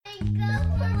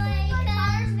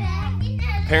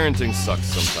Parenting sucks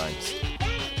sometimes.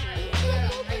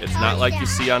 It's not like you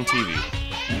see on TV.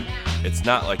 It's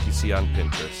not like you see on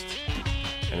Pinterest.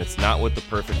 And it's not what the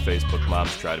perfect Facebook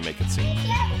moms try to make it seem.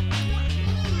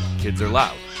 Kids are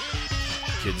loud.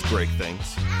 Kids break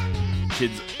things.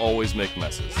 Kids always make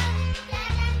messes.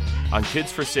 On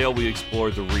Kids for Sale, we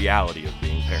explore the reality of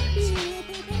being parents.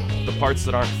 The parts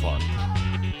that aren't fun.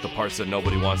 The parts that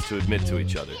nobody wants to admit to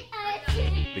each other.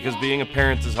 Because being a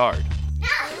parent is hard.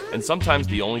 And sometimes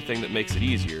the only thing that makes it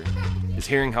easier is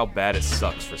hearing how bad it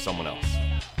sucks for someone else.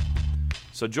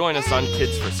 So join us on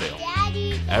Kids for Sale,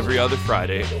 every other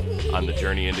Friday on the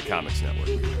Journey into Comics Network.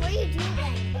 What are you doing?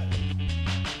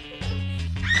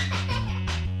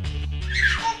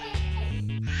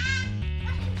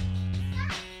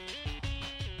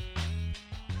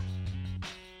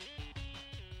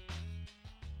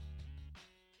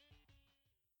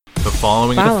 The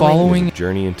following is a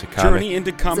Journey into Comics. Journey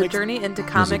into Comics. It's a journey into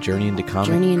comics. Journey into Comics.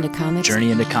 Journey into comics.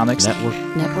 Journey into Comics. Network.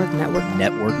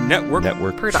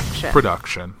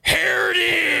 Production.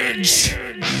 Heritage.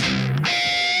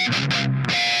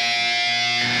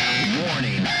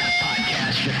 Warning,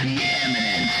 podcastrophe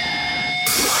imminent.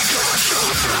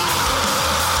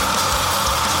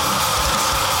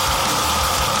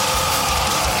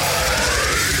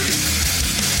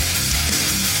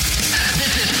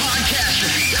 This is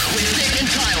Podcastrophe with Dick and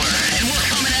Tyler, and we're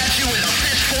coming at you with a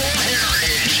fistful of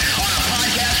heritage on a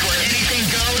podcast where anything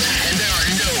goes and there are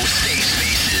no safe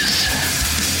spaces.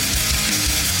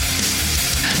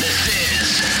 This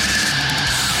is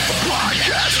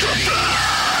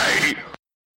Podcastrophe.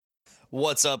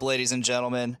 What's up, ladies and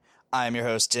gentlemen? I am your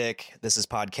host, Dick. This is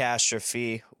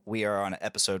Podcastrophe. We are on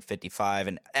episode 55,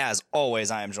 and as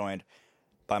always, I am joined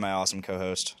by my awesome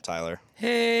co-host, Tyler. Hey.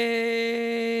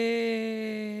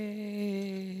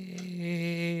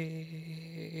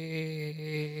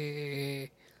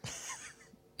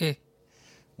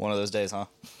 One of those days, huh?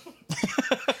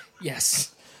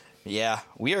 Yes. Yeah,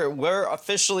 we're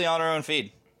officially on our own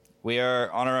feed. We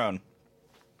are on our own.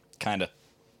 Kinda.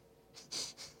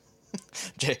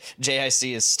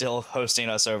 JIC is still hosting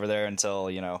us over there until,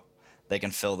 they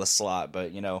can fill the slot.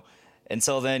 But,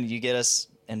 until then, you get us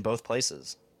in both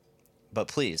places. But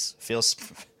please, go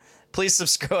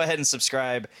ahead and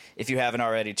subscribe if you haven't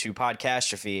already to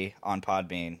Podcastrophe on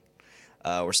Podbean.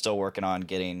 We're still working on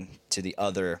getting to the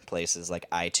other places like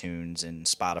iTunes and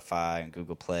Spotify and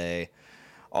Google Play,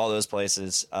 all those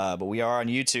places. But we are on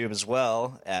YouTube as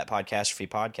well at Podcastrophe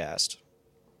Podcast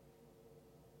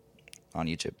on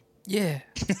YouTube. Yeah.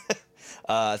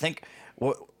 I think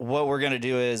what we're going to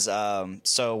do is,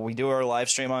 so we do our live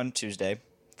stream on Tuesday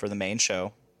for the main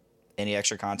show. Any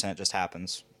extra content just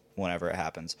happens whenever it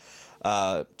happens.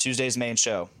 Tuesday's main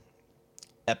show.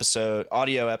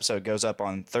 Audio episode goes up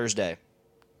on Thursday,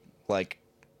 like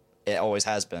it always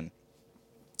has been.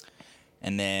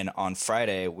 And then on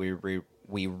Friday, we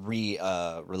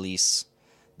release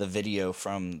the video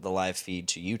from the live feed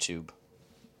to YouTube.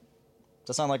 Does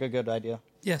that sound like a good idea?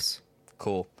 Yes.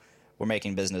 Cool. We're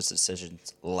making business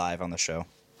decisions live on the show.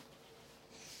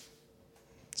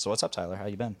 So what's up, Tyler? How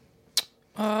you been?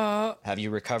 Have you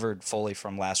recovered fully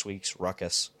from last week's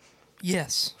ruckus?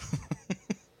 Yes.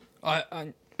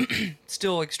 I'm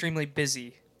still extremely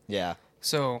busy. Yeah.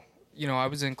 So, I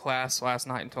was in class last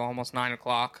night until almost 9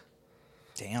 o'clock.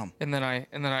 Damn. And then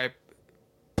I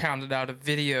pounded out a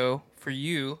video for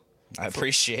you. I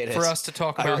appreciate it. For us to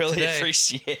talk about I really today.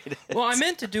 appreciate it. Well, I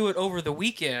meant to do it over the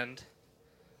weekend,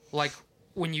 like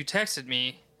when you texted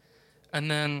me,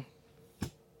 and then,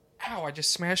 ow, I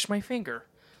just smashed my finger.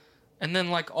 And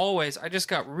then, like always, I just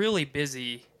got really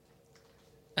busy,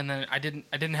 and then I didn't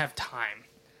have time.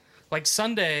 Like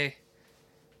Sunday,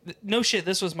 no shit,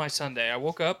 this was my Sunday. I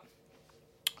woke up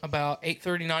about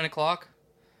 8:30, 9 o'clock.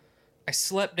 I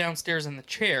slept downstairs in the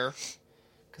chair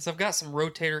because I've got some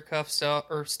rotator cuff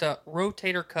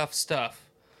stuff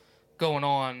going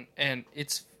on, and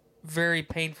it's very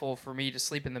painful for me to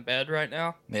sleep in the bed right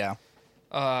now. Yeah.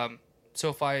 So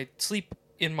if I sleep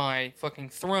in my fucking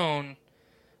throne,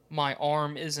 my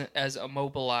arm isn't as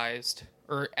immobilized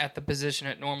or at the position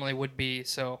it normally would be,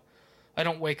 so I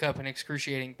don't wake up in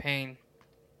excruciating pain.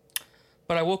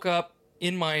 But I woke up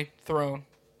in my throne,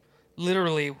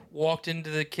 literally walked into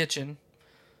the kitchen,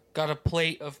 got a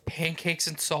plate of pancakes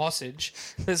and sausage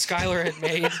that Skylar had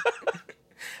made.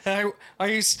 And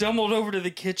I stumbled over to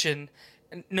the kitchen,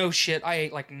 and no shit, I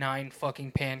ate like 9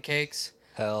 fucking pancakes.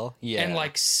 Hell yeah. And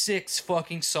like 6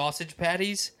 fucking sausage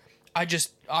patties. I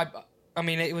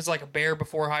mean, it was like a bear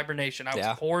before hibernation. I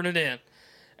was pouring it in.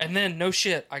 And then, no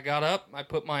shit, I got up, I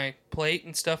put my plate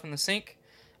and stuff in the sink,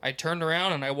 I turned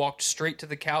around and I walked straight to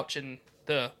the couch in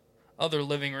the other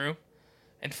living room.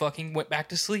 and fucking went back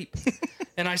to sleep.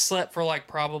 And I slept for like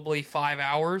probably 5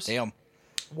 hours. Damn.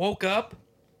 Woke up.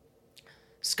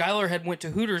 Skylar had went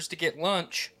to Hooters to get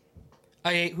lunch.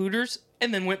 I ate Hooters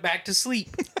and then went back to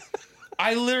sleep.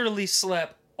 I literally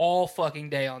slept all fucking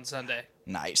day on Sunday.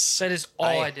 Nice. That is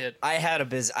all I did. I had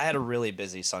a really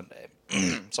busy Sunday.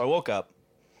 So I woke up.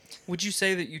 Would you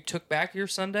say that you took back your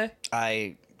Sunday?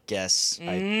 I guess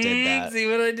I did that. See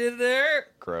what I did there?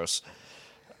 Gross.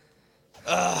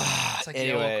 It's like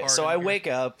Yellow Anyway, Card so in I here. wake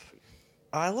up.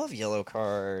 Oh, I love Yellow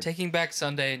Card. Taking Back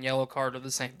Sunday and Yellow Card are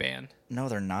the same band. No,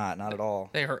 they're not. Not at all.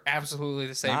 They are absolutely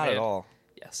the same Not band. at all.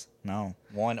 Yes. No.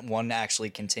 One actually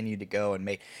continued to go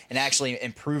and actually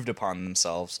improved upon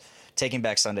themselves. Taking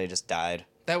Back Sunday just died.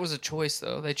 That was a choice,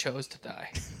 though. They chose to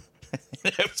die.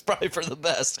 It was probably for the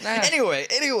best. Nah. Anyway.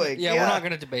 Yeah, we're not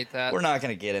going to debate that. We're not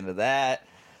going to get into that.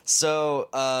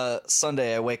 So,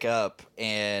 Sunday I wake up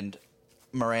and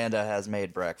Miranda has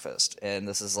made breakfast. And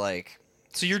this is like,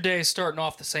 So your day is starting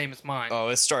off the same as mine. oh,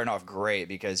 it's starting off great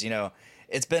because,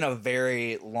 it's been a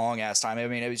very long ass time. I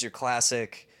mean, it was your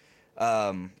classic,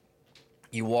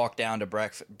 you walk down to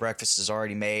breakfast is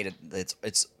already made.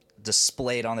 It's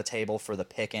displayed on the table for the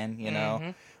picking,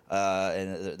 Mm-hmm.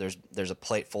 And there's a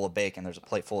plate full of bacon. There's a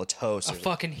plate full of toast. A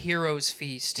fucking hero's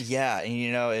feast. Yeah,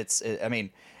 and I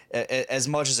mean, as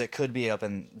much as it could be up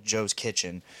in Joe's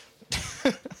kitchen.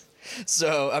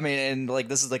 So I mean, and like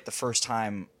this is like the first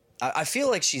time I feel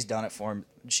like she's done it for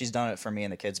me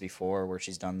and the kids before, where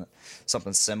she's done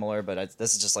something similar. But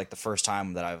this is just like the first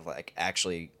time that I've like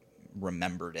actually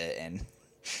remembered it and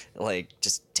like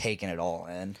just taken it all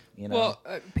in. Well,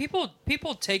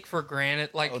 people take for granted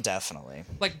like Oh, definitely.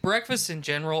 like breakfast in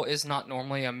general is not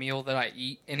normally a meal that I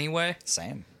eat anyway.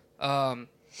 Same.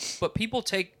 But people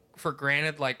take for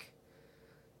granted like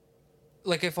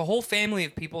if a whole family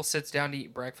of people sits down to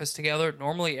eat breakfast together,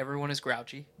 normally everyone is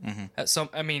grouchy.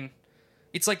 Mm-hmm. I mean,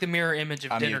 it's like the mirror image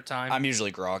of dinner time. I'm usually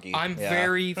groggy. I'm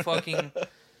very fucking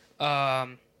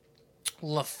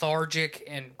lethargic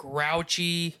and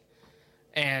grouchy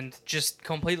and just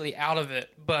completely out of it.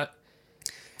 But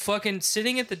fucking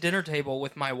sitting at the dinner table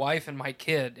with my wife and my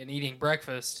kid and eating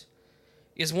breakfast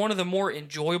is one of the more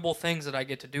enjoyable things that I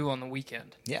get to do on the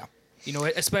weekend. Yeah.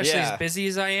 Especially Yeah. as busy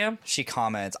as I am. She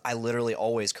comments, I literally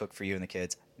always cook for you and the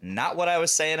kids. Not what I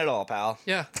was saying at all, pal.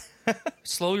 Yeah.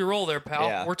 Slow your roll there, pal.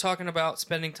 Yeah. We're talking about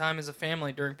spending time as a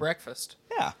family during breakfast.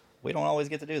 Yeah. We don't always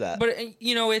get to do that. But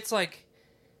it's like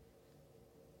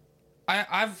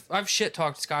I've shit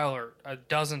talked Skylar a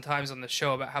dozen times on the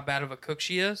show about how bad of a cook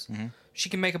she is. Mm-hmm. She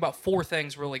can make about 4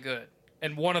 things really good,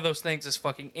 and one of those things is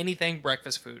fucking anything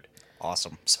breakfast food.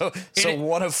 Awesome. So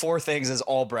one of 4 things is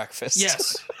all breakfast.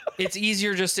 Yes, it's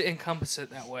easier just to encompass it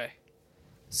that way.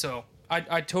 So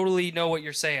I totally know what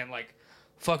you're saying. Like,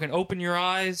 fucking open your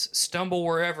eyes, stumble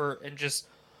wherever, and just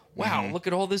wow, look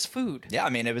at all this food. Yeah, I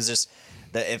mean, it was just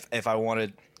that if I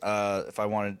wanted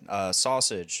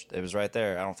sausage, it was right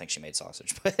there. I don't think she made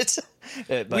sausage, but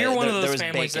We're one of there those was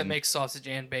families that bacon. makes sausage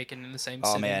and bacon in the same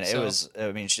Oh sitting. man, it so. was.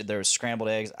 I mean, there was scrambled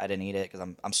eggs. I didn't eat it because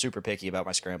I'm super picky about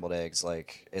my scrambled eggs.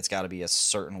 Like, it's got to be a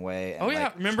certain way. And Oh yeah,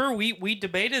 like, remember we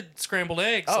debated scrambled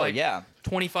eggs. Oh like yeah.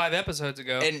 25 episodes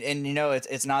ago. And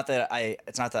it's not that I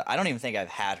don't even think I've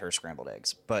had her scrambled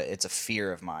eggs, but it's a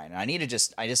fear of mine. I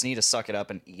just need to suck it up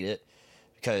and eat it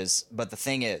but the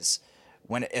thing is,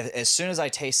 as soon as I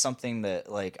taste something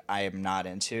that like I am not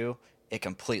into, it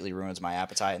completely ruins my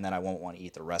appetite, and then I won't want to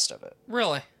eat the rest of it.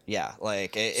 Really? Yeah,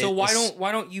 like So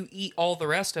why don't you eat all the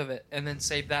rest of it and then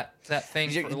save that thing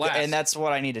for last? And that's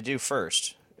what I need to do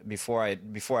first before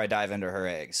I dive into her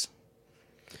eggs.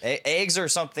 Eggs are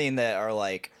something that are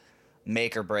like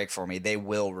make or break for me. They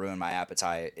will ruin my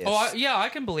appetite. I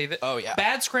can believe it. Oh, yeah.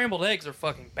 Bad scrambled eggs are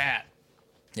fucking bad.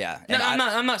 Yeah. No,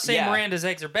 I'm not saying yeah. Miranda's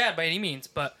eggs are bad by any means,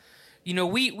 but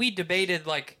we debated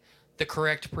like the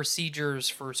correct procedures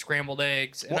for scrambled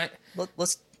eggs, and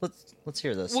Let's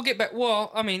hear this. we'll get back.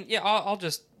 Well, I mean, yeah, I'll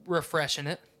just refreshen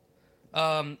it.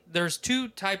 There's 3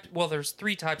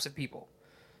 types of people.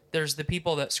 There's the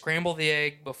people that scramble the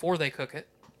egg before they cook it,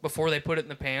 before they put it in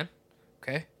the pan.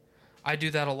 Okay, I do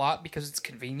that a lot because it's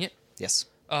convenient. Yes.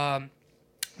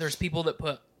 There's people that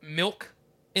put milk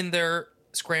in their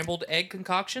scrambled egg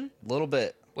concoction. A little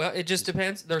bit. Well, it just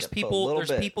depends. There's Put a little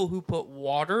bit. people who put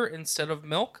water instead of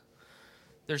milk.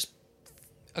 There's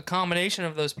a combination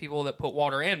of those people that put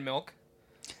water and milk.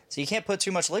 So you can't put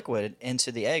too much liquid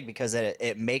into the egg because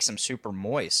it makes them super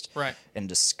moist. Right. And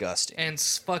disgusting. And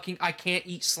I can't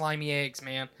eat slimy eggs,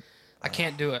 man. I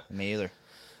can't do it. Me either.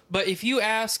 But if you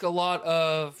ask a lot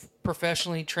of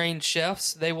professionally trained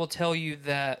chefs, they will tell you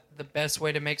that the best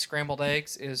way to make scrambled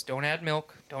eggs is don't add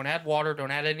milk, don't add water,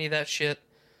 don't add any of that shit.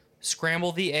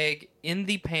 scramble the egg in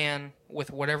the pan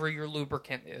with whatever your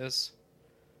lubricant is,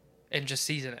 and just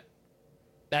season it.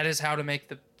 That is how to make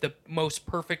the most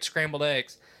perfect scrambled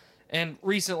eggs. And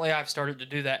recently I've started to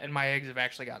do that, and my eggs have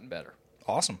actually gotten better.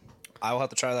 Awesome. I will have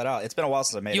to try that out. It's been a while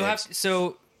since I made eggs.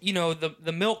 So, you know,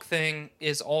 the milk thing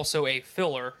is also a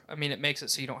filler. I mean, it makes it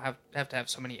so you don't have to have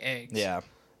so many eggs. Yeah.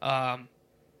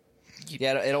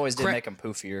 It always did make them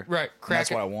poofier. Right.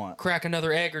 That's what I want. Crack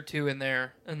another egg or two in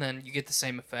there, and then you get the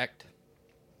same effect.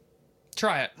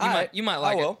 Try it. You might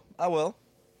like it. I will.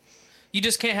 You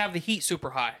just can't have the heat super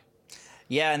high.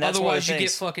 Yeah, and that's otherwise one of the you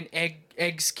things. get fucking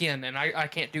egg skin, and I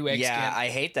can't do egg skin. Yeah, I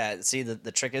hate that. See,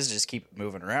 the trick is just keep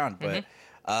moving around.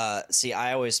 But see,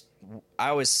 I always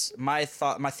my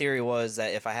theory was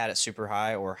that if I had it super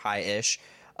high or high-ish,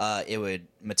 it would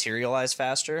materialize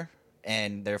faster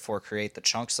and therefore create the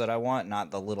chunks that I want,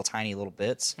 not the little tiny little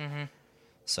bits. Mm-hmm.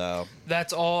 So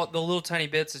that's all. The little tiny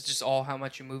bits is just all how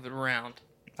much you move it around.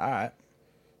 All right.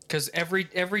 Because every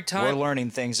time we're learning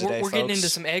things today, we're getting folks. into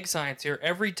some egg science here.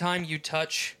 Every time you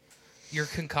touch your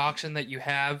concoction that you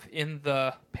have in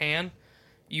the pan,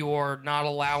 you are not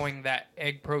allowing that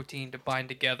egg protein to bind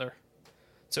together.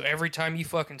 So every time you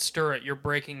fucking stir it, you're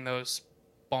breaking those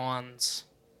bonds.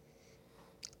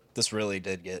 This really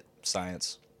did get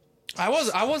science. I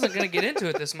wasn't gonna get into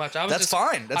it this much. That's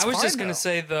fine. That's I was fine, just gonna though.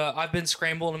 say I've been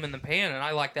scrambling them in the pan, and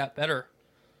I like that better.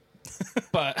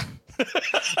 But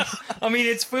I mean,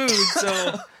 it's food,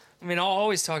 so I mean, I'll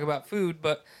always talk about food.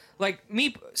 But like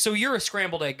me, so you're a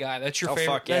scrambled egg guy. That's your favorite.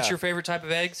 Fuck yeah. That's your favorite type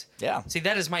of eggs. Yeah. See,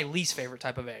 that is my least favorite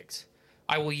type of eggs.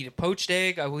 I will eat a poached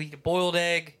egg. I will eat a boiled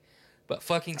egg. But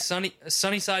fucking sunny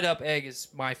side up egg is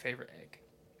my favorite egg.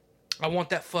 I want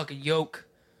that fucking yolk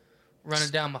running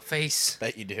down my face.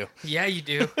 Bet you do. Yeah, you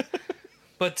do.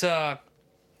 But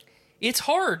it's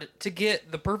hard to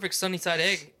get the perfect sunny side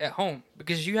egg at home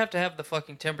because you have to have the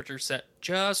fucking temperature set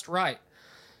just right.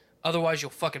 Otherwise,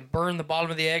 you'll fucking burn the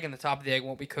bottom of the egg and the top of the egg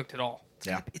won't be cooked at all.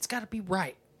 It's got to be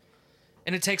right.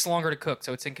 And it takes longer to cook,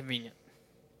 so it's inconvenient.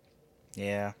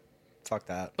 Yeah. Fuck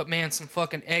that. But man, some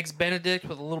fucking eggs Benedict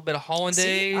with a little bit of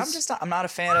hollandaise. I'm not a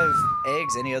fan of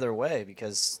eggs any other way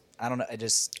because I don't know.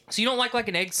 So you don't like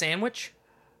an egg sandwich?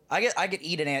 I could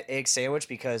eat an egg sandwich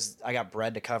because I got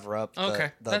bread to cover up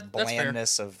the that's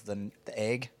blandness of the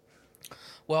egg.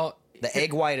 Well, the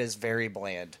egg white is very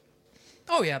bland.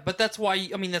 Oh yeah, but that's why.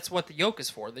 That's what the yolk is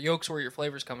for. The yolk's where your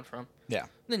flavor's coming from. Yeah. And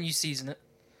then you season it.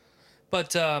 But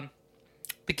the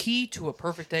key to a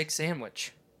perfect egg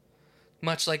sandwich,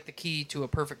 much like the key to a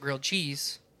perfect grilled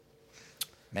cheese,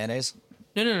 mayonnaise.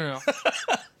 No.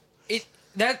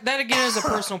 That again is a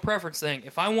personal preference thing.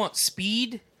 If I want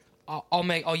speed,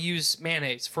 I'll use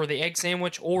mayonnaise for the egg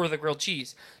sandwich or the grilled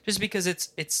cheese, just because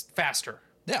it's faster.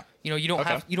 Yeah. You don't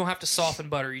have to soften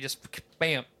butter. You just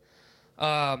bam.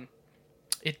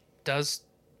 It does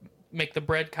make the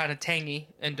bread kind of tangy,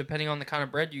 and depending on the kind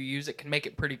of bread you use, it can make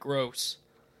it pretty gross.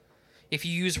 If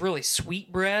you use really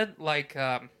sweet bread, like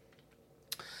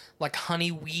honey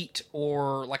wheat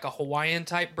or like a Hawaiian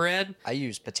type bread, I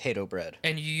use potato bread,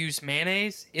 and you use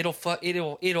mayonnaise, it'll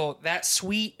that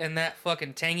sweet and that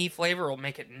fucking tangy flavor will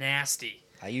make it nasty.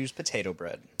 I use potato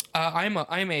bread. I'm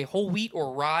a whole wheat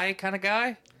or rye kind of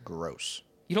guy. Gross.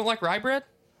 You don't like rye bread?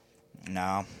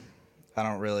 No, I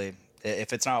don't really.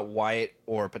 If it's not white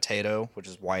or potato, which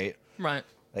is white, Right.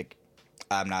 like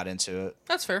I'm not into it.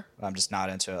 That's fair. I'm just not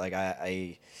into it. Like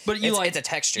But it's a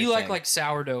texture. You thing. like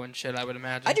sourdough and shit, I would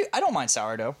imagine. I do. I don't mind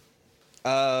sourdough.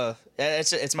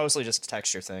 It's mostly just a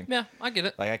texture thing. Yeah, I get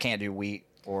it. Like I can't do wheat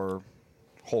or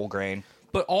whole grain.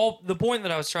 But the point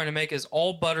that I was trying to make is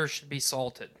all butter should be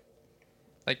salted.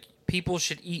 Like people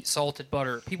should eat salted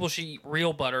butter. People should eat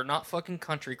real butter, not fucking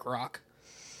country crock.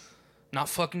 Not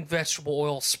fucking vegetable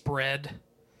oil spread.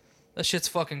 That shit's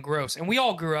fucking gross. And we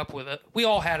all grew up with it. We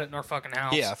all had it in our fucking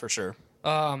house. Yeah, for sure.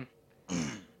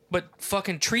 But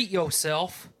fucking treat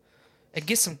yourself and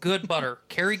get some good butter.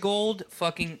 Kerrygold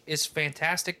fucking is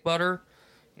fantastic butter.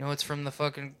 You know, it's from the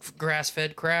fucking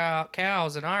grass-fed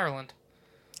cows in Ireland.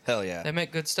 Hell yeah. They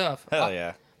make good stuff. Hell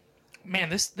yeah.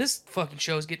 Man, this fucking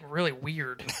show is getting really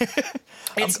weird.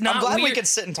 I'm glad weird. we can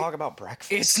sit and talk about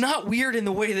breakfast. It's not weird in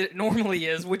the way that it normally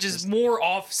is, which is more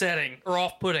offsetting or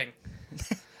off-putting.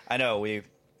 I know we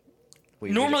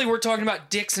Normally we're talking about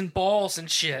dicks and balls and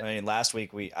shit. I mean, last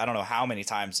week I don't know how many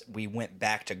times we went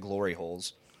back to glory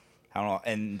holes. I don't know.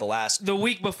 And the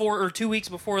week before or 2 weeks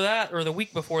before that or the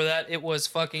week before that, it was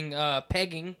fucking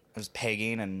pegging. It was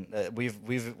pegging, and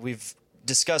we've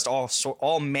discussed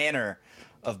all manner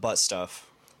of butt stuff.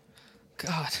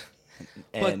 God.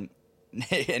 And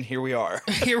And here we are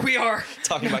Here we are.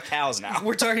 talking about cows now.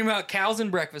 We're talking about cows and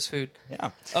breakfast food. Yeah.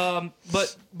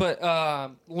 But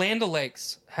Land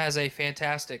O'Lakes has a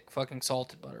fantastic fucking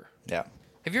salted butter. Yeah.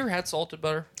 Have you ever had salted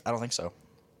butter? I don't think so.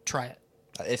 Try it.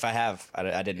 If I have,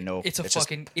 I didn't know. It's a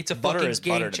fucking butter is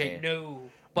game butter to changer. me. No.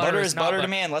 Butter is not butter to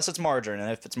me unless it's margarine. And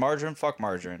if it's margarine, fuck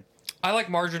margarine. I like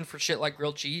margarine for shit like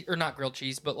grilled cheese, or not grilled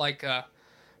cheese, but like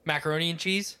macaroni and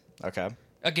cheese. Okay.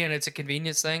 Again, it's a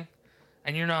convenience thing,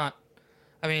 and you're not.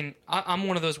 I mean, I'm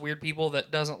one of those weird people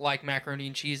that doesn't like macaroni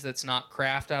and cheese that's not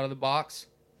Kraft out of the box.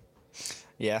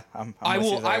 Yeah, I'm I with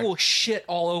you will. there. I will shit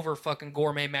all over fucking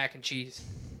gourmet mac and cheese.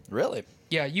 Really?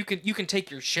 Yeah, you can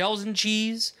take your shells and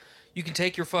cheese. You can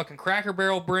take your fucking Cracker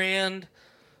Barrel brand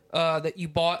that you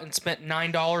bought and spent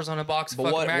 $9 on a box of But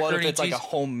fucking what macaroni if it's and cheese. like a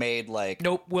homemade like?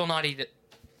 Nope, will not eat it.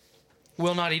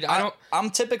 Will not eat it. I don't.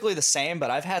 I'm typically the same, but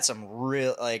I've had some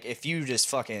real like if you just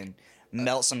fucking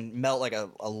melt like a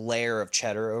layer of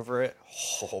cheddar over it.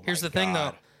 Oh Here's my the thing,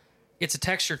 God. though. It's a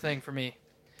texture thing for me.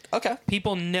 Okay.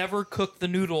 People never cook the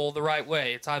noodle the right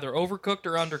way. It's either overcooked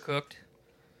or undercooked.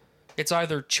 It's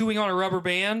either chewing on a rubber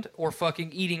band or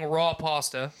fucking eating raw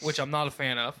pasta, which I'm not a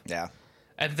fan of. Yeah.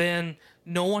 And then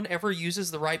no one ever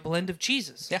uses the right blend of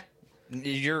cheeses. Yeah.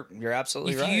 You're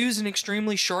absolutely If right. you use an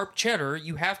extremely sharp cheddar,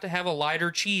 you have to have a lighter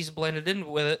cheese blended in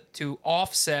with it to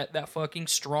offset that fucking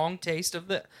strong taste of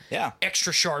the Yeah.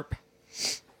 extra sharp.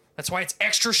 That's why it's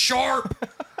extra sharp.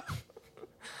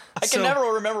 I can never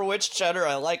remember which cheddar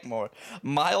I like more,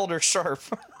 mild or sharp.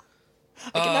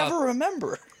 I can never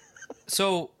remember.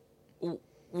 So,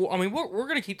 I mean, we're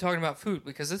going to keep talking about food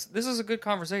because this is a good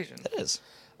conversation. It is.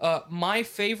 My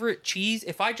favorite cheese,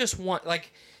 if I just want,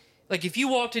 like if you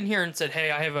walked in here and said,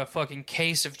 hey, I have a fucking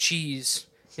case of cheese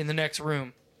in the next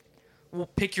room, we'll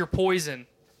pick your poison.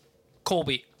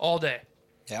 Colby, all day.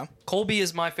 Yeah. Colby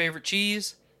is my favorite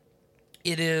cheese.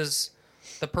 It is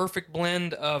the perfect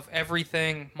blend of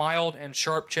everything mild and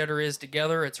sharp cheddar is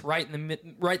together. It's right in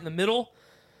the middle.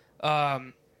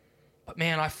 But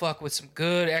man, I fuck with some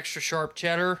good extra sharp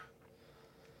cheddar.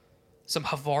 Some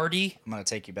Havarti. I'm gonna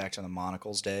take you back to the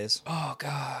Monocles days. Oh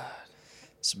god.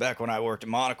 So back when I worked at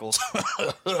Monocles,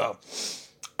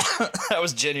 that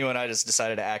was genuine. I just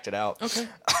decided to act it out. Okay.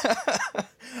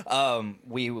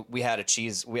 We had a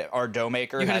cheese. Our dough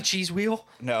maker You had a cheese wheel?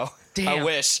 No, Damn. I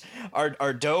wish.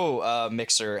 Our dough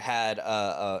mixer had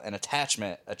an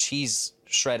attachment, a cheese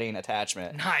shredding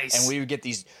attachment. Nice. And we would get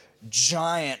these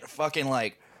giant fucking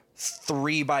like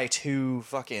 3x2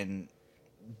 fucking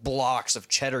blocks of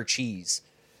cheddar cheese,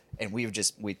 and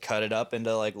we'd cut it up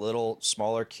into like little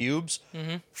smaller cubes,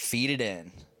 feed it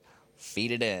in,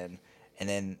 and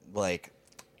then like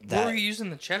that. What were you using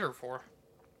the cheddar for?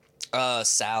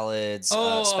 Salads,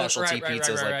 specialty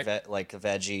pizzas like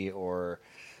veggie or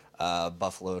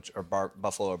buffalo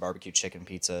or barbecue chicken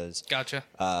pizzas. Gotcha.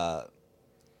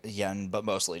 Yeah, but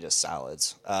mostly just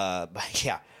salads. But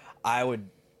yeah, I would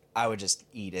just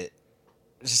eat it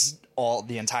just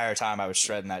the entire time I was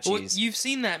shredding that Well, cheese. you've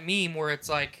seen that meme where it's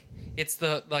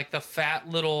the fat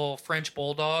little French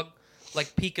bulldog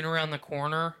like peeking around the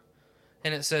corner,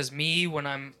 and it says me when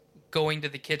I'm going to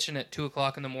the kitchen at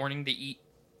 2:00 in the morning to eat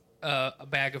a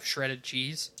bag of shredded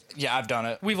cheese. Yeah, I've done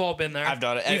it. We've all been there. I've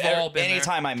done it. We've all been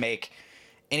anytime I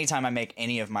make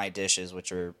any of my dishes,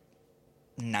 which are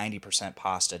 90%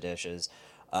 pasta dishes,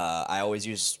 I always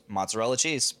use mozzarella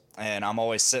cheese, and I'm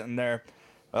always sitting there.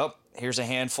 Well, here's a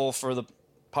handful for the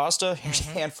pasta. Here's a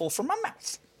handful for my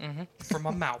mouth. there. From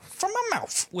my mouth. From my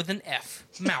mouth. With an F.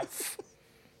 Mouth.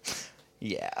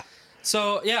 Yeah.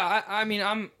 So, yeah, I mean,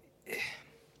 I'm...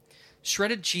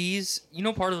 Shredded cheese, you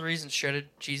know part of the reason shredded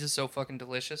cheese is so fucking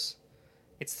delicious?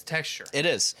 It's the texture. It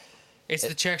is. It's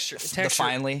the texture. The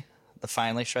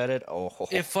finely shredded. Oh.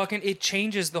 It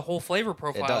changes the whole flavor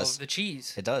profile does. of the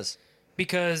cheese. It does.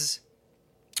 Because...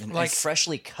 And Like-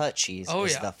 freshly cut cheese Oh,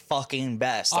 is yeah. the fucking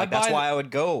best. I Like that's buy why I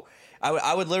would go.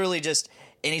 I would literally just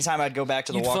anytime I'd go back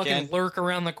to the You'd fucking walk-in. lurk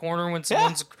around the corner when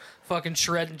someone's fucking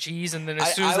shredding cheese, and then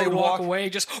as soon as I they would walk walk- away,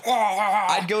 just...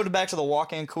 I'd go back to the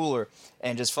walk-in cooler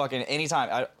and just fucking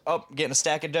anytime. Getting a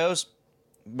stack of doughs.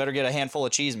 Better get a handful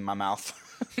of cheese in my mouth.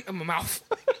 in my mouth.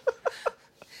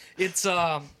 It's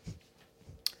so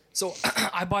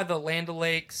I buy the Land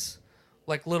O'Lakes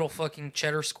like little fucking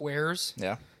cheddar squares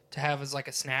Yeah. to have as like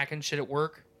a snack and shit at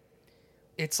work.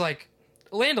 It's like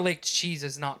Land O'Lakes cheese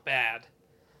is not bad,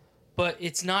 but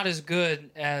it's not as good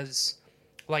as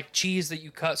like cheese that you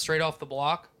cut straight off the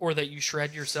block or that you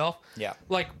shred yourself. Yeah.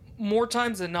 Like more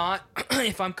times than not,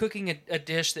 if I'm cooking a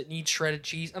dish that needs shredded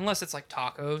cheese, unless it's like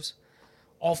tacos,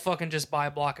 I'll fucking just buy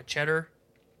a block of cheddar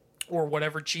or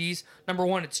whatever cheese. Number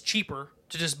one, it's cheaper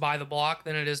to just buy the block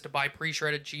than it is to buy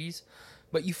pre-shredded cheese.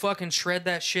 But you fucking shred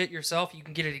that shit yourself. You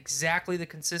can get it exactly the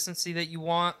consistency that you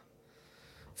want.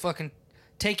 Fucking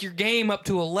take your game up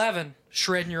to 11,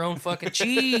 shredding your own fucking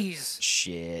cheese.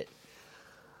 Shit.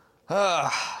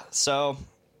 So,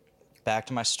 back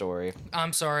to my story.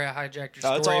 I'm sorry I hijacked your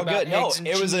story. Oh, it's all about good. No, eggs and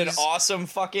it was an cheese. awesome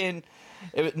fucking...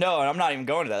 no, and I'm not even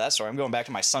going to that story. I'm going back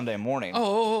to my Sunday morning.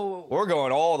 Oh, We're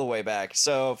going all the way back.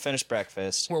 So, finished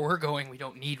breakfast. where we're going, we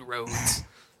don't need roads.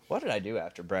 What did I do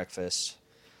after breakfast?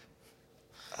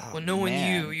 Well, knowing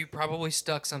man. you probably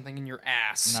stuck something in your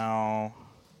ass. No,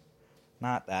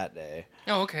 not that day.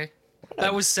 Oh, okay.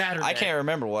 That was Saturday. I can't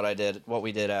remember what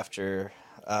we did after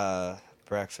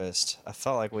breakfast. I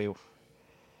felt like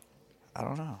I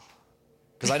don't know.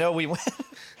 Because I know we went...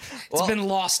 It's been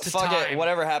lost to fuck time. it.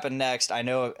 Whatever happened next, I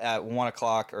know at 1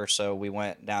 o'clock or so, we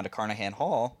went down to Carnahan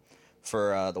Hall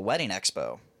for the Wedding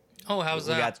Expo. Oh, how's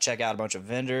that? We got to check out a bunch of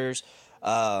vendors.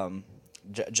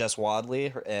 Jess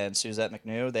Wadley and Suzette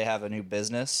McNew, they have a new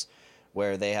business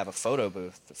where they have a photo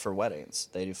booth for weddings.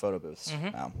 They do photo booths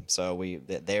now. So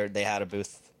they had a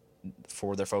booth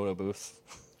for their photo booth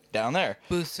down there.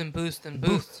 Booths and booths and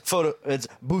booths. It's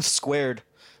booth squared.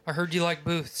 I heard you like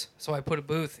booths, so I put a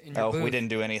booth in your booth. We didn't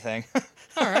do anything.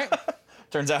 All right.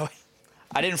 Turns out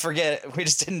I didn't forget. We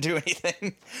just didn't do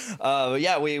anything. But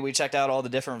yeah, we checked out all the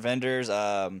different vendors.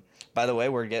 By the way,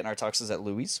 we're getting our tuxes at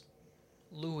Louis.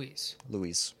 Louis. The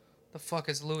The fuck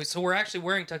is Louis? So we're actually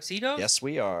wearing tuxedos? Yes,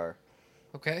 we are.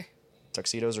 Okay.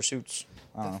 Tuxedos or suits.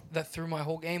 I don't know. That threw my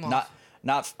whole game off.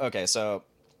 Not okay. So,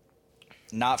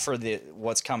 not for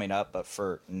what's coming up, but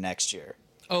for next year.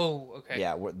 Oh, okay.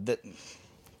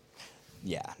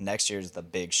 Yeah, next year's the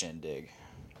big shindig.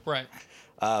 Right.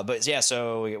 But yeah,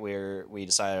 so we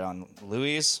decided on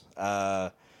Louis,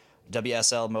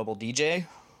 WSL Mobile DJ.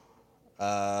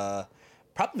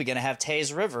 Probably gonna have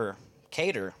Taze River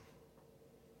cater.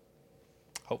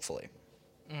 Hopefully,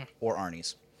 or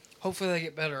Arnie's. Hopefully they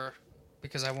get better,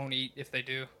 because I won't eat if they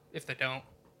do. If they don't.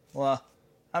 Well,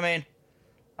 I mean,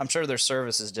 I'm sure their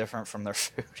service is different from their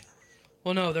food.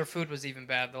 Well, no, their food was even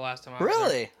bad the last time I was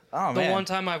Really? there. Oh The man. one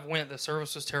time I went, the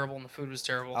service was terrible and the food was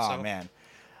terrible. Oh so, man.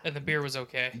 And the beer was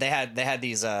okay. They had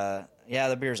these. Yeah,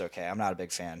 the beer's okay. I'm not a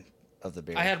big fan of the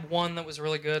beer. I had one that was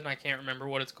really good, and I can't remember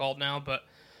what it's called now, but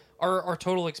our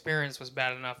total experience was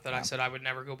bad enough that I said I would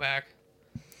never go back.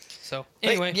 So,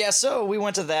 anyway. But, yeah, so we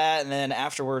went to that, and then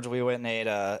afterwards we went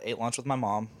and ate lunch with my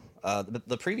mom.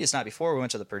 The previous night before, we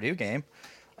went to the Purdue game.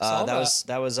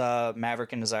 That was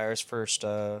Maverick and Desire's first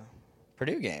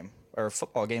Purdue game, or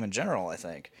football game in general, I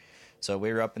think. So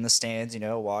we were up in the stands,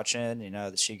 watching.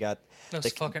 That she got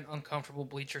Those fucking uncomfortable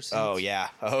bleacher seats. Oh yeah.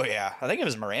 I think it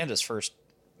was Miranda's first.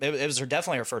 It was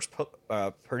definitely her first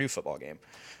Purdue football game.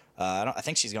 I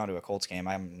think she's gone to a Colts game.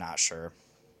 I'm not sure.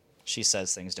 She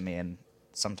says things to me, and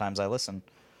sometimes I listen.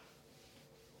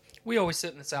 We always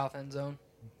sit in the south end zone.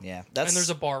 Yeah, And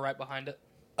there's a bar right behind it.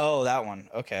 Oh, that one.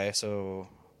 Okay, so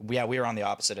yeah, we were on the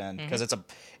opposite end because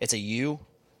it's a U.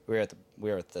 We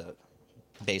were at the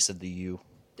base of the U.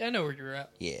 Yeah, I know where you're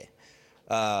at. Yeah.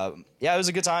 Yeah, it was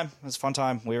a good time. It was a fun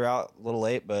time. We were out a little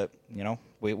late, but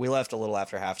we left a little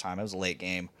after halftime. It was a late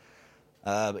game.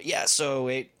 But yeah, so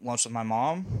we ate lunch with my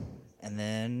mom, and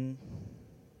then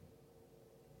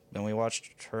we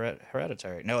watched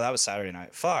Hereditary. No, that was Saturday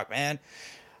night. Fuck, man.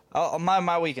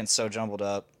 My weekend's so jumbled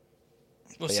up.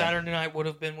 Well, But yeah. Saturday night would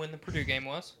have been when the Purdue game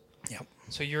was. Yep.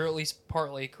 So you're at least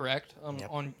partly correct Yep.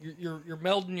 on you're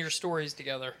melding your stories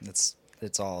together.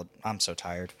 It's all. I'm so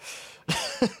tired.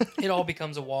 It all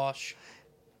becomes a wash.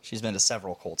 She's been to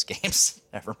several Colts games.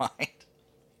 Never mind.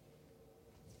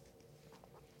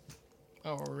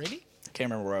 Alrighty. I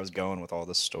can't remember where I was going with all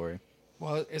this story.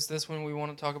 Well, is this when we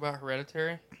want to talk about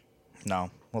Hereditary? No,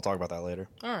 we'll talk about that later.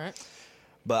 All right.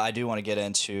 But I do want to get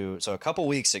into. So a couple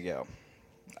weeks ago,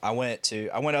 I went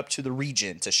up to the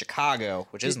region, to Chicago,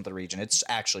 which isn't the region. It's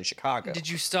actually Chicago. Did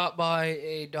you stop by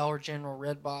a Dollar General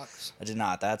Red Box? I did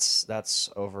not. That's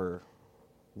over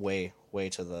way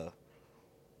to the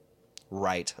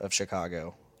right of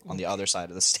Chicago, on the other side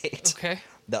of the state. Okay.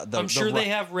 I'm I'm sure they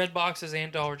have Red Boxes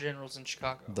and Dollar Generals in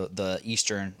Chicago. the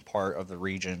eastern part of the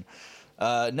region.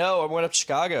 No, I went up to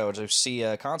Chicago to see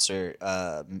a concert,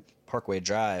 Parkway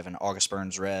Drive and August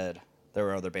Burns Red. There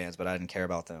were other bands, but I didn't care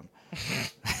about them.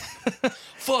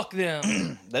 Fuck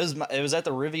them. It was at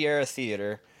the Riviera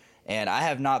Theater, and I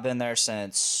have not been there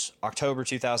since October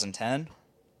 2010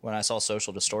 when I saw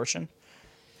Social Distortion.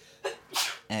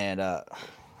 And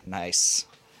nice.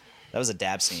 That was a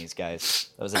dab sneeze, guys.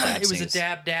 That was a dab It was sneeze.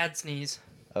 a dad sneeze.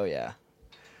 Oh yeah.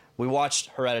 We watched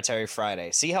Hereditary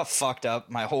Friday. See how fucked up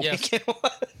my whole Yes. weekend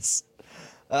was?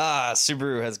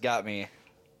 Subaru has got me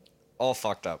all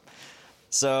fucked up.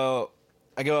 So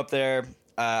I go up there,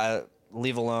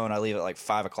 leave alone. I leave at like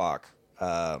 5 o'clock.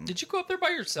 Did you go up there by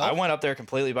yourself? I went up there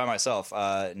completely by myself.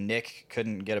 Nick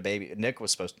couldn't get a baby. Nick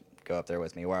was supposed to go up there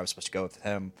with me, or I was supposed to go with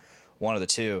him, one of the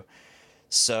two.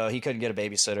 So he couldn't get a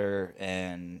babysitter,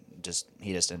 and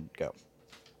he just didn't go.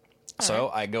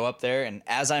 So I go up there, and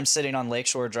as I'm sitting on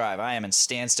Lakeshore Drive, I am in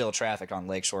standstill traffic on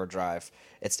Lakeshore Drive.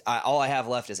 All I have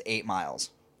left is 8 miles,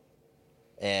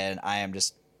 and I am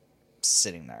just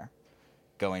sitting there,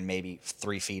 going maybe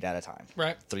 3 feet at a time.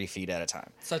 Right. 3 feet at a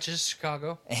time. Such as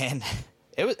Chicago. And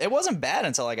it wasn't bad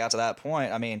until I got to that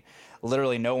point. I mean,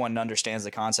 literally no one understands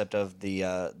the concept of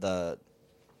the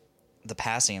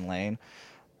passing lane.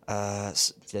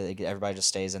 Everybody just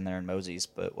stays in there and moseys,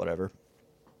 but whatever.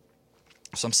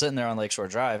 So I'm sitting there on Lakeshore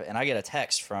Drive, and I get a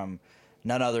text from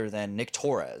none other than Nick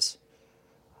Torres,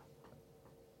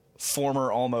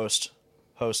 former almost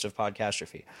host of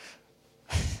Podcastrophe.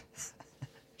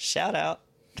 Shout out.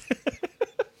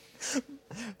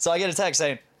 So I get a text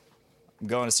saying, I'm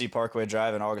going to see Parkway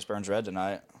Drive and August Burns Red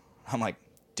tonight. I'm like,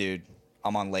 dude,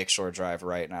 I'm on Lakeshore Drive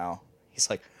right now. He's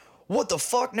like, what the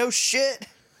fuck? No shit.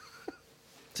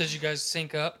 Did you guys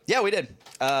sync up? Yeah, we did.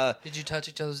 Did you touch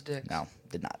each other's dicks? No,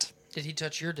 did not. Did he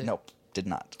touch your dick? Nope, did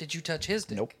not. Did you touch his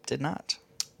dick? Nope, did not.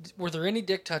 Were there any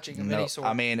dick touching of any sort?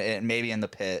 I mean, maybe in the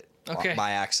pit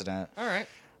by accident. All right.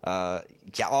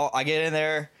 I get in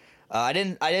there.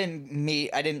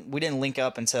 We didn't link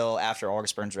up until after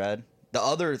August Burns Red. The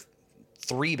other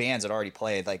 3 bands had already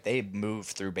played. Like, they moved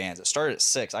through bands. It started at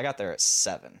 6. I got there at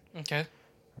 7. Okay.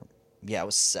 Yeah, it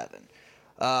was 7.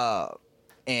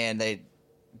 And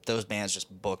those bands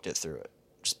just booked it through it.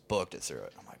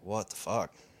 I'm like, what the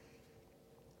fuck?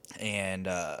 And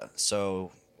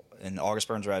so, and August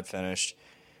Burns Red finished.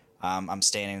 I'm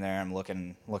standing there. I'm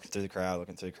looking through the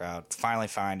crowd. Finally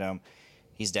find him.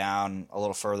 He's down a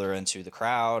little further into the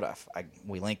crowd.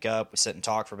 We link up. We sit and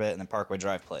talk for a bit, and then Parkway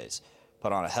Drive plays.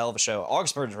 Put on a hell of a show.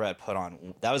 August Burns Red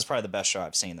that was probably the best show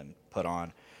I've seen them put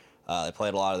on. They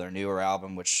played a lot of their newer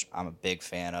album, which I'm a big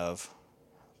fan of.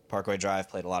 Parkway Drive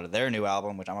played a lot of their new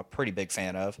album, which I'm a pretty big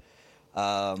fan of.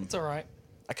 It's all right.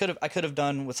 I could have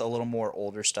done with a little more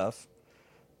older stuff,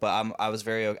 but I was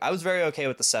very okay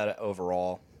with the set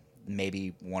overall.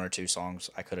 Maybe 1 or 2 songs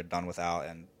I could have done without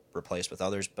and replaced with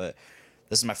others, but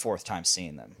this is my 4th time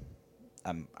seeing them.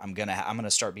 I'm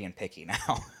gonna start being picky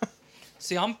now.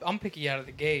 See, I'm picky out of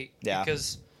the gate. Yeah.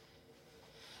 Because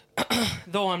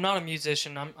though I'm not a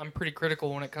musician, I'm pretty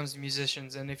critical when it comes to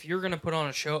musicians. And if you're gonna put on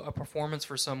a performance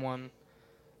for someone,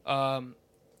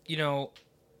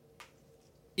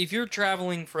 if you're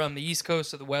traveling from the East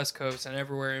Coast to the West Coast and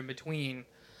everywhere in between,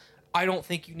 I don't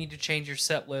think you need to change your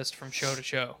set list from show to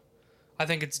show. I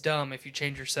think it's dumb if you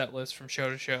change your set list from show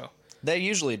to show. They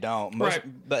usually don't, right?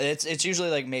 But it's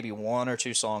usually like maybe 1 or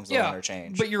 2 songs they'll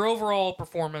interchange. But your overall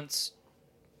performance,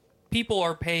 people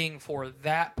are paying for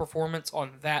that performance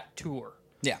on that tour.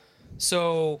 Yeah.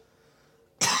 So,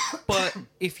 but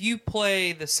if you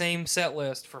play the same set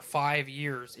list for 5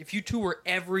 years, if you tour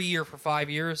every year for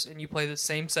 5 years and you play the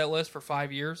same set list for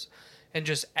 5 years and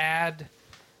just add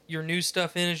your new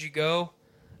stuff in as you go,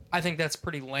 I think that's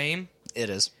pretty lame.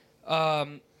 It is.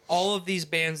 All of these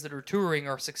bands that are touring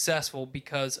are successful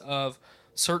because of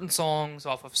certain songs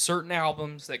off of certain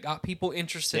albums that got people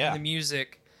interested in the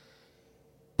music.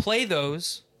 Play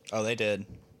those. Oh, they did.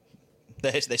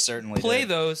 They certainly play did.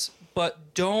 those,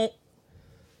 but don't.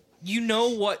 You know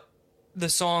what the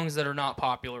songs that are not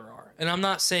popular are, and I'm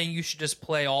not saying you should just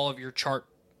play all of your chart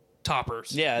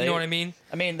toppers. Yeah, you know what I mean.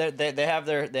 I mean, they have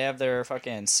their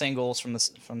fucking singles from the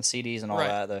CDs and all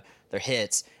that, their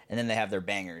hits, and then they have their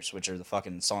bangers, which are the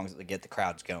fucking songs that get the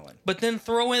crowds going. But then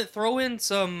throw in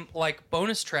some like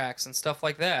bonus tracks and stuff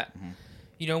like that. Mm-hmm.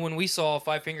 You know, when we saw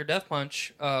Five Finger Death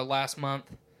Punch last month,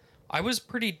 I was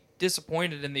pretty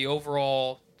disappointed in the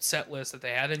overall set list that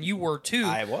they had, and you were too.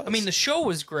 I was. I mean, the show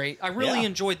was great. I really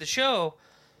enjoyed the show,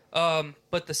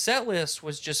 but the set list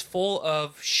was just full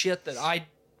of shit that I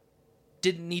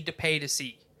didn't need to pay to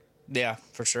see. Yeah,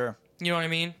 for sure. You know what I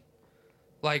mean?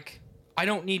 Like, I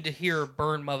don't need to hear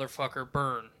 "Burn, Motherfucker,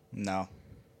 Burn." No.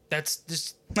 That's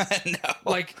just... no.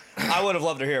 Like... I would have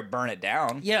loved to hear it Burn It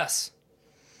Down. Yes.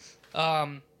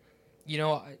 You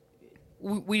know,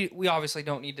 we obviously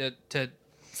don't need to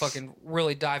fucking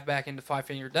really dive back into Five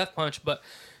Finger Death Punch, but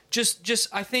just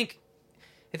I think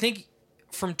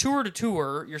from tour to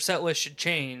tour, your set list should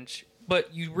change,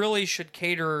 but you really should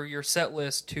cater your set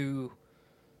list to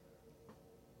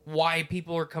why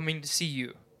people are coming to see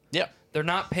you. Yeah. They're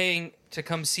not paying to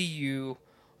come see you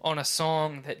on a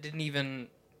song that didn't even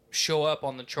show up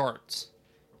on the charts.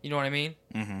 You know what I mean?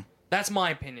 Mm-hmm. That's my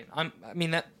opinion. I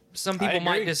mean some people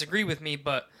might agree. disagree with me,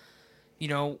 but you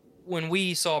know, when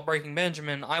we saw Breaking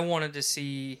Benjamin, I wanted to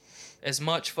see as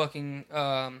much fucking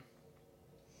of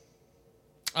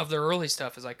their early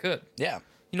stuff as I could. Yeah.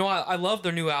 You know, I love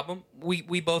their new album.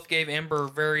 We both gave Ember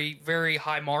very, very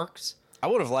high marks. I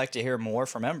would have liked to hear more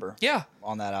from Ember. Yeah.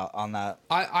 On that.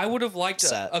 I would have liked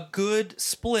Set. a good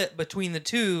split between the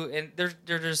two, and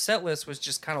their set list was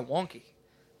just kind of wonky.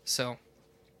 So,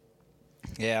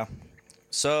 Yeah.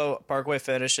 So Parkway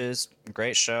finishes.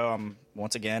 Great show.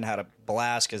 Once again had a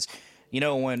blast because, you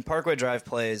know, when Parkway Drive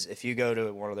plays, if you go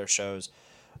to one of their shows,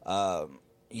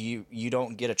 you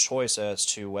don't get a choice as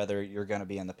to whether you're going to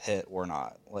be in the pit or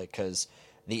not. Like, because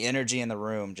the energy in the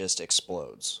room just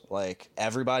explodes. Like,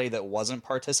 everybody that wasn't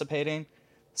participating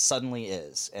suddenly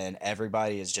is, and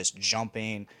everybody is just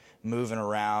jumping, moving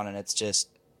around, and it's just.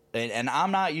 And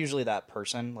I'm not usually that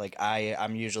person. Like,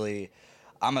 I'm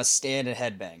a stand and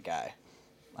headbang guy.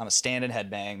 I'm a stand and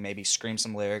headbang, maybe scream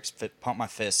some lyrics, pump my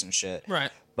fists and shit.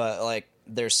 right. But, like,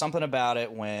 there's something about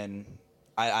it when,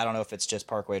 I don't know if it's just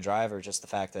Parkway Drive or just the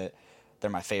fact that they're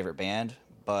my favorite band,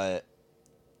 but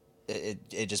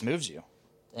it just moves you.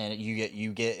 And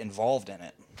you get involved in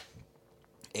it.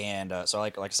 And so,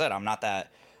 like I said, I'm not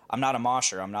a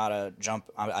mosher. I'm not a jump.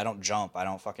 I don't jump. I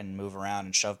don't fucking move around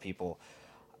and shove people.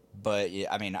 But,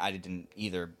 yeah, I mean, I didn't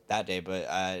either that day, but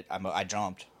I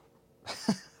jumped.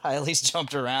 I at least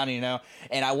jumped around, you know,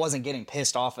 and I wasn't getting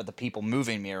pissed off at the people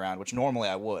moving me around, which normally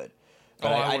I would.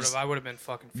 But I would have been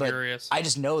fucking but furious. I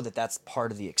just know that that's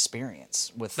part of the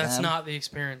experience with That's them. not the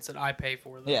experience that I pay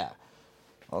for, though. Yeah.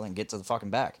 Well, then get to the fucking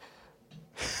back.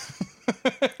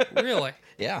 Really?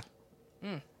 Yeah.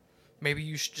 Maybe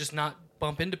you should just not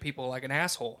bump into people like an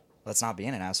asshole. That's not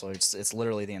being an asshole. It's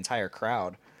literally the entire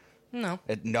crowd. No.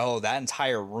 No, that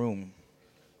entire room.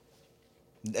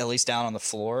 At least down on the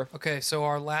floor. Okay, so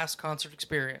our last concert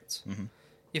experience. Mm-hmm.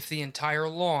 If the entire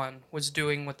lawn was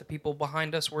doing what the people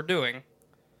behind us were doing,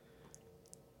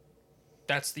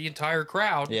 that's the entire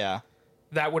crowd. Yeah.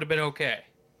 That would have been okay.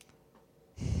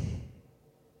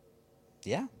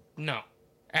 Yeah. No.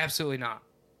 Absolutely not.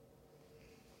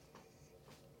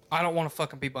 I don't want to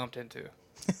fucking be bumped into.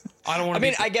 I don't want to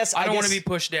I don't want to guess- be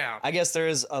pushed down. I guess there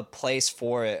is a place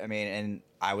for it. I mean, and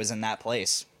I was in that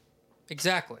place.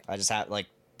 Exactly. I just had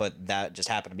but that just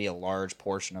happened to be a large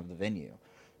portion of the venue.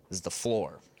 Is the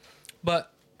floor.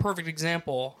 But perfect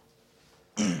example,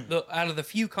 out of the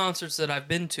few concerts that I've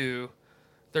been to,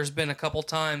 there's been a couple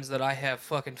times that I have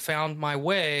fucking found my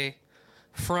way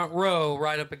front row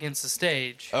right up against the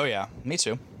stage. Oh yeah, me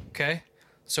too. Okay?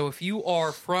 So if you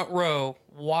are front row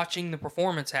watching the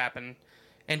performance happen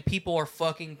and people are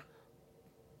fucking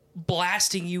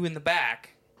blasting you in the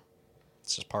back,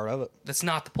 It's just part of it. that's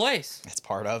not the place. It's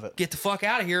part of it. Get the fuck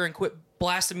out of here and quit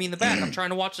blasting me in the back. I'm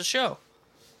trying to watch the show.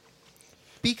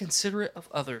 Be considerate of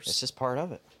others. It's just part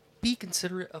of it. Be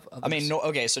considerate of others. I mean,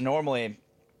 okay, so normally,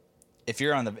 if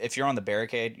you're on the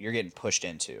barricade, you're getting pushed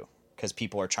into because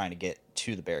people are trying to get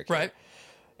to the barricade. Right.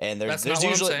 And That's not what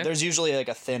I'm saying. there's usually like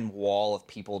a thin wall of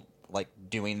people like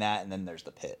doing that, and then there's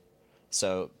the pit.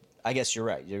 So I guess you're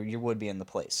right. You would be in the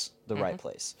place, the right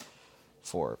place,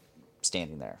 for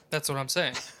standing there. That's what I'm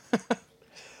saying.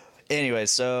 Anyway,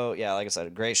 so yeah, like I said,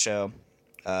 a great show.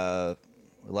 We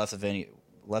left the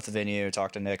venue,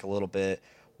 talked to Nick a little bit,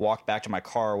 walked back to my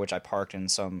car, which I parked in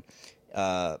some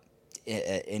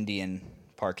Indian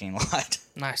parking lot.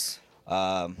 Nice.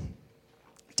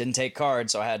 Didn't take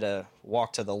cards, so I had to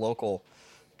walk to the local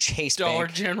Chase Dollar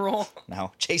Bank. General.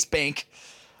 No, Chase Bank,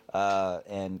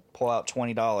 and pull out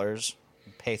 $20.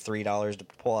 Pay $3 to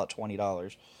pull out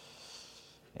 $20.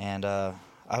 And I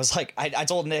was like, I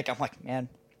told Nick, I'm like, man,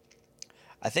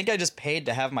 I think I just paid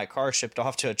to have my car shipped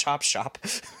off to a chop shop.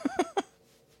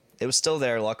 It was still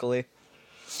there, luckily.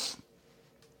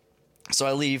 So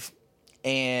I leave,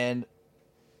 and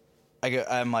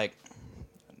I'm like,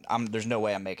 there's no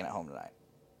way I'm making it home tonight.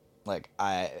 Like,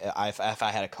 if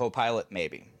I had a co-pilot,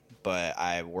 maybe. But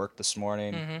I worked this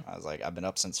morning. I was like, I've been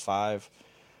up since 5.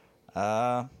 You're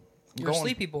a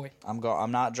sleepy boy.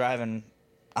 I'm not driving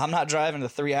the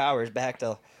 3 hours back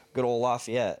to good old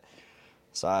Lafayette.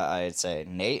 So I'd say,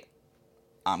 Nate,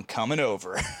 I'm coming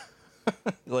over.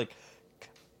 Like,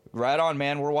 right on,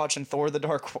 man. We're watching Thor: The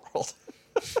Dark World.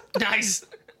 Nice.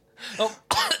 Oh,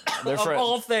 They're of fri-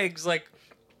 all things, like,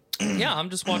 yeah, I'm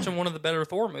just watching one of the better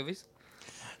Thor movies.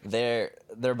 Their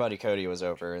buddy Cody was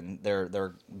over, and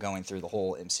they're going through the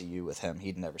whole MCU with him.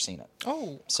 He'd never seen it.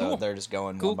 Oh, So cool. they're just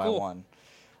going Cool, one by cool. one.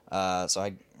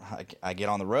 So I get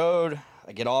on the road,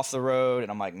 I get off the road,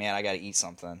 and I'm like, man, I got to eat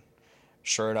something.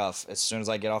 Sure enough, as soon as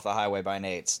I get off the highway by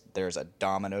Nate's, there's a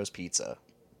Domino's pizza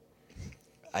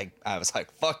I was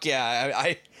like, fuck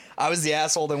yeah. I was the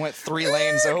asshole that went 3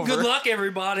 lanes over. Good luck,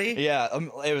 everybody. Yeah,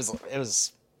 it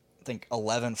was I think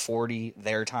 11:40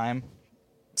 their time.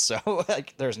 So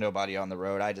like there's nobody on the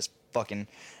road. I just fucking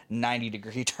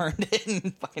 90-degree turned in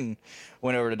and fucking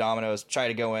went over to Domino's, tried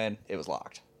to go in, it was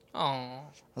locked. Oh. I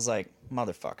was like,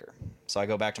 motherfucker. So I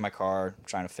go back to my car,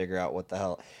 trying to figure out what the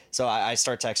hell. So I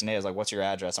start texting Nate. I was like, what's your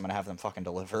address? I'm going to have them fucking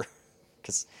deliver.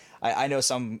 Because I know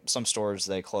some stores,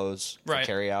 they close for Right.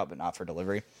 carry out, but not for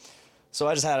delivery. So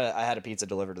I had a pizza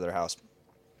delivered to their house.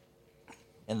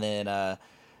 And then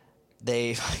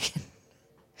they fucking...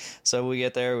 So we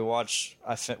get there,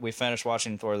 we finish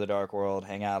watching Thor: The Dark World,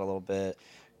 hang out a little bit.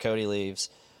 Cody leaves.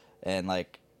 And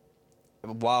like...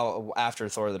 after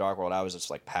Thor: The Dark World, I was just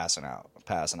like passing out.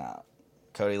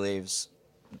 Cody leaves.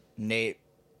 Nate,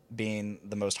 being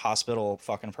the most hospitable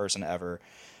fucking person ever,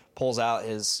 pulls out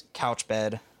his couch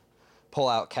bed, pull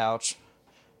out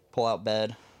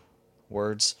bed,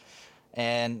 words,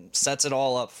 and sets it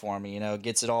all up for me,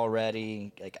 gets it all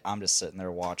ready. Like, I'm just sitting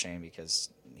there watching because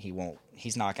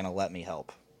he's not going to let me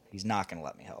help.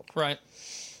 Right.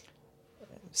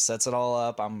 Sets it all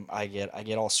up. I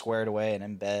get all squared away and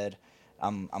in bed.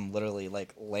 I'm literally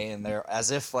like laying there as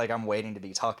if like I'm waiting to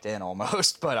be tucked in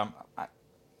almost, but I'm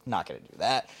not gonna do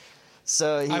that.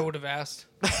 So I would have asked.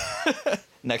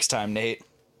 Next time, Nate,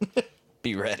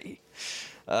 be ready.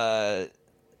 And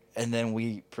then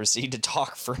we proceed to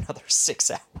talk for another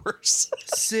 6 hours.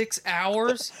 6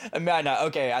 hours?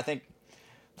 I think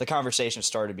the conversation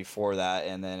started before that,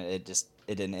 and then it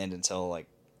didn't end until like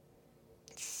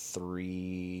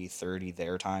 3:30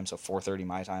 their time, so 4:30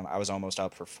 my time. I was almost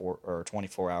up for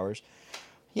 24 hours.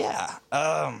 Yeah.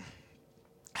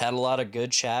 Had a lot of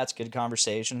good chats, good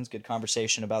conversations, good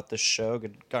conversation about this show,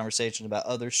 good conversation about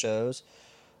other shows,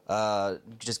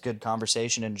 just good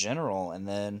conversation in general. And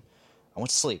then I went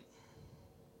to sleep.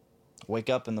 Wake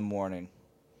up in the morning.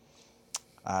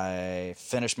 I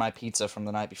finished my pizza from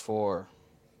the night before.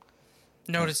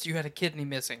 Noticed you had a kidney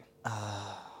missing.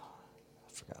 I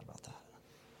forgot about that.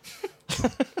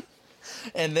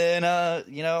 And then,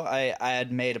 I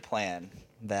had made a plan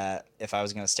that if I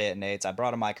was going to stay at Nate's, I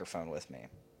brought a microphone with me.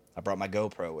 I brought my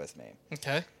GoPro with me.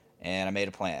 Okay. And I made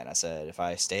a plan. I said, if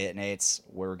I stay at Nate's,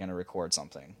 we're going to record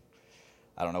something.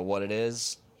 I don't know what it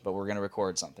is, but we're going to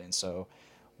record something. So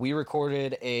we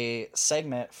recorded a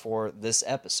segment for this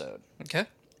episode. Okay.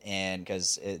 And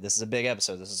because this is a big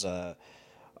episode. This is a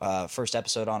first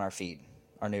episode on our feed.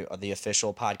 The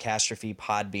official Podcastrophe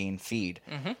Podbean feed.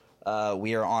 Mm-hmm.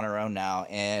 We are on our own now,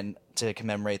 and to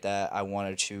commemorate that, I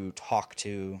wanted to talk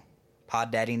to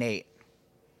Pod Daddy Nate.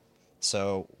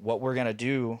 So what we're gonna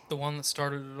do, The one that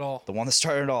started it all.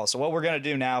 So what we're gonna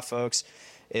do now, folks,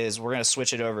 is we're gonna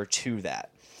switch it over to that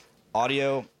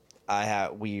audio. I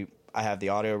have the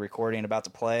audio recording about to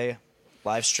play,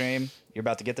 live stream. You're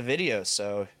about to get the video,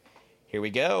 so here we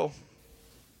go.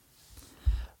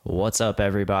 What's up,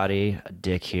 everybody?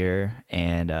 Dick here,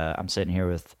 and I'm sitting here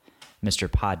with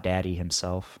Mr. Pod Daddy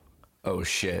himself. Oh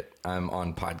shit, I'm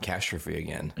on Podcastrophe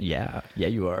again. Yeah,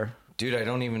 you are. Dude, I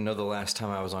don't even know the last time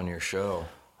I was on your show.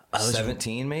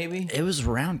 17 maybe? It was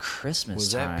around Christmas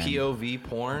Was time. that POV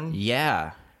porn?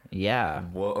 Yeah.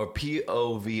 Or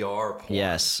POVR porn?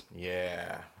 Yes.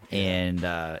 Yeah. And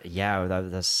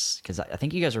that's because I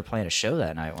think you guys were playing a show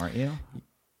that night, weren't you?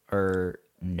 Or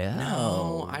no?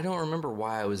 No, I don't remember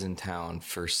why I was in town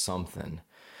for something,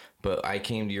 but I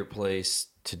came to your place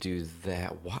to do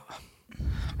that. What?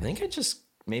 I think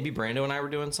maybe Brando and I were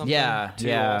doing something. Yeah, too,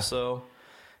 yeah. Also,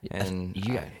 and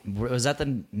was that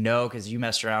because you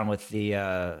messed around with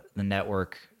the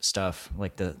network stuff,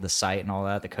 like the site and all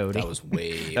that, the coding. that was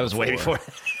way. That was way before.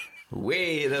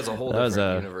 That's a whole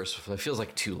different universe. It feels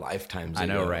like 2 lifetimes ago. I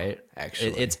know, right?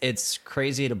 Actually, it's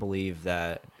crazy to believe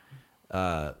that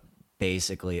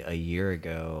basically a year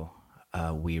ago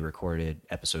we recorded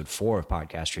episode 4 of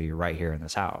Podcastry right here in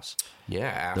this house. Yeah,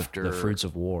 after the Fruits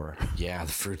of War. Yeah,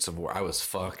 the Fruits of War. I was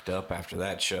fucked up after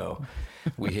that show.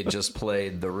 We had just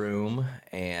played The Room,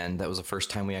 and that was the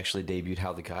first time we actually debuted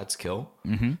How the Gods Kill.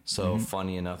 Mm-hmm. So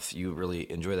funny enough, you really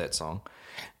enjoy that song.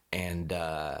 And,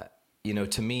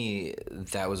 to me,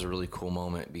 that was a really cool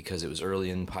moment because it was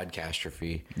early in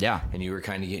Podcastrophe. Yeah. And you were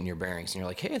kind of getting your bearings, and you're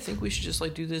like, hey, I think we should just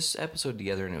do this episode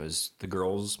together. And it was the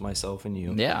girls, myself, and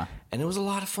you. Yeah. And it was a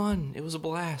lot of fun. It was a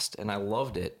blast, and I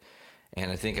loved it. And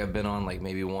I think I've been on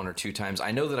 1 or 2 times.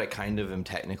 I know that I kind of am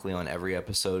technically on every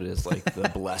episode as the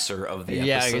blesser of the episode.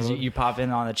 Yeah, because you pop in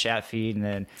on the chat feed, and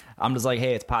then I'm just like,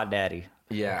 hey, it's Pod Daddy.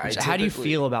 Yeah. How do you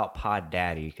feel about Pod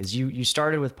Daddy? Because you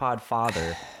started with Pod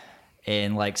Father,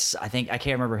 And like I think I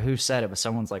can't remember who said it, but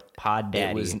someone's like Pod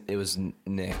Daddy. It was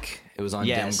Nick. It was on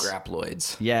Yes. Dim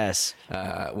Graploids. Yes.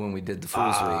 When we did the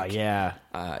Fools Week. Yeah.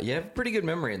 You have pretty good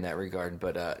memory in that regard,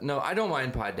 but no, I don't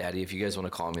mind Pod Daddy if you guys want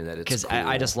to call me that. It's Because cool.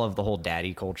 I just love the whole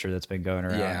daddy culture that's been going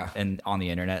around. Yeah. And on the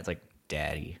internet, it's like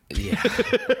daddy. Yeah.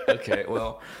 Okay.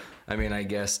 Well, I mean, I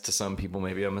guess to some people,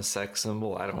 maybe I'm a sex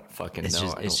symbol. I don't fucking It's know.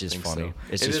 just I it's don't just think funny. so.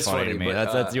 It's It just is funny to me.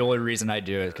 but, That's the only reason I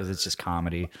do it, because it's just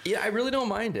comedy. Yeah, I really don't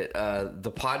mind it.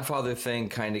 The Podfather thing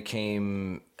kind of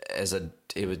came as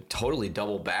it was totally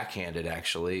double backhanded,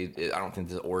 actually. I don't think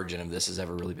the origin of this has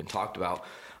ever really been talked about.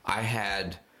 I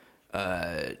had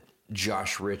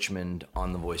Josh Richmond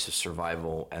on The Voice of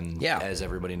Survival, and as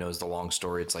everybody knows, the long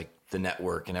story, it's like the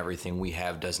network and everything we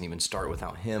have doesn't even start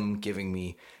without him giving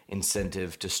me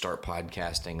incentive to start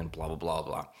podcasting and blah, blah, blah,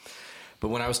 blah. But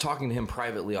when I was talking to him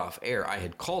privately off air, I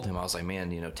had called him. I was like,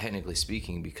 man, technically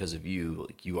speaking, because of you,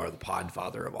 like, you are the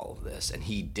podfather of all of this. And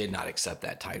he did not accept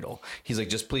that title. He's like,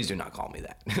 just please do not call me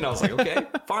that. And I was like, okay,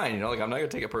 fine. Like, I'm not going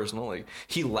to take it personal. Like,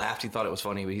 he laughed. He thought it was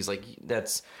funny, but he's like,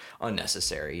 that's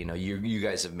unnecessary. You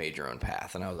guys have made your own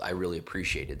path. And I really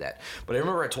appreciated that. But I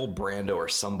remember I told Brando or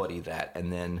somebody that,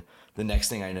 and then the next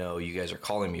thing I know, you guys are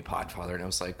calling me podfather. And I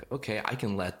was like, okay, I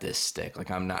can let this stick.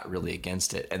 Like, I'm not really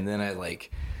against it. And then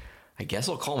I guess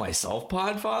I'll call myself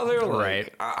Podfather.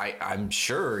 Like, right. I'm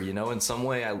sure, in some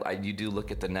way you do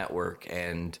look at the network,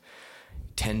 and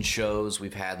 10 shows.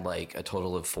 We've had like a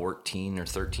total of 14 or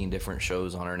 13 different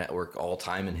shows on our network all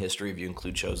time in history, if you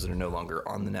include shows that are no longer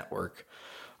on the network,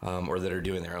 or that are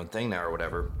doing their own thing now or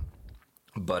whatever.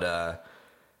 But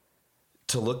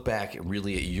to look back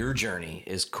really at your journey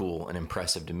is cool and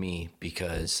impressive to me,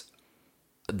 because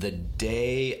the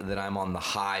day that I'm on the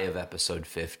high of episode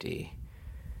 50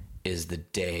 is the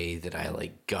day that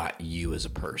I got you as a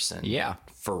person. Yeah.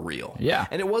 For real. Yeah.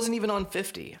 And it wasn't even on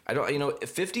 50.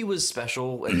 50 was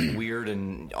special and weird,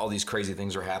 and all these crazy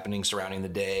things are happening surrounding the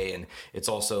day. And it's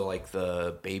also like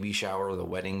the baby shower or the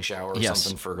wedding shower or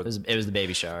something for. It was the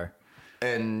baby shower.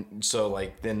 And so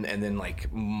then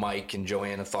Mike and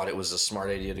Joanna thought it was a smart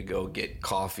idea to go get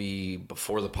coffee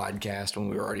before the podcast when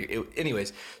we were already,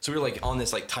 anyways. So we were on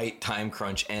this tight time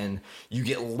crunch, and you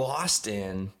get lost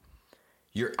in,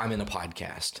 I'm in a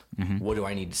podcast. Mm-hmm. What do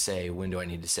I need to say? When do I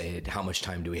need to say it? How much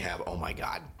time do we have? Oh my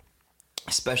God.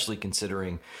 Especially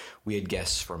considering we had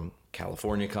guests from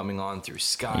California coming on through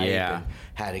Skype, and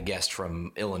had a guest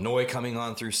from Illinois coming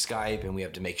on through Skype, and we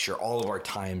have to make sure all of our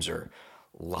times are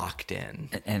locked in.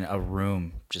 And a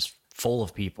room just full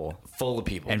of people.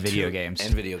 And video games.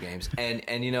 And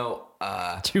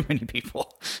too many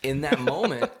people. In that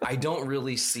moment, I don't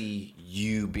really see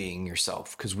you being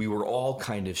yourself, because we were all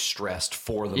kind of stressed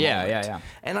for the moment. Yeah.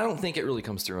 And I don't think it really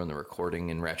comes through in the recording.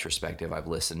 In retrospective, I've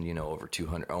listened, over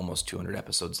 200, almost 200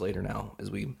 episodes later now,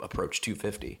 as we approach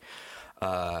 250.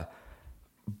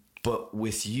 But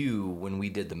with you, when we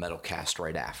did the metal cast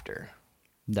right after,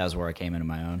 that was where I came into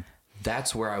my own.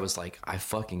 That's where I was like, I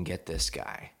fucking get this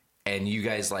guy. And you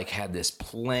guys had this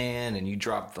plan, and you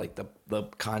dropped the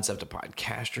concept of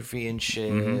podcastrophe and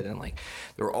shit. Mm-hmm. And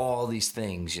there were all these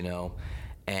things,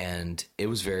 and it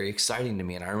was very exciting to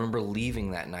me. And I remember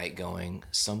leaving that night going,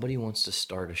 somebody wants to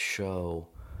start a show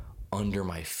under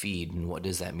my feed. And what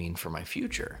does that mean for my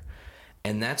future?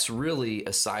 And that's really,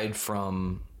 aside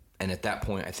from, and at that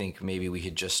point, I think maybe we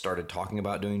had just started talking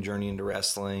about doing Journey into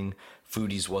Wrestling.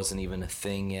 Foodies wasn't even a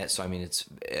thing yet. So, I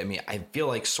feel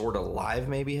like Sorta Live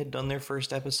maybe had done their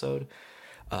first episode.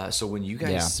 So when you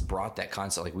guys brought that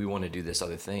concept, we want to do this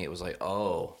other thing, it was like,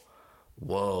 oh,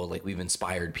 whoa, we've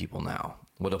inspired people now.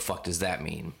 What the fuck does that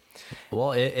mean?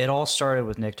 Well, it all started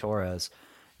with Nick Torres.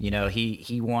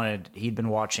 He'd been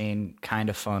watching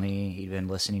Kinda Funny. He'd been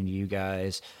listening to you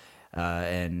guys.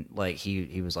 And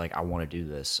he was like, I want to do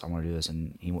this.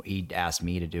 And he asked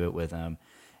me to do it with him.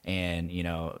 And,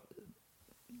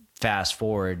 fast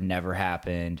forward, never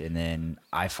happened. And then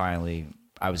I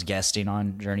was guesting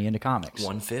on Journey into Comics.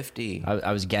 150.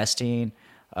 I was guesting.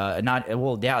 There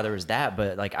was that,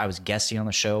 but I was guesting on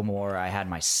the show more. I had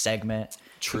my segment.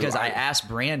 True. Because I asked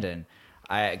Brandon,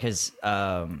 Shuddy,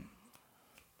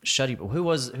 who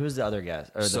was the other guy?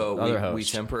 Or the other host? We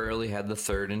temporarily had the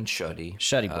third in Shuddy.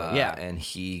 Shuddy boy, yeah. And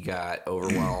he got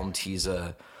overwhelmed. He's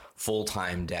a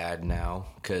full-time dad now,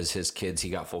 because his kids, he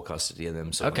got full custody of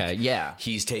them. So okay, yeah.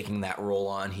 He's taking that role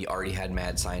on. He already had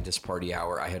Mad Scientist Party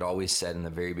Hour. I had always said in the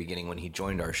very beginning when he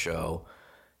joined our show,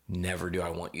 never do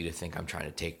I want you to think I'm trying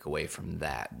to take away from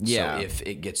that. Yeah. So if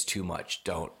it gets too much,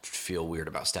 don't feel weird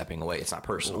about stepping away. It's not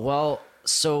personal. Well,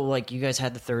 so you guys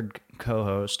had the third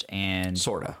co-host, and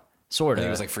Sorta. sort I of. think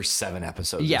it was like for 7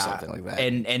 episodes or yeah, something like that.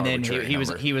 and then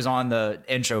he was on the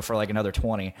intro for like another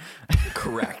 20.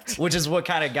 Correct. Which is what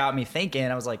kind of got me thinking.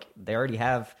 I was like, they already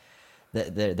have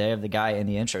they have the guy in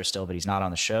the intro still, but he's not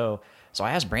on the show. So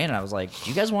I asked Brandon, I was like, do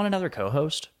you guys want another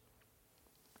co-host?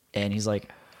 And he's like,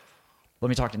 let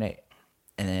me talk to Nate.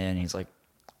 And then he's like,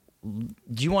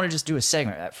 do you want to just do a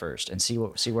segment at first and see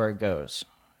where it goes?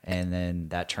 And then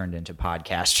that turned into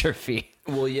Podcastrophe.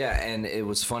 Well, yeah, and it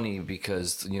was funny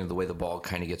because, you know, the way the ball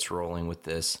kind of gets rolling with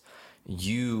this,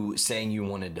 you saying you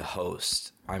wanted to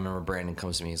host. I remember Brandon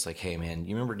comes to me, he's like, hey, man,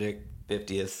 you remember Dick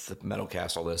 50th,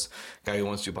 Metalcast, all this guy who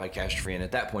wants to do Podcastrophe? And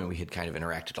at that point, we had kind of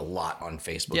interacted a lot on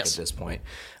Facebook Yes. at this point.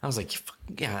 I was like,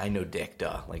 yeah, I know Dick,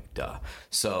 duh.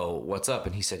 So what's up?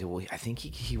 And he said, well, I think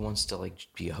he wants to like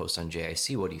be a host on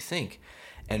JIC. What do you think?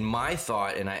 And my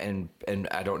thought, and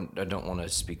I don't want to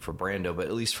speak for Brando, but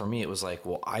at least for me, it was like,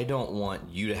 well, I don't want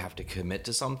you to have to commit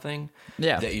to something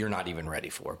that you're not even ready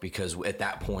for, because at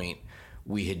that point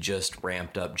we had just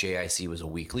ramped up. JIC was a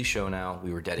weekly show now.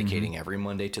 We were dedicating every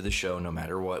Monday to the show, no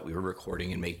matter what. We were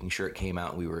recording and making sure it came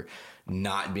out. We were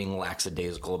not being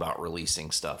lackadaisical about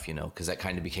releasing stuff, you know, because that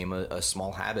kind of became a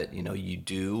small habit. You know, you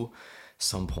do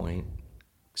some point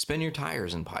spin your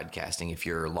tires in podcasting if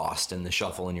you're lost in the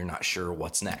shuffle and you're not sure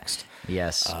what's next.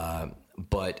 Yes.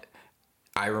 But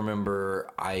I remember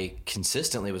I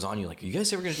consistently was on you like, you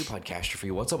guys ever going to do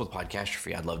Podcastrophe? What's up with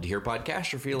Podcastrophe? I'd love to hear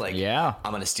Podcastrophe. Like, Yeah.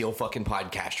 I'm going to steal fucking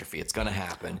Podcastrophe. It's going to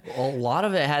happen. A lot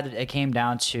of it came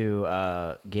down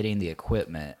to getting the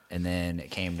equipment, and then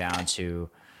it came down to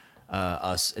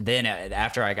us. Then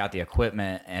after I got the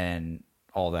equipment and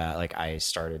all that, like I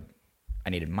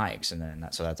needed mics, and then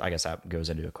I guess that goes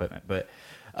into equipment. But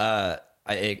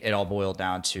it all boiled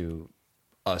down to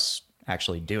us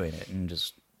actually doing it, and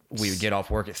just we would get off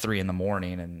work at 3 a.m.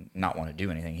 and not want to do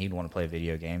anything. He'd want to play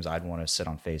video games. I'd want to sit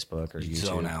on Facebook or YouTube.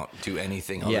 Zone out, do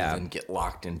anything other than get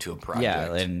locked into a project.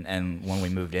 Yeah, and when we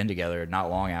moved in together, not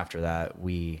long after that,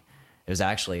 it was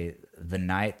actually the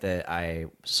night that I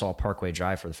saw Parkway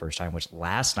Drive for the first time, which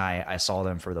last night I saw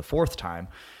them for the 4th time.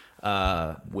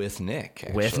 With Nick.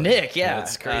 Actually. With Nick, yeah.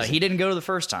 That's crazy. He didn't go to the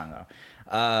first time,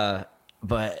 though.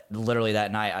 But literally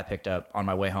that night on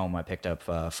my way home, I picked up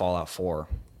Fallout 4.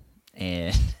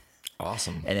 And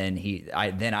Awesome. And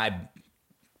then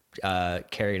I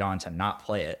carried on to not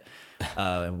play it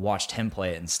and watched him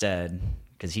play it instead,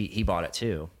 because he bought it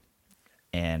too.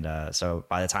 And so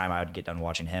by the time I would get done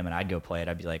watching him and I'd go play it,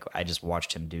 I'd be like, I just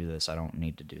watched him do this. I don't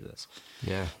need to do this.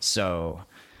 Yeah. So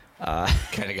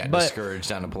Kind of got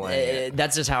discouraged on a playing.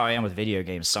 that's just how I am with video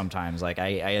games sometimes. Like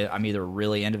I'm either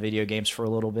really into video games for a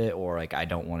little bit, or like I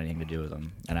don't want anything to do with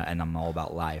them, and I'm all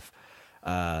about life.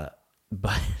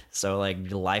 But so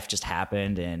like life just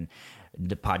happened, and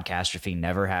the Podcastrophe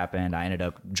never happened. I ended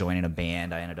up joining a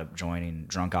band. I ended up joining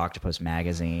Drunk Octopus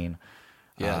magazine.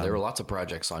 Yeah, there were lots of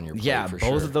projects on your plate. Yeah, for both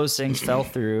sure. of those things fell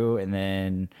through, and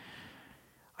then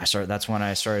that's when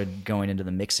I started going into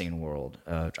the mixing world.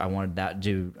 I wanted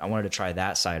to try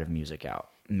that side of music out,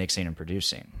 mixing and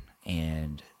producing,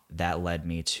 and that led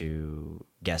me to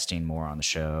guesting more on the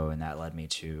show, and that led me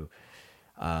to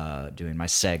doing my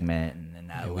segment, and then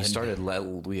that we started.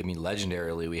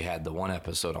 Legendarily, we had the one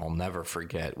episode I'll never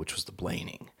forget, which was the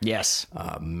Blaning. Yes.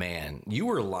 Man, you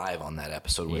were live on that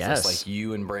episode with Yes. us. Like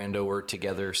you and Brando were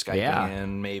together, Skyping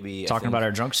in, maybe talking about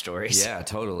our drunk stories. Yeah,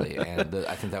 totally. And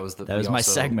I think that was That was we my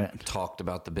also segment. Talked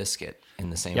about the biscuit in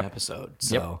the same Yep. episode.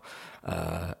 So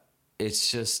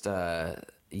it's just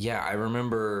yeah. I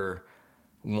remember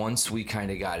once we kind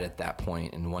of got at that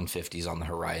point and 150's on the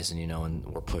horizon, you know, and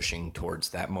we're pushing towards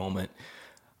that moment,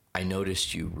 I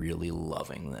noticed you really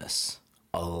loving this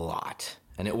a lot.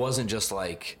 And it wasn't just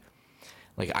like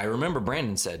I remember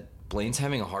Brandon said, Blaine's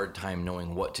having a hard time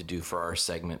knowing what to do for our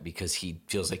segment because he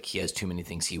feels like he has too many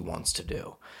things he wants to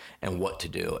do and what to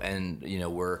do. And, you know,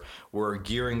 we're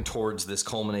gearing towards this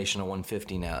culmination of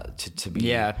 150 now to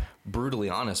be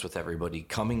brutally honest with everybody.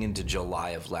 Coming into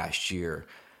July of last year,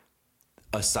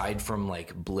 aside from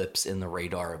like blips in the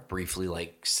radar of briefly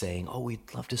like saying, oh,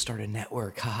 we'd love to start a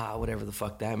network, haha, whatever the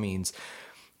fuck that means,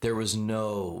 there was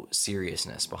no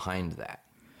seriousness behind that.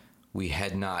 We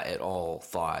had not at all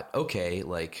thought, okay,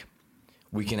 like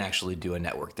we can actually do a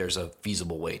network. There's a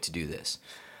feasible way to do this.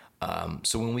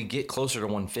 So when we get closer to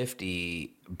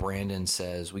 150, Brandon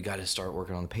says, we got to start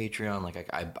working on the Patreon. Like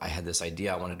I had this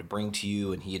idea I wanted to bring to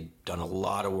you, and he had done a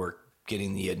lot of work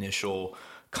getting the initial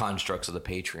constructs of the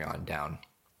Patreon down.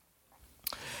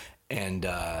 And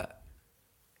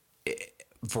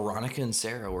Veronica and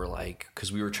Sarah were like,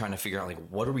 because we were trying to figure out like,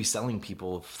 what are we selling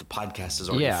people if the podcast is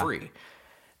already free?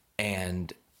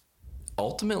 And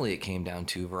ultimately it came down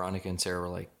to Veronica and Sarah were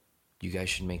like, you guys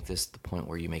should make this the point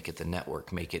where you make it the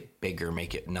network, make it bigger,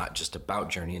 make it not just about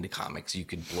Journey into Comics. You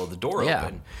could blow the door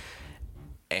open.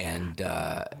 And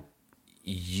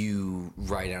you,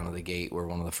 right out of the gate, were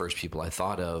one of the first people I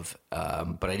thought of,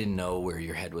 but I didn't know where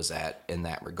your head was at in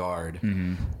that regard.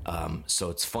 So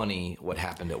it's funny what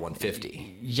happened at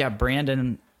 150. Yeah,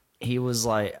 Brandon, he was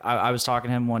like, I was talking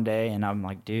to him one day, and I'm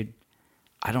like, dude,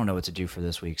 I don't know what to do for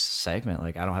this week's segment.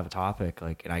 Like, I don't have a topic,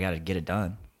 like, and I got to get it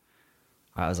done.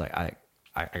 I was like, I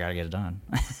got to get it done.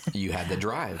 You had the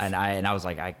drive. and I was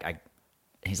like,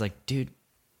 he's like, dude,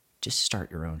 just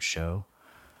start your own show.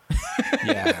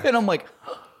 Yeah. And I'm like,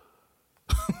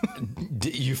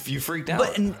 You freaked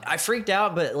out. and I freaked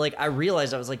out, but like I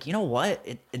realized, I was like, you know what?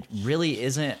 It really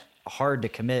isn't hard to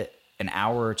commit an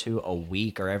hour or two a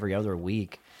week or every other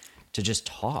week to just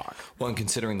talk. Well, and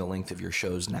considering the length of your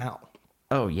shows now.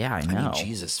 Oh yeah, I know. I mean,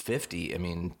 Jesus, 50. I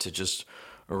mean, to just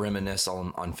reminisce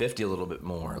on 50 a little bit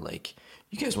more, like,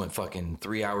 you guys went fucking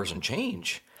 3 hours and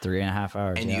change. 3.5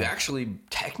 hours. And yeah. you actually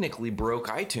technically broke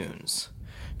iTunes.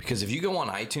 Because if you go on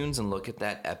iTunes and look at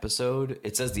that episode,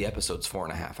 it says the episode's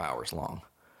 4.5 hours long.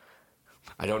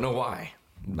 I don't know why.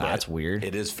 That's but weird.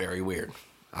 It is very weird.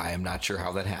 I am not sure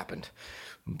how that happened.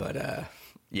 But,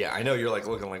 yeah, I know you're like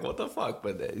looking like, what the fuck?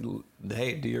 But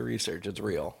hey, do your research. It's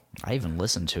real. I even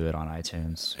listened to it on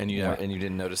iTunes. And you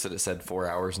didn't notice that it said 4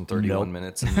 hours and 31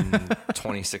 minutes and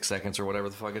 26 seconds or whatever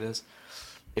the fuck it is?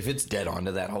 If it's dead on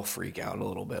to that, I'll freak out a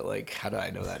little bit. Like, how do I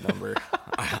know that number?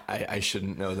 I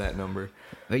shouldn't know that number.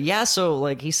 But yeah, so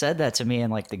like he said that to me,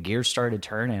 and like the gears started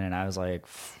turning, and I was like,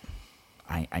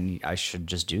 I should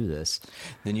just do this.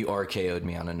 Then you RKO'd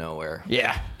me out of nowhere.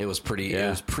 Yeah. It was pretty. Yeah. It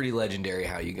was pretty legendary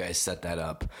how you guys set that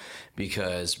up,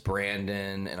 because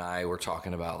Brandon and I were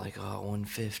talking about like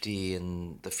 150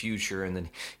 and the future, and then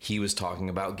he was talking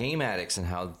about Game Addicts and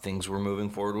how things were moving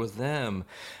forward with them,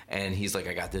 and he's like,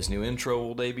 I got this new intro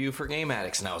will debut for Game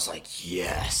Addicts, and I was like,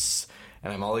 yes.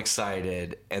 And I'm all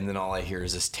excited, and then all I hear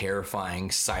is this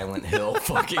terrifying Silent Hill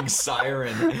fucking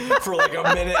siren for like a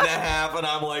minute and a half, and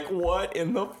I'm like, what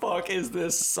in the fuck is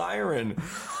this siren?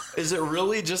 Is it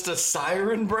really just a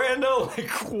siren, Brando?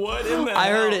 Like, what in the I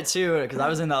hell? heard it too, because I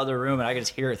was in the other room and I could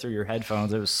just hear it through your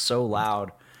headphones. It was so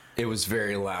loud. It was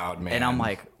very loud, man. And I'm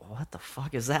like, what the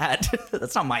fuck is that?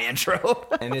 That's not my intro.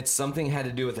 and it's something had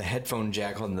to do with a headphone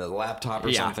jack on the laptop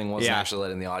or something. Wasn't actually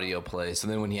letting the audio play. So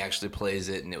then when he actually plays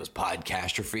it, and it was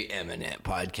Podcastrophe Imminent,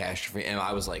 Podcastrophe, and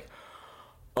I was like,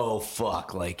 oh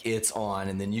fuck, like it's on.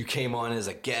 And then you came on as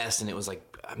a guest, and it was like,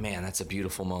 man, that's a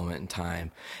beautiful moment in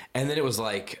time. And then it was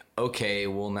like, okay,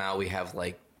 well now we have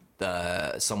like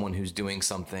someone who's doing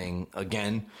something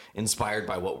again inspired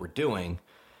by what we're doing.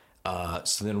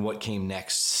 So then what came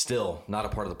next, still not a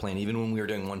part of the plan. Even when we were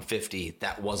doing 150,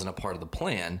 that wasn't a part of the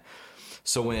plan.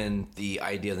 So when the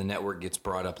idea of the network gets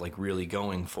brought up, like really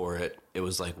going for it, it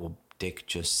was like, well, Dick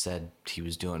just said he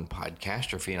was doing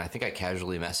Podcastrophe, and I think I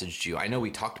casually messaged you. I know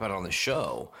we talked about it on the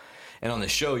show, and on the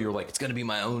show you were like, it's going to be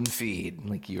my own feed.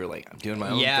 Like you were like, I'm doing my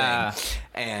own thing.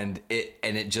 And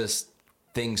it just,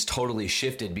 things totally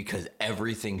shifted, because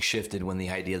everything shifted when the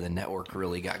idea of the network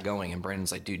really got going. And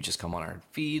Brandon's like, dude, just come on our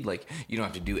feed. Like, you don't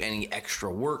have to do any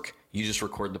extra work. You just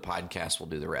record the podcast. We'll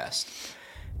do the rest.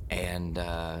 And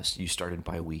so you started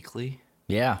bi-weekly.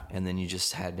 Yeah. And then you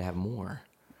just had to have more.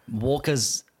 Well,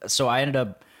 because so I ended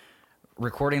up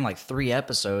recording like 3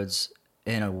 episodes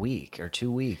in a week or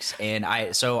 2 weeks. And I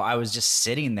was just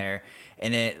sitting there,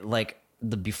 and it like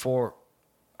before,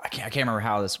 I can't remember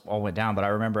how this all went down, but I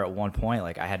remember at one point,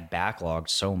 like I had backlogged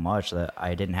so much that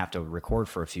I didn't have to record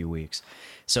for a few weeks.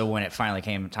 So when it finally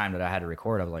came time that I had to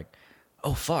record, I was like,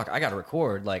 oh fuck, I got to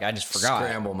record. Like I just forgot.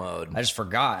 Scramble mode. I just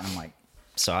forgot. And I'm like,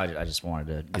 so I just wanted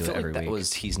to do I it felt every like that week.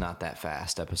 was He's Not That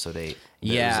Fast, episode 8. That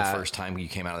Yeah. was the first time you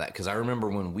came out of that. Because I remember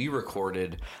when we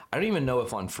recorded, I don't even know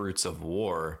if on Fruits of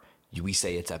War we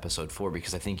say it's episode 4,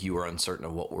 because I think you were uncertain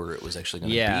of what order it was actually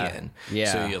going to be in.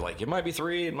 Yeah. So you're like, it might be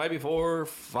 3, it might be 4,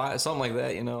 5, something like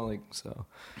that, you know, like so.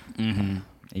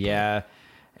 Yeah,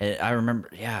 I remember.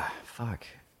 Yeah, fuck.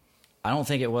 I don't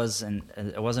think it wasn't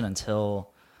until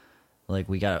like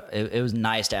we got. It was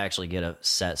nice to actually get a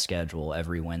set schedule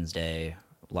every Wednesday,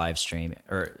 live stream,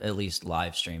 or at least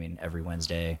live streaming every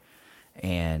Wednesday,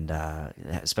 and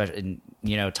especially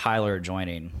Tyler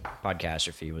joining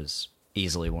Podcastrophe was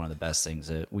easily one of the best things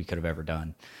that we could have ever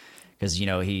done, because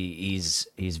he's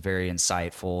very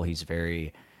insightful. He's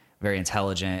very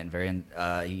intelligent and very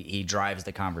he drives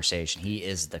the conversation. He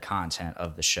is the content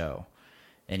of the show.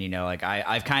 And like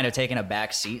I've kind of taken a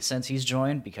back seat since he's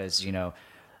joined, because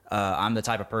I'm the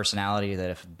type of personality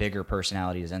that if bigger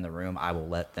personality is in the room, I will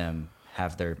let them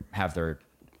have the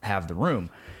room.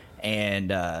 And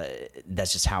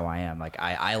that's just how I am. Like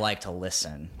I like to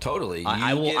listen. Totally.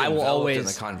 I will get I will enveloped always in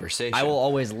the conversation. I will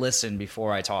always listen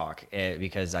before I talk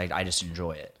because I just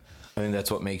enjoy it. I think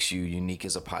that's what makes you unique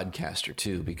as a podcaster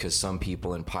too, because some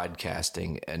people in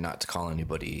podcasting, and not to call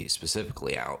anybody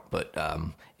specifically out, but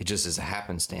it just is a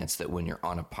happenstance that when you're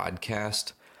on a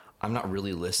podcast, I'm not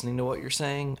really listening to what you're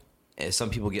saying.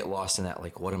 Some people get lost in that,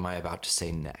 like, what am I about to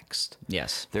say next?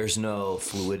 Yes. There's no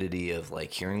fluidity of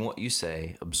like hearing what you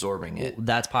say, absorbing it.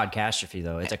 That's podcastrophy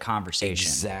though. It's a conversation.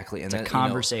 Exactly. It's a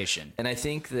conversation. And I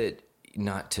think that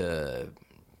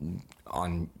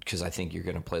because I think you're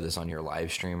going to play this on your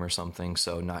live stream or something,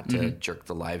 so not to jerk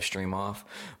the live stream off,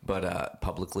 but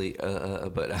publicly,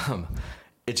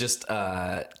 it just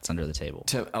It's under the table.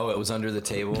 it was under the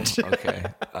table. Okay,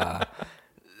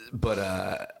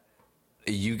 but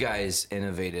you guys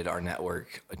innovated our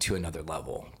network to another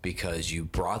level because you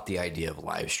brought the idea of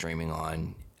live streaming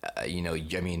on.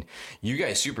 You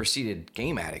guys superseded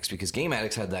Game Addicts because Game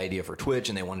Addicts had the idea for Twitch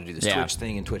and they wanted to do this Twitch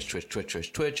thing and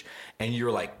Twitch. And you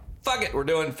were like, fuck it, we're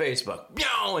doing Facebook.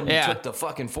 And you took the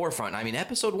fucking forefront. I mean,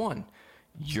 episode 1,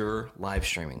 you're live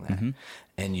streaming that.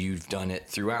 And you've done it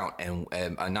throughout. And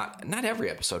not every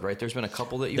episode, right? There's been a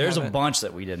couple that you There's haven't. a bunch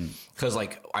that we didn't. Because,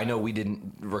 like, I know we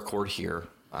didn't record here,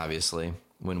 obviously,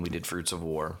 when we did Fruits of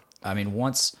War. I mean,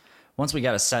 once we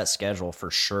got a set schedule for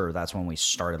sure, that's when we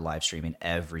started live streaming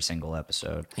every single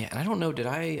episode. Yeah, and I don't know, did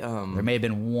I... There may have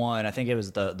been one. I think it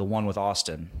was the one with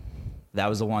Austin. That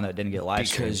was the one that didn't get live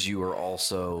streamed. Because you were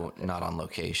also not on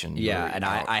location. You Yeah, were and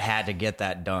out. I had to get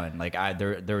that done. Like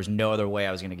there was no other way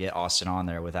I was going to get Austin on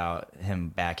there without him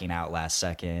backing out last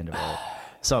second or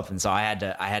something. So I had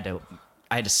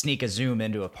to sneak a Zoom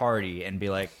into a party and be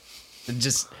like,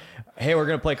 just, hey, we're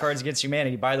going to play Cards Against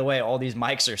Humanity. By the way, all these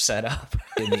mics are set up.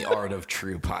 In the art of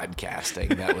true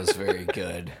podcasting. That was very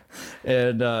good.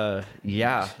 And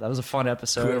yeah, that was a fun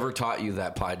episode. Whoever taught you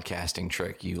that podcasting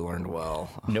trick, you learned well.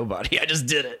 Nobody. I just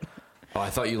did it. Oh, I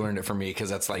thought you learned it from me because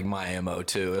that's like my MO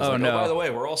too. It's Oh, like, no. by the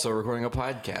way, we're also recording a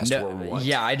podcast. No, Or what?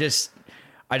 yeah, I just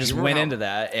You went were into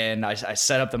that and I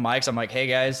set up the mics. I'm like, hey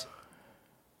guys,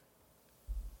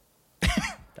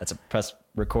 that's a press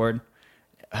record.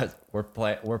 We're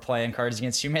playing Cards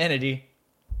Against Humanity,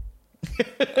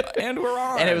 And we're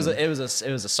on. and it was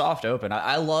a soft open.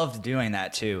 I loved doing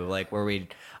that too, like where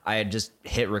I had just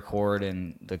hit record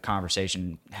and the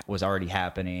conversation was already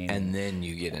happening. And then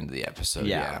you get into the episode.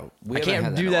 yeah, We I haven't can't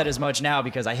had do in a that while. as much now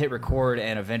because I hit record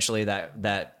and eventually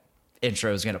that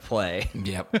intro is gonna play.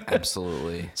 Yep,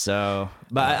 absolutely. So,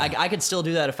 but I could still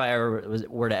do that if I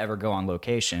were to ever go on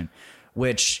location,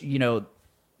 which,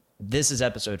 this is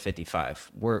episode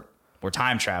 55. We're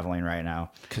time traveling right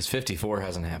now. Because 54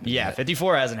 hasn't happened Yeah, yet.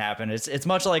 54 hasn't happened. It's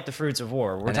much like the Fruits of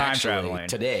War. We're And time actually, traveling.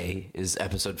 Today is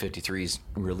episode 53's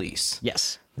release.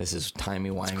 Yes. This is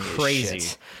timey-wimey as Crazy.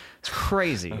 shit. It's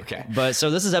crazy. Okay. But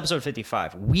so this is episode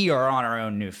 55. We are on our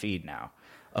own new feed now.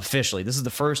 Officially. This is the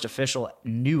first official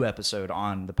new episode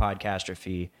on the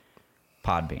Podcastrophy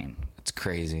Podbean. It's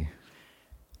crazy.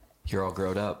 You're all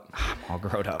grown up. I'm all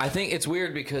grown up. I think it's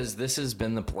weird because this has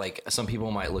been some people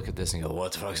might look at this and go,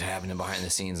 what the fuck's happening behind the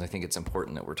scenes? I think it's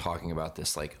important that we're talking about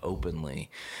this like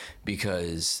openly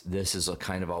because this has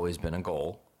kind of always been a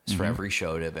goal is for every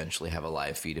show to eventually have a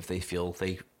live feed if they feel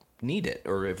they need it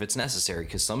or if it's necessary.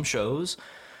 Because some shows,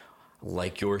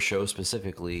 like your show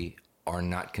specifically, are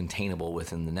not containable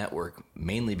within the network,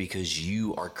 mainly because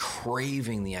you are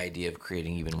craving the idea of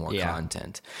creating even more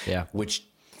content. Yeah. Which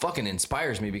fucking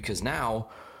inspires me because now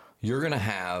you're going to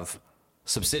have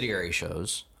subsidiary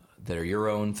shows that are your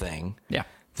own thing. Yeah.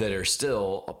 That are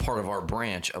still a part of our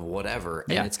branch of whatever.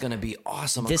 And Yeah. it's going to be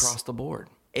awesome This- across the board.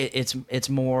 It's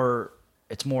more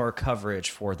coverage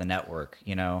for the network,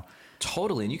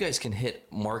 Totally. And you guys can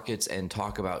hit markets and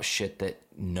talk about shit that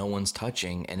no one's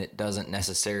touching and it doesn't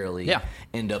necessarily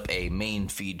end up a main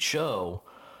feed show,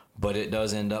 but it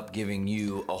does end up giving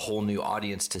you a whole new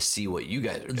audience to see what you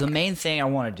guys are doing. The main thing I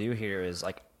want to do here is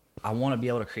like I want to be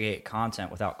able to create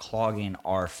content without clogging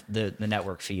the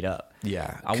network feed up.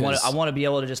 Yeah, I want to be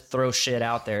able to just throw shit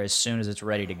out there as soon as it's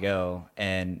ready to go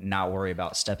and not worry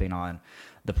about stepping on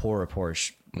the poor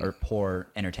reports or poor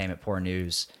entertainment, poor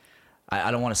news. I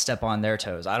don't want to step on their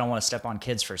toes. I don't want to step on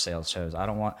Kids for Sale's toes. I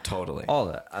don't want Totally. all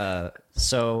that.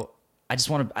 So I just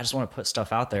want to put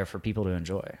stuff out there for people to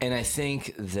enjoy. And I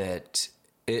think that,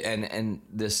 and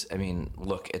this, I mean,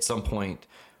 look, at some point,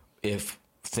 if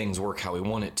things work how we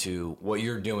want it to, what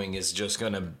you're doing is just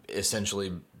going to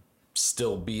essentially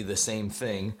still be the same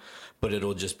thing, but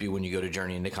it'll just be when you go to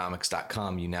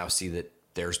journeyintocomics.com, you now see that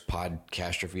there's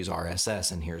Podcastrophe's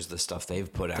RSS, and here's the stuff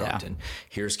they've put out, Yeah. and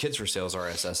here's Kids for Sale's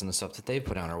RSS and the stuff that they've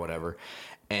put out or whatever.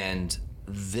 And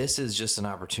this is just an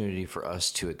opportunity for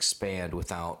us to expand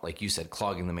without, like you said,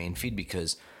 clogging the main feed,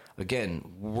 because again,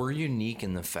 we're unique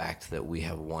in the fact that we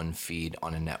have one feed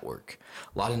on a network.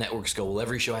 A lot of networks go, well,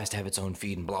 every show has to have its own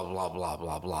feed and blah, blah, blah,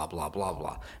 blah, blah, blah, blah,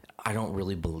 blah. I don't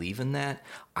really believe in that.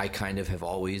 I kind of have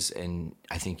always, and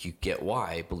I think you get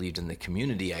why, believed in the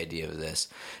community idea of this,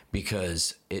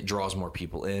 because it draws more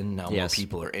people in. Now more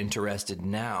people are interested.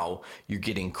 Now you're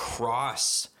getting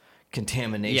cross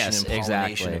contamination and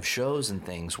pollination of shows and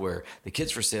things, where the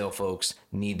Kids for Sale folks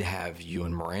need to have you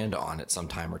and Miranda on at some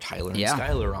time, or Tyler and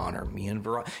Skylar on, or me and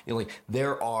Veronica. You know, like,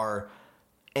 there are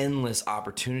endless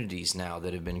opportunities now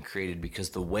that have been created because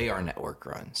the way our network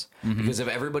runs. Because if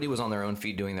everybody was on their own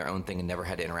feed doing their own thing and never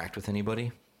had to interact with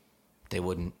anybody, they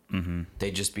wouldn't.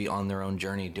 They'd just be on their own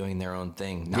journey doing their own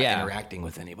thing, not interacting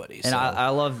with anybody. And I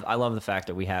love the fact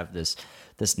that we have this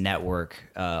network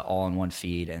all in one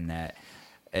feed, and that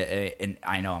and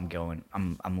I know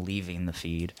I'm leaving the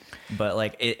feed, but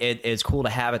like it's cool to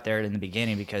have it there in the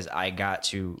beginning, because I got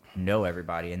to know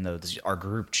everybody, and our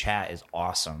group chat is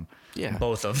awesome. Yeah,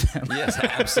 both of them. Yes,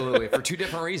 absolutely, for two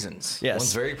different reasons. Yes,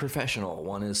 one's very professional,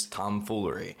 one is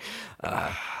tomfoolery.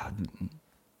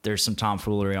 There's some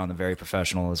tomfoolery on the very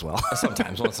professional as well.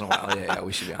 Sometimes, once in a while, yeah,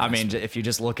 we should be honest. I mean, if you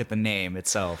just look at the name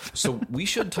itself. So we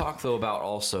should talk though about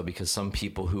also, because some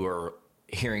people who are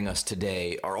hearing us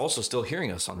today are also still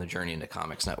hearing us on the Journey into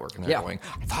Comics Network, and they're going,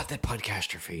 I thought that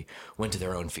Podcastrophe went to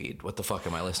their own feed. What the fuck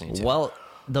am I listening to? Well,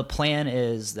 the plan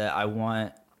is that I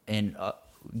want, and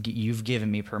you've given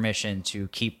me permission to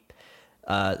keep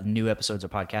new episodes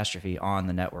of Podcastrophe on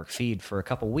the network feed for a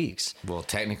couple weeks. Well,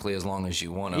 technically, as long as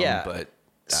you want them, but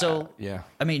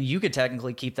I mean, you could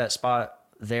technically keep that spot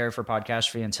there for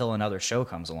Podcastrophe until another show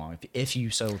comes along, if you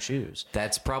so choose.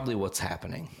 That's probably what's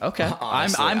happening. Okay,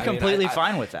 I'm completely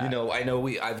fine with that. You know, I know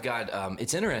I've got.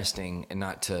 It's interesting, and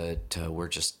not to we're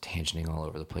just tangenting all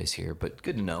over the place here, but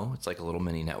good to know. It's like a little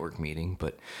mini network meeting.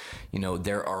 But you know,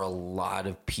 there are a lot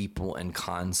of people and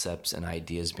concepts and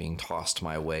ideas being tossed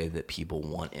my way that people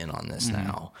want in on this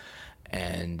now.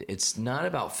 And it's not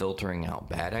about filtering out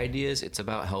bad ideas. It's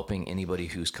about helping anybody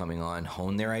who's coming on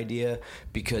hone their idea.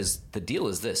 Because the deal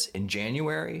is this. In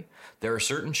January, there are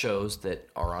certain shows that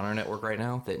are on our network right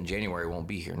now that in January won't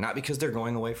be here. Not because they're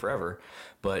going away forever,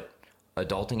 but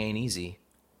Adulting Ain't Easy.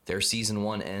 Their season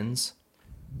 1 ends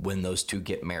when those two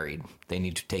get married. They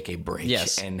need to take a break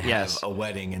and have a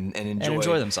wedding and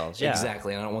enjoy themselves. Yeah,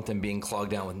 exactly. And I don't want them being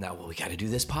clogged down with now, well, we got to do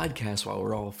this podcast while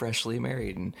we're all freshly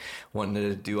married and wanting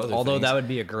to do other things. That would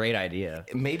be a great idea.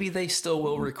 Maybe they still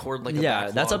will record like a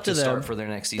backlog that's up to them. Start for their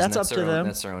next season. That's up to them.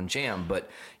 That's their own jam. But,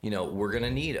 you know, we're going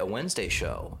to need a Wednesday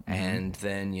show. And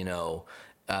then, you know,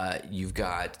 you've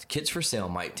got Kids for Sale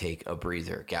might take a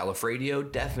breather. Gallifradio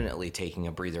definitely taking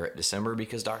a breather at December,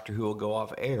 because Doctor Who will go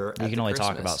off air. You can only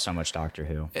talk about so much Doctor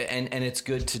Who, and it's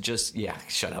good to just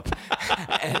shut up.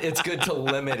 And it's good to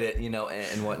limit it, you know,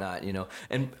 and whatnot, you know.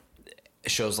 And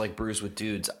shows like Brews with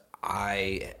Dudes,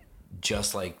 I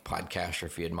just like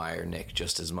Podcastrophe admire Nick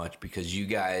just as much, because you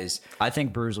guys. I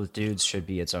think Brews with Dudes should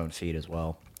be its own feed as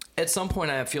well. At some point,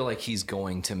 I feel like he's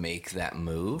going to make that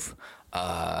move.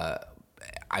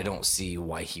 I don't see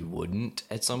why he wouldn't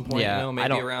at some point, you know,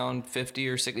 maybe around 50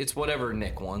 or 60. It's whatever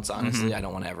Nick wants, honestly. I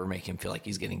don't want to ever make him feel like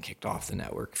he's getting kicked off the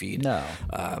network feed. No.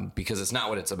 Because it's not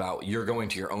what it's about. You're going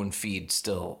to your own feed,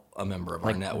 still a member of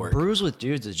our network. Brews with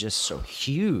Dudes is just so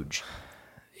huge.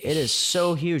 It is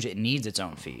so huge. It needs its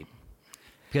own feed.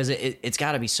 Because it's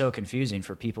got to be so confusing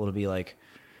for people to be like,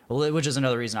 well, which is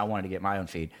another reason I wanted to get my own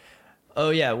feed. Oh,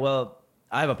 yeah, well,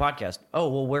 I have a podcast. Oh,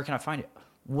 well, where can I find it?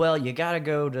 Well, you got to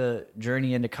go to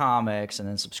Journey into Comics and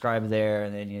then subscribe there,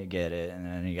 and then you get it. And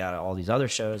then you got all these other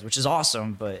shows, which is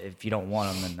awesome. But if you don't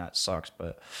want them, then that sucks.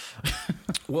 But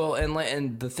well,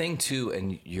 and the thing, too,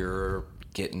 and you're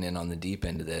getting in on the deep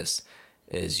end of this,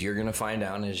 is you're going to find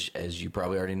out, as you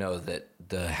probably already know, that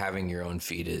the having your own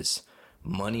feed is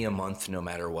money a month no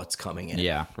matter what's coming in.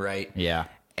 Yeah. Right? Yeah.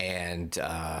 And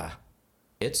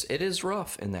it is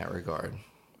rough in that regard.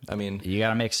 I mean, you got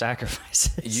to make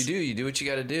sacrifices. You do what you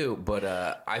got to do.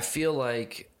 But I feel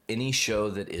like any show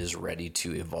that is ready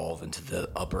to evolve into the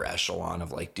upper echelon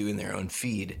of like doing their own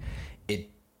feed,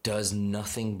 it does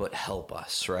nothing but help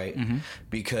us, right?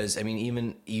 Because I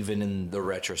mean, even in the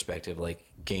retrospective, like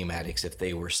Game Addicts, if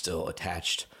they were still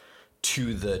attached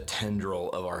to the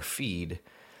tendril of our feed,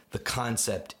 the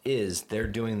concept is they're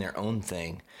doing their own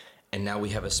thing, and now we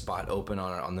have a spot open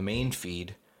on the main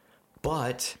feed,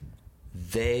 but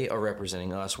they are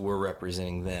representing us, we're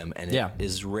representing them, and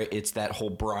it's that whole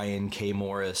Brian K.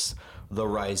 Morris the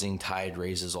rising tide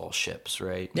raises all ships,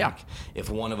 right? Yeah. Like, if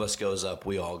one of us goes up,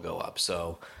 we all go up.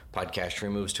 So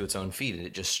Podcastery moves to its own feed, and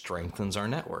it just strengthens our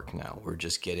network now. We're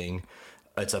just getting...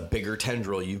 It's a bigger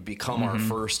tendril. You've become our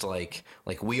first, like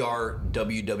we are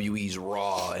WWE's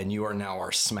Raw, and you are now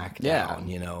our SmackDown,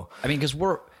 you know? I mean, because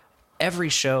every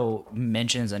show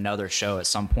mentions another show at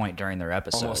some point during their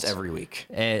episodes. Almost every week.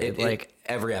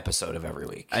 Every episode of every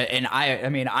week. And I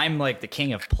mean, I'm like the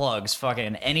king of plugs.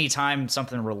 Fucking anytime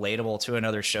something relatable to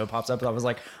another show pops up, I was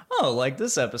like, oh, like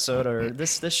this episode or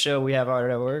this show we have on our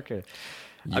network.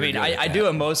 I mean, I do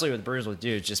it mostly with Brews with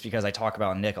Dudes just because I talk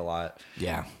about Nick a lot.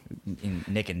 Yeah.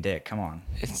 Nick and Dick, come on.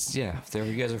 There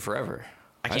you guys are forever.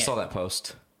 I saw that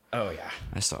post. Oh, yeah.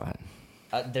 I saw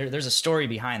it. There's a story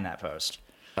behind that post.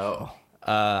 Oh.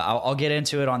 I'll get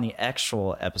into it on the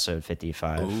actual episode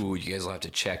 55. Ooh, you guys will have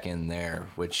to check in there,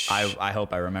 which... I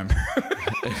hope I remember.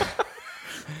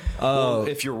 Well,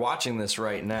 if you're watching this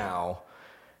right now...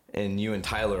 and you and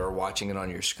Tyler are watching it on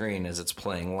your screen as it's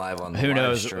playing live on the Who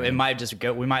knows? stream. It might just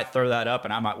go. We might throw that up,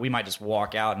 and we might just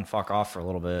walk out and fuck off for a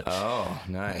little bit. Oh,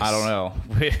 nice. I don't know.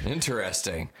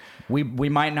 Interesting. We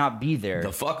might not be there.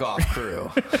 The fuck off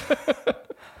crew.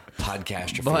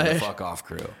 Podcaster for the fuck off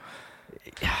crew.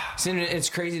 See, it's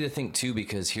crazy to think too,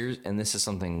 because and this is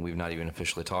something we've not even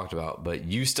officially talked about, but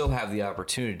you still have the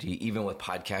opportunity, even with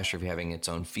Podcaster having its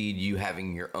own feed, you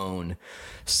having your own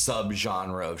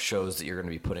sub-genre of shows that you're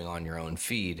going to be putting on your own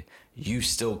feed, you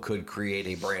still could create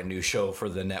a brand new show for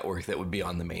the network that would be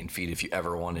on the main feed if you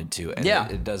ever wanted to. And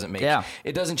it doesn't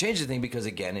it doesn't change the thing, because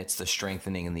again, it's the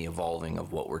strengthening and the evolving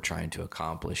of what we're trying to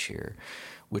accomplish here,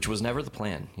 which was never the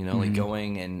plan, you know, like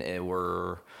going and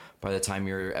by the time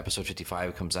your episode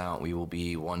 55 comes out, we will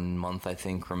be 1 month, I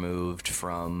think, removed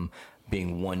from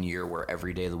being 1 year where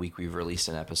every day of the week we've released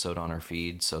an episode on our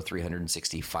feed. So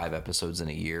 365 episodes in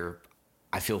a year.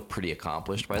 I feel pretty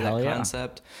accomplished by that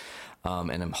concept.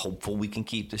 And I'm hopeful we can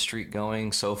keep the streak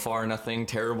going. So far, nothing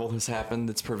terrible has happened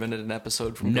that's prevented an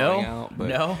episode from going out.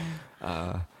 But,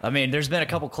 I mean, there's been a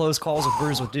couple close calls with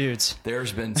Brews with Dudes.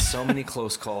 There's been so many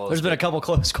close calls. There's been a couple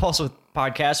close calls with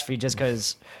Podcast Feed just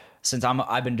because... Since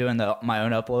I've been doing my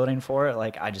own uploading for it,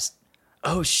 like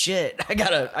oh shit, I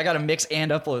gotta mix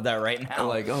and upload that right now.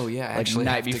 Like, oh yeah, like actually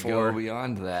night have before. to go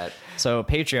beyond that. So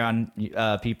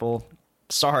Patreon people,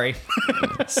 sorry.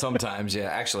 Sometimes, yeah.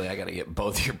 Actually, I gotta get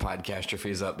both your podcaster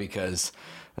fees up because,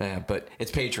 but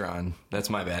it's Patreon. That's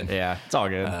my bad. Yeah, it's all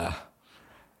good.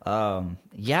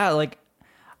 Yeah, like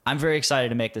I'm very excited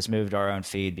to make this move to our own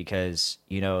feed because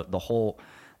you know the whole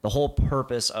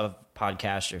purpose of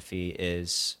Podcaster Fee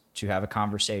is to have a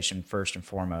conversation first and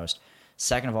foremost.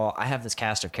 Second of all, I have this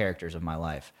cast of characters of my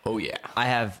life. Oh yeah. I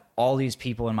have all these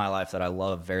people in my life that I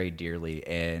love very dearly,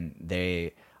 and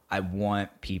I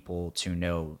want people to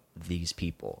know these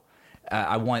people.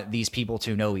 I want these people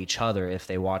to know each other if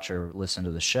they watch or listen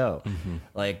to the show. Mm-hmm.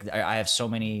 Like I have so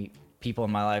many people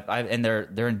in my life, and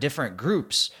they're in different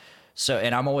groups. So,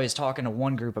 and I'm always talking to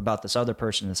one group about this other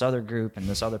person, this other group, and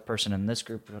this other person in this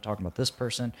group talking about this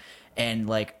person, and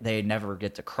like they never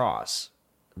get to cross.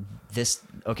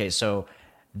 So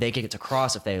they get to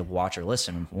cross if they watch or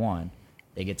listen. One,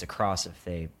 they get to cross if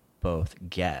they both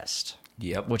guessed.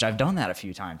 Yep. Which I've done that a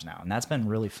few times now, and that's been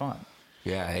really fun.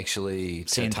 Yeah, actually,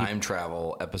 to time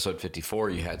travel, episode 54,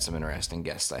 you had some interesting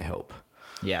guests, I hope.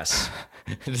 Yes.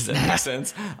 Does that make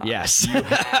sense? Yes. You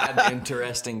had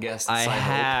interesting guests. I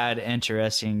had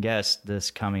interesting guests this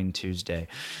coming Tuesday.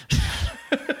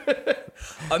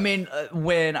 I mean,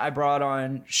 when I brought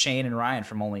on Shane and Ryan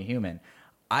from Only Human,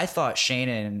 I thought Shane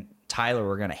and Tyler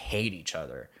were going to hate each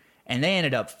other. And they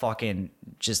ended up fucking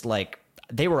just like,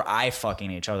 they were eye-fucking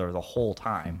each other the whole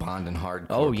time. Bonding hardcore.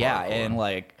 Oh, yeah. And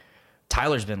like,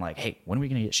 Tyler's been like, hey, when are we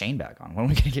going to get Shane back on? When are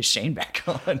we going to get Shane back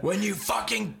on? When you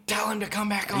fucking tell him to come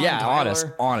back on, yeah,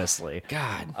 Tyler. honestly.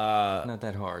 God, not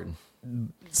that hard.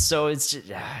 So it's just,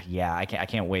 yeah, I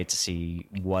can't wait to see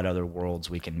what other worlds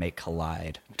we can make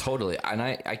collide. Totally. And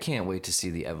I can't wait to see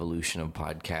the evolution of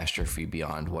Podcaster Fee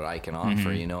beyond what I can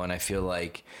offer, you know, and I feel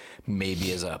like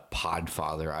maybe as a pod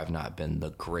father, I've not been the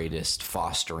greatest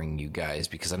fostering you guys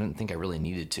because I didn't think I really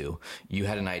needed to. You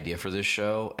had an idea for this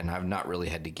show, and I've not really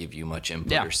had to give you much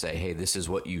input or say, hey, this is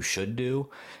what you should do,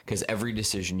 because every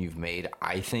decision you've made,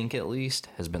 I think at least,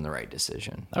 has been the right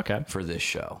decision. Okay. For this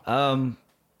show.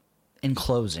 In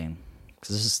closing,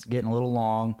 because this is getting a little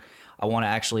long, I want to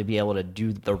actually be able to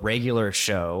do the regular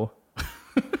show.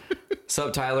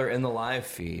 Sup, Tyler, in the live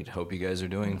feed. Hope you guys are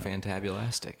doing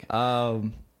fantabulastic.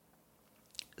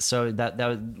 So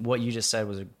that what you just said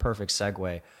was a perfect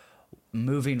segue.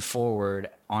 Moving forward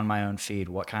on my own feed,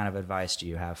 what kind of advice do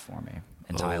you have for me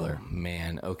and Tyler? Oh,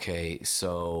 man. Okay,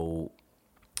 so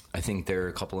I think there are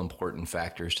a couple important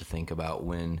factors to think about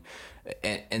when,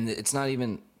 and it's not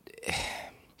even,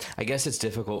 I guess it's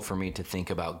difficult for me to think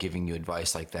about giving you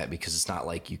advice like that because it's not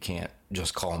like you can't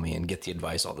just call me and get the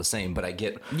advice all the same, but I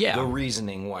get the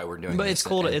reasoning why we're doing But this. it's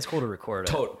cool to record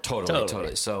it.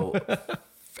 Totally. So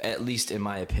at least in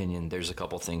my opinion, there's a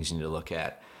couple things you need to look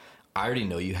at. I already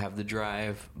know you have the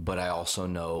drive, but I also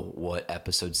know what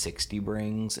episode 60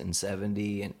 brings and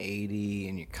 70 and 80,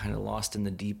 and you're kind of lost in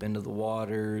the deep end of the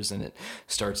waters, and it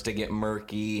starts to get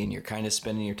murky, and you're kind of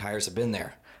spinning your tires. I've been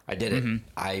there. I did it.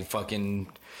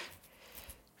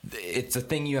 It's a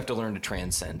thing you have to learn to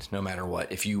transcend no matter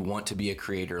what. If you want to be a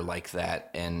creator like that,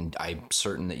 and I'm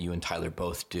certain that you and Tyler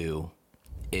both do,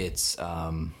 it's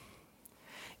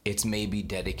maybe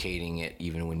dedicating it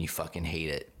even when you fucking hate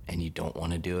it and you don't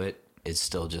want to do it. It's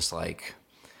still just like,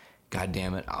 God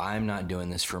damn it, I'm not doing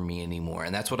this for me anymore.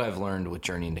 And that's what I've learned with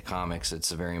Journey into Comics.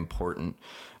 It's a very important,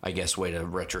 I guess, way to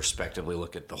retrospectively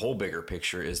look at the whole bigger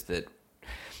picture is that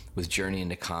with Journey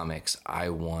into Comics, I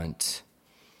want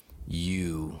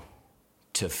you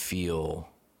to feel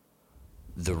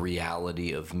the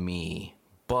reality of me,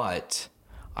 but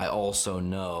I also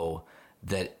know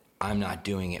that I'm not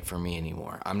doing it for me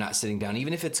anymore. I'm not sitting down,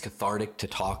 even if it's cathartic to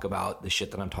talk about the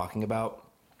shit that I'm talking about.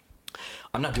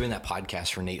 I'm not doing that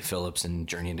podcast for Nate Phillips and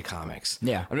Journey into Comics.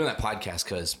 Yeah. I'm doing that podcast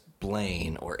because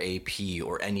Blaine or AP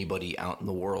or anybody out in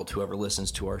the world, whoever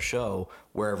listens to our show,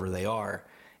 wherever they are,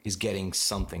 is getting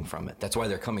something from it. That's why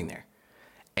they're coming there.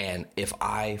 And if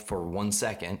I, for 1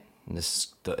 second, and this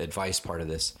is the advice part of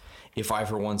this, if I,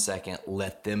 for 1 second,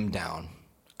 let them down,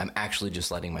 I'm actually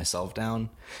just letting myself down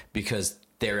because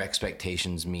their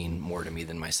expectations mean more to me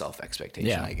than my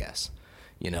self-expectation, I guess.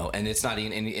 You know, and it's not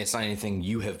anything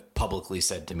you have publicly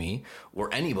said to me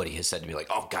or anybody has said to me like,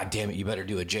 oh, God damn it, you better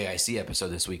do a JIC episode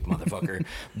this week, motherfucker.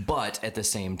 But at the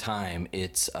same time,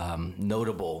 it's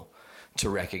notable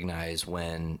to recognize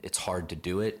when it's hard to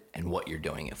do it and what you're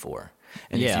doing it for.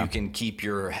 And if you can keep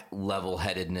your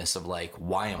level-headedness of like,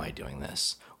 why am I doing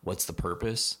this? What's the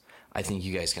purpose? I think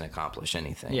you guys can accomplish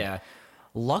anything. Yeah.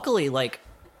 Luckily, like,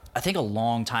 I think a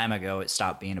long time ago, it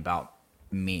stopped being about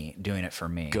me doing it for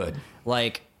me. Good.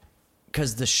 Like,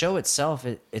 because the show itself,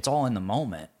 it's all in the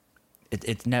moment.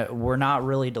 We're not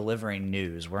really delivering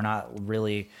news. We're not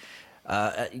really,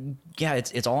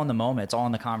 it's all in the moment. It's all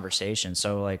in the conversation.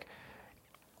 So like,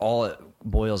 all it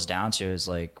boils down to is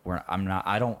like,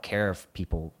 I don't care if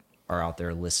people are out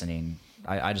there listening.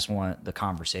 I just want the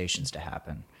conversations to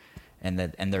happen. And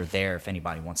they're there if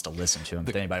anybody wants to listen to them,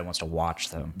 if anybody wants to watch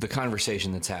them. The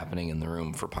conversation that's happening in the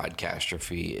room for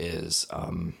Podcastrophe is,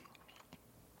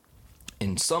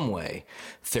 in some way,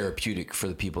 therapeutic for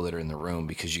the people that are in the room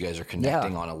because you guys are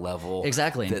connecting on a level.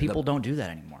 Exactly, and people don't do that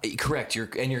anymore. Correct. You're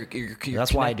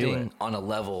That's why I do connecting it on a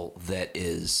level that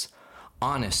is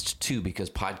honest too, because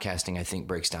podcasting I think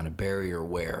breaks down a barrier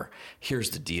where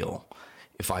here's the deal: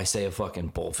 if I say a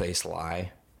fucking bullface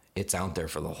lie, it's out there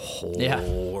for the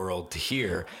whole world to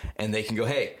hear, and they can go,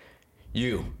 "Hey,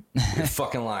 you're a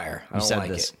fucking liar. I don't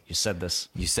like it. You said this.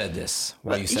 You said this.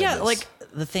 Why you said this?" Yeah, like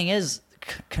the thing is,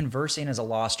 conversing is a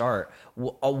lost art.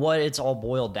 What it's all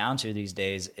boiled down to these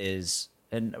days is,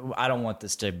 and I don't want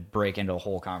this to break into a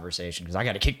whole conversation because I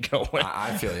got to keep going.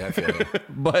 I feel you.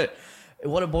 But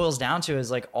what it boils down to is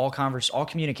like all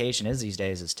communication is these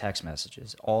days is text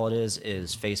messages. All it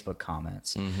is Facebook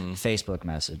comments, Facebook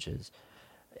messages.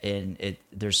 And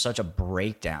there's such a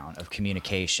breakdown of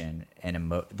communication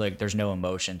and like there's no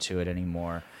emotion to it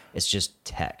anymore. It's just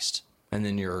text. And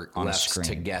then you're left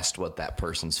to guess what that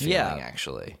person's feeling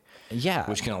actually. Yeah.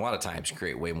 Which can a lot of times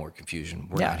create way more confusion.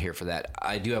 We're not here for that.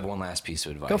 I do have one last piece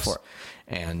of advice. Go for it.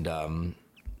 And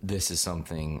this is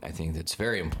something I think that's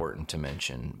very important to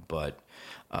mention, but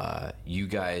you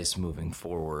guys moving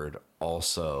forward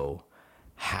also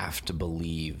have to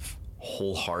believe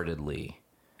wholeheartedly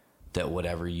that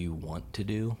whatever you want to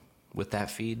do with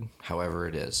that feed, however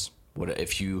it is,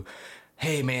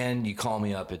 hey man, you call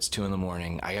me up, it's 2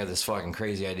 a.m, I got this fucking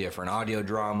crazy idea for an audio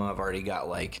drama, I've already got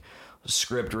like a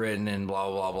script written and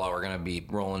blah, blah, blah, we're going to be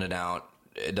rolling it out,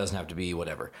 it doesn't have to be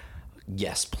whatever.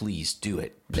 Yes, please do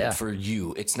it. Yeah. For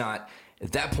you, it's not,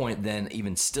 at that point then,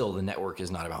 even still, the network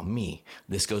is not about me.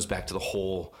 This goes back to the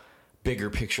whole bigger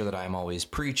picture that I'm always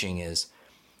preaching is,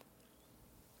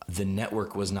 the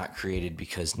network was not created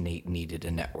because Nate needed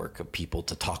a network of people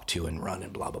to talk to and run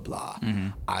and blah, blah, blah.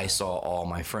 I saw all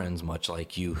my friends, much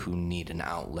like you, who need an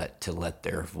outlet to let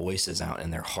their voices out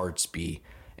and their hearts be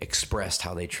expressed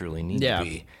how they truly need to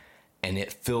be. And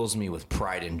it fills me with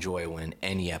pride and joy when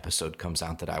any episode comes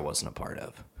out that I wasn't a part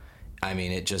of. I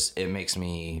mean, it makes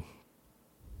me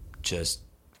just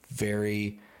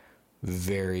very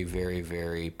very, very,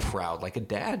 very proud, like a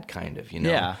dad kind of, you know?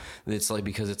 Yeah. It's like,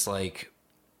 because it's like,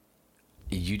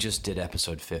 you just did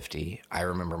episode 50. I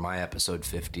remember my episode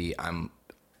 50. I'm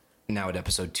now at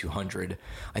episode 200.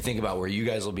 I think about where you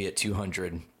guys will be at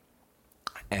 200.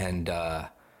 And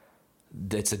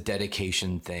that's a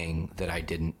dedication thing that I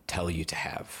didn't tell you to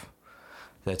have.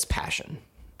 That's passion.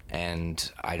 And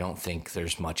I don't think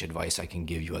there's much advice I can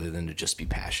give you other than to just be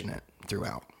passionate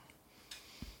throughout.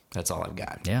 That's all I've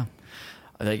got. Yeah.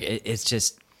 Like it's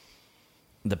just,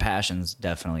 the passion's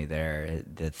definitely there.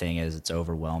 The thing is, it's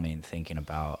overwhelming thinking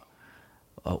about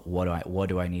what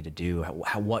do I need to do?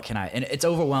 What can I? And it's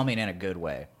overwhelming in a good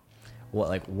way.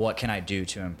 What can I do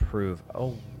to improve?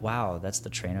 Oh wow, that's the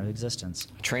train of existence.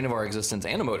 Train of our existence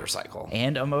and a motorcycle.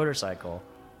 And a motorcycle.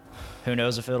 Who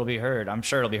knows if it'll be heard? I'm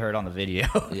sure it'll be heard on the video.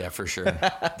 Yeah, for sure.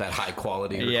 That high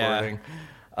quality recording.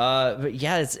 But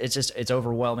yeah, it's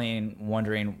overwhelming.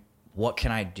 Wondering, what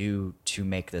can I do to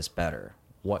make this better?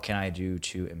 What can I do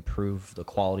to improve the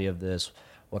quality of this?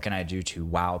 What can I do to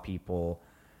wow people?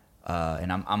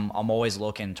 And I'm always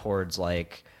looking towards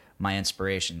like my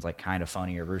inspirations, like Kind of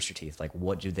Funny or Rooster Teeth. Like,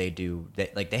 what do?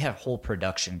 They have whole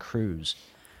production crews,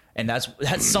 and that's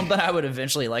something I would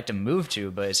eventually like to move to.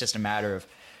 But it's just a matter of,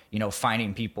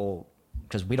 finding people,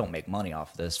 because we don't make money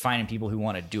off of this. Finding people who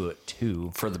want to do it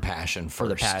too For the passion first. for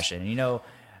the passion,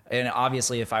 And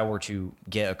obviously, if I were to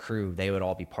get a crew, they would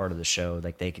all be part of the show.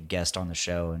 Like, they could guest on the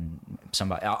show, and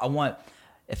somebody.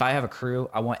 If I have a crew,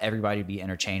 I want everybody to be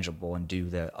interchangeable and do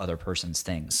the other person's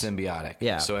things. Symbiotic.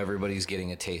 Yeah. So everybody's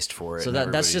getting a taste for it. So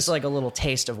and that's just everybody's- like a little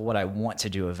taste of what I want to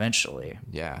do eventually.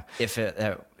 Yeah. If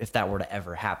that were to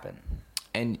ever happen.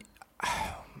 And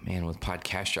man, with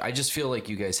Podcaster, I just feel like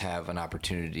you guys have an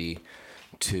opportunity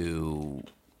to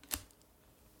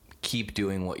keep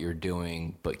doing what you're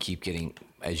doing, but keep getting,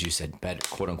 as you said, better,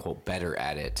 quote unquote, better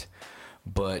at it.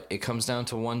 But it comes down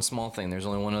to one small thing. There's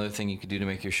only one other thing you could do to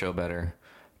make your show better.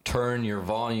 Turn your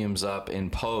volumes up in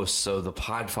post so the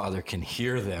Podfather can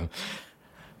hear them.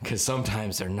 Because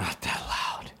sometimes they're not that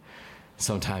loud.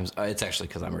 Sometimes it's actually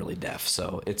because I'm really deaf,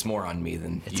 so it's more on me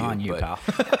than It's on you, but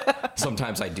pal.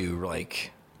 sometimes I do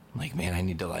like, man, I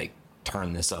need to like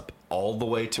turn this up all the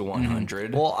way to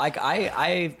 100. Well,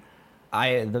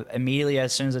 immediately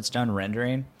as soon as it's done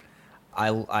rendering,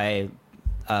 I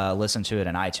listen to it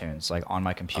in iTunes, like on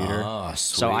my computer. Oh,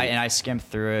 So sweet. I skim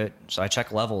through it. So I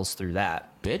check levels through that.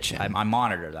 Bitchin'. I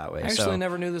monitor that way. I actually so,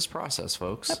 never knew this process,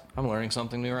 folks. I'm learning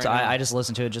something new right So now. I just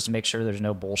listen to it just to make sure there's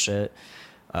no bullshit.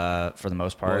 For the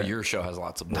most part. well, your show has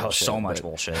lots of bullshit. Oh, so much but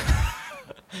bullshit.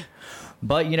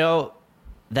 But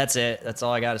that's it. That's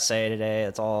all I got to say today.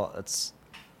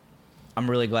 I'm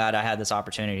really glad I had this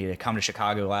opportunity to come to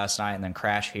Chicago last night and then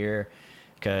crash here,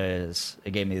 because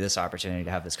it gave me this opportunity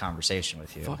to have this conversation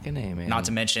with you. Fucking A, man. Not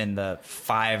to mention the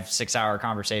 5-6 hour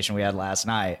conversation we had last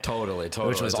night. Totally.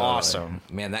 Which was awesome.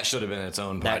 Man, that should have been its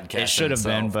own That- podcast. it should in have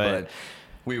been, itself, but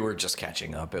we were just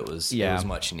catching up. It was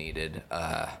much needed.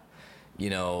 I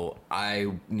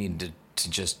need to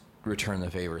just return the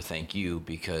favor. Thank you,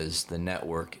 because the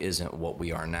network isn't what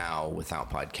we are now without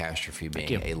Podcastrophe being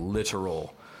you. a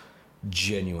literal,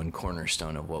 genuine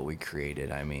cornerstone of what we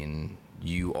created. I mean,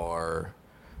 you are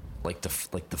like the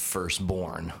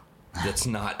firstborn. That's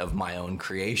not of my own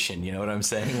creation. You know what I'm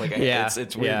saying? Like, Yeah,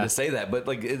 it's weird yeah. to say that, but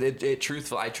like I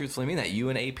truthfully mean that. You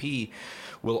and AP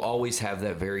will always have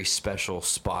that very special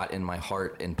spot in my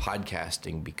heart in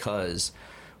podcasting, because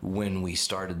when we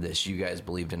started this, you guys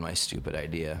believed in my stupid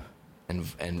idea, and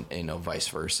vice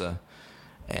versa,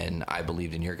 and I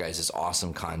believed in your guys'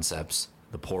 awesome concepts,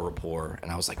 the Poor Rapport, and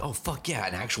I was like, oh fuck yeah,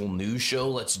 an actual news show,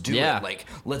 let's do Yeah. it. Like,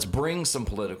 let's bring some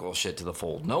political shit to the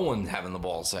fold. No one having the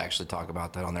balls to actually talk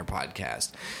about that on their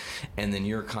podcast. And then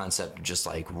your concept, just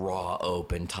like raw,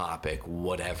 open topic,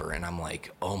 whatever, and I'm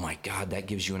like, oh my god, that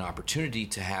gives you an opportunity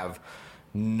to have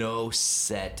no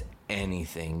set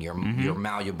anything. You're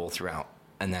malleable throughout.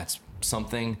 And that's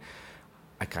something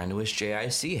I kind of wish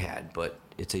JIC had, but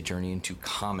it's a Journey into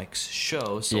Comics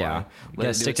show, so Yeah. I You let gotta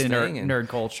it do stick its to thing, nerd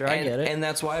culture. I get it. And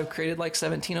that's why I've created like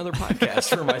 17 other podcasts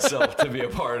for myself to be a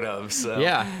part of. So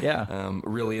Yeah.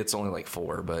 really, it's only like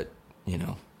 4, but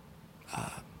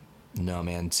no,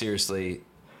 man, seriously,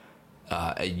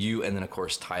 you, and then of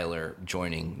course Tyler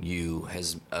joining you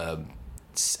has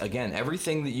again,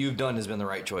 everything that you've done has been the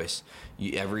right choice.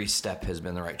 Every step has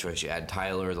been the right choice. You add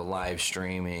Tyler, the live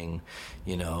streaming,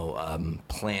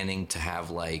 planning to have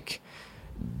like,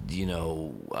 you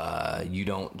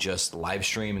don't just live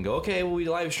stream and go, okay, well, we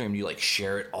live streamed. You like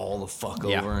share it all the fuck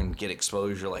Yeah. over and get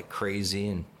exposure like crazy.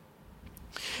 And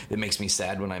it makes me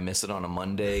sad when I miss it on a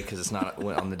Monday, because it's not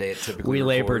on the day it typically We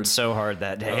labored records. so hard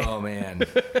that day. Oh man.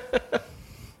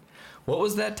 What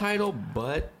was that title?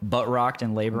 Butt rocked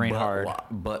and laboring hard.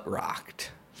 Butt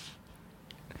rocked.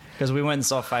 Because we went and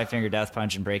saw Five Finger Death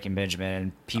Punch and Breaking Benjamin,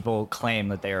 and people claim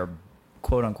that they are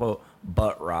quote unquote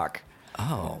butt rock.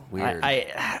 Oh, weird.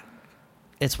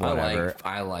 It's whatever.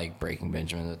 I like Breaking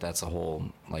Benjamin. That's a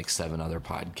whole like 7 other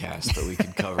podcasts that we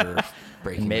could cover.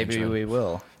 Breaking Maybe Benjamin. we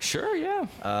will. Sure, yeah.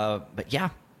 But yeah,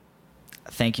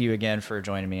 thank you again for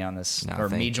joining me on this, No, or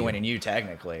thank me you. joining you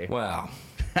technically. Well,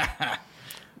 I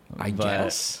But-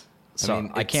 guess. So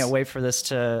I can't wait for this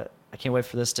to. I can't wait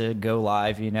for this to go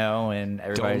live, and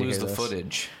everybody Don't to lose hear the this.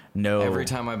 footage. No. Every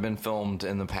time I've been filmed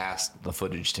in the past, the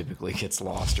footage typically gets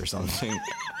lost or something.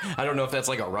 I don't know if that's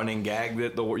like a running gag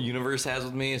that the universe has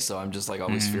with me, so I'm just like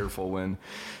always fearful when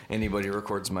anybody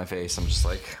records my face. I'm just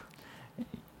like,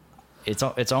 It's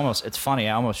funny.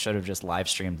 I almost should have just live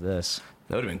streamed this.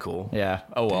 that would have been cool. Yeah.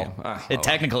 Oh well. Damn. It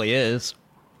technically is.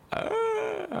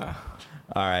 All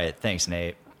right. Thanks,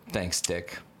 Nate. Thanks,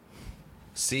 Dick.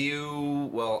 See you.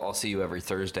 Well, I'll see you every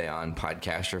Thursday on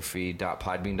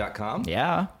podcasterfeed.podbean.com.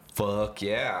 Yeah. Fuck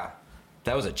yeah.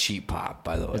 That was a cheap pop,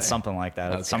 by the way. It's something like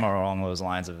that. It's Okay. somewhere along those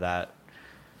lines of that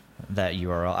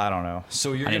URL. I don't know.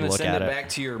 So you're I need going to look send at it back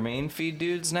to your main feed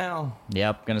dudes now?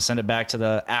 Yep. Gonna send it back to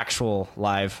the actual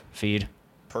live feed.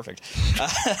 Perfect.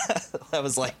 That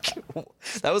was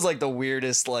like the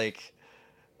weirdest, like,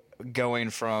 going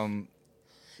from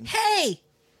hey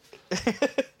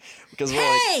because we're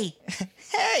like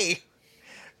hey.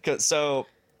 So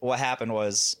what happened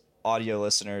was, audio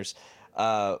listeners,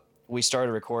 we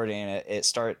started recording it. It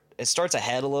starts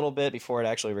ahead a little bit before it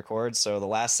actually records. So the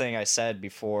last thing I said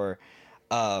before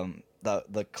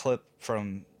the clip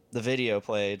from the video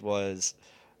played was,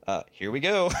 "Here we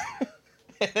go."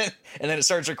 And then it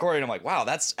starts recording. I'm like, wow,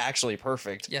 that's actually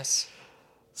perfect. Yes.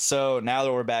 So now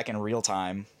that we're back in real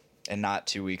time and not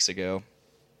 2 weeks ago,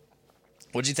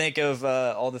 what'd you think of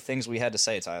all the things we had to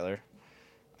say, Tyler?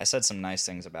 I said some nice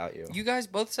things about you. You guys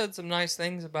both said some nice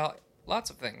things about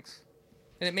lots of things.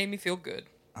 And it made me feel good.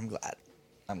 I'm glad.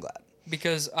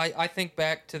 Because I think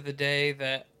back to the day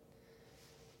that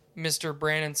Mr.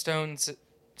 Brandon Stones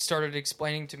started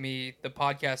explaining to me the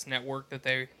podcast network that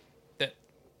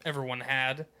everyone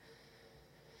had.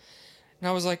 And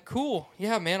I was like, cool.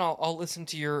 Yeah, man, I'll listen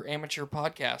to your amateur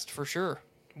podcast for sure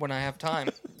when I have time,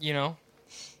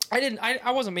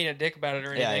 I wasn't being a dick about it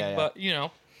or anything, yeah. but,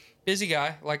 busy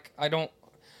guy. Like,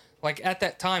 at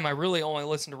that time, I really only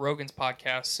listened to Rogan's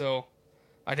podcast, so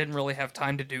I didn't really have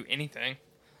time to do anything.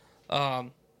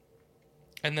 And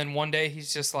then one day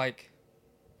he's just like,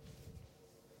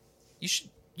 you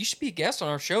should be a guest on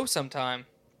our show sometime.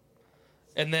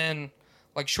 And then,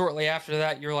 like, shortly after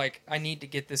that, you're like, I need to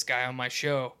get this guy on my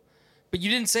show. But you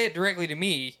didn't say it directly to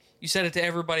me. You said it to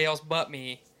everybody else but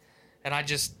me. And I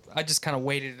just kind of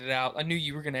waited it out. I knew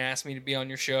you were going to ask me to be on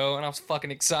your show, and I was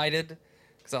fucking excited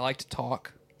because I like to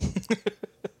talk.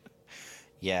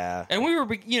 Yeah. And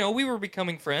we were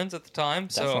becoming friends at the time.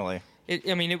 So Definitely.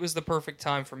 it was the perfect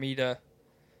time for me to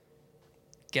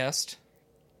guest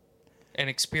and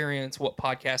experience what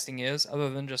podcasting is, other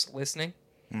than just listening.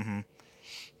 Yeah,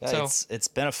 So- it's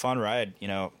been a fun ride,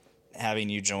 having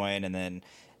you join and then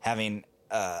having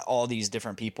all these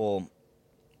different people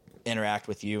interact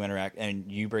with you,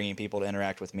 and you bringing people to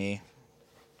interact with me.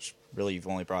 Really, you've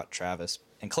only brought Travis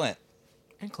and Clint.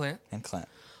 And Clint.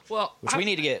 Well, Which we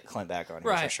need to get Clint back on here for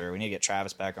Right. sure. We need to get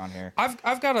Travis back on here.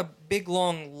 I've got a big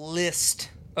long list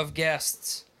of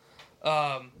guests,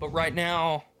 but right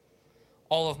now,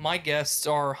 all of my guests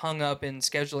are hung up in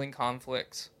scheduling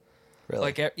conflicts.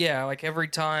 Really? Like every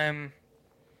time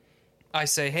I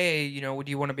say, hey, would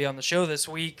you want to be on the show this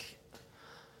week?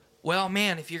 Well,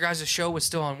 man, if your guys' show was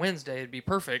still on Wednesday, it'd be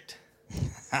perfect.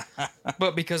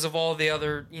 But because of all the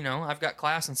other, I've got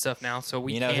class and stuff now, so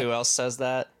we You know can't. who else says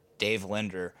that? Dave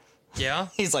Linder. Yeah?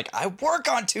 He's like, I work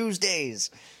on Tuesdays.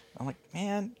 I'm like,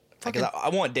 man, because I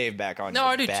want Dave back on. No, here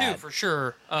I do bad. too, for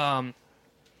sure.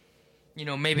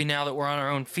 Maybe now that we're on our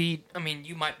own feed,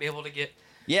 you might be able to get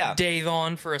Yeah. Dave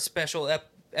on for a special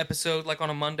episode, like on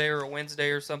a Monday or a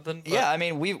Wednesday or something. But Yeah,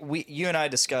 you and I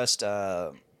discussed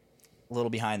a little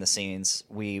behind the scenes.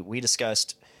 We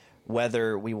discussed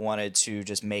whether we wanted to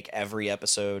just make every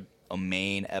episode a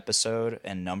main episode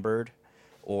and numbered,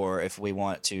 or if we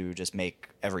want to just make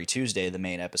every Tuesday the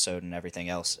main episode and everything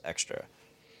else extra.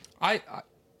 I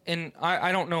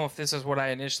don't know if this is what I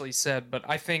initially said, but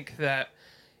I think that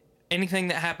anything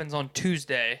that happens on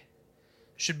Tuesday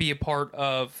should be a part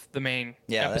of the main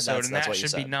Yeah, episode, that's and that what you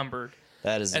should be said. numbered.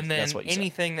 That's And what then you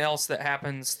anything else that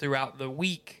happens throughout the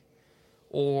week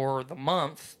or the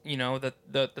month,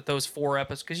 that those 4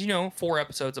 episodes, because 4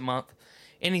 episodes a month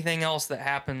anything else that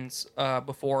happens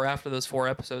before or after those 4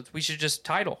 episodes, we should just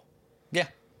title. Yeah.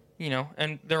 You know,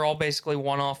 and they're all basically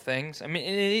one-off things. I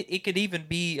mean, it could even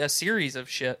be a series of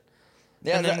shit.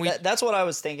 Yeah, And then that's what I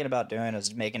was thinking about doing,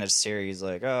 is making a series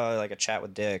like a chat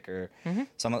with Dick or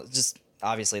some, just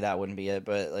obviously that wouldn't be it,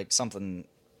 but like something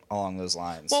along those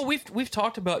lines. Well, we've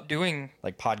talked about doing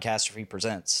like Podcastrophe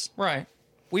Presents. right.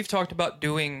 We've talked about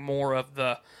doing more of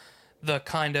the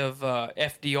kind of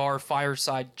FDR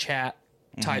fireside chat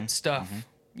type stuff,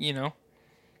 you know.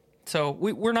 So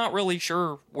we're not really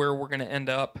sure where we're going to end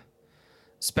up,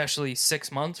 especially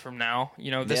 6 months from now.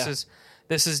 You know,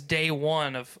 this is day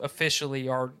 1 of officially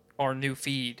our new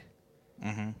feed,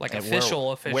 like And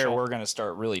official. Where we're gonna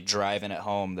start really driving it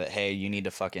home that, hey, you need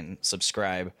to fucking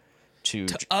subscribe to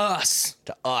us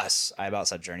I about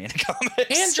said Journey into Comics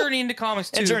and Journey into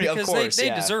Comics too, And Journey, of because course, they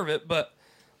yeah. deserve it. But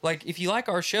like, if you like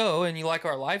our show and you like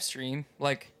our live stream,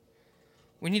 like,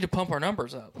 we need to pump our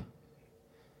numbers up.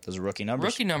 those rookie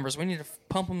numbers. Rookie numbers, we need to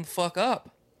pump them the fuck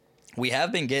up. We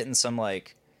have been getting some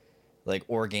like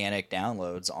organic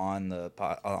downloads on the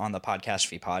podcast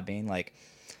feed Podbean. Like,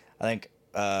 I think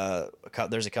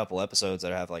there's a couple episodes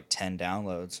that have like 10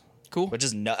 downloads. Cool. Which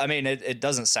is I mean, it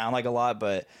doesn't sound like a lot,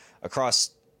 but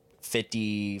across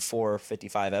 54,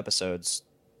 55 episodes,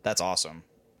 that's awesome.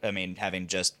 I mean, having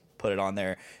just put it on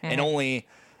there, and only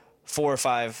 4 or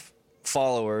 5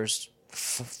 followers,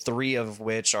 3 of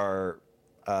which are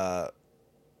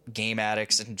game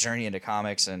addicts and Journey into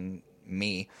Comics and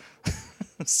me.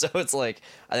 So it's like,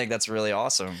 I think that's really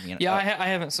awesome. You know, Yeah, I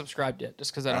haven't subscribed yet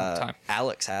just because I don't have time.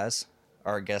 Alex has,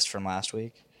 our guest from last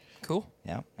week. Cool.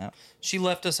 Yeah. She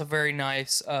left us a very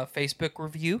nice Facebook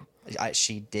review,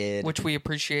 She did. which we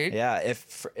appreciate. Yeah,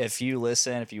 if you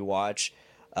listen, if you watch,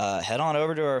 head on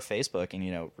over to our Facebook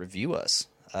and review us.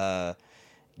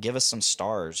 Give us some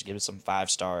stars. Give us some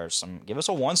 5 stars. Give us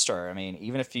a 1 star. I mean,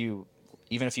 even if you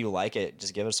like it,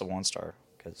 just give us a 1 star.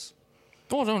 Because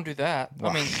Well, don't do that.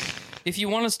 I mean, if you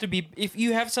want us to be, if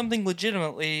you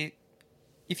legitimately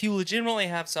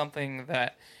have something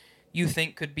that you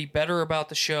think could be better about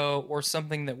the show, or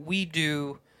something that we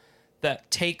do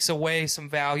that takes away some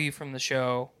value from the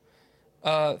show,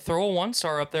 throw a 1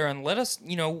 star up there and let us.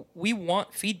 We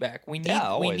want feedback. We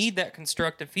always. need that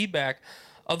constructive feedback.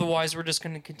 Otherwise, we're just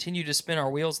going to continue to spin our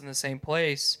wheels in the same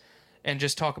place and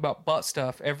just talk about butt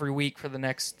stuff every week for the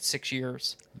next 6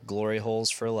 years. glory holes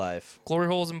for life. Glory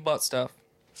holes and butt stuff.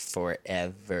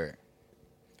 Forever.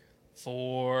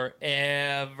 Forever.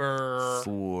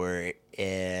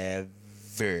 Forever.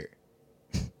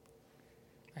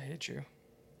 I hate you.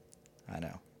 I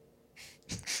know.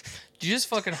 Did you just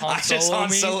fucking Han I just Solo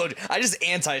me? soloed. I just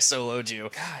anti-soloed you.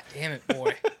 God damn it,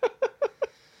 boy.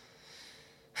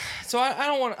 So I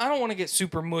don't want to get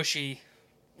super mushy.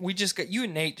 You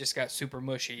and Nate just got super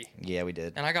mushy, Yeah, we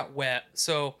did. and I got wet.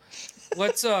 So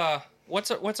let's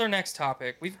what's our next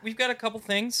topic? We've got a couple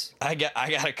things. I got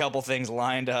a couple things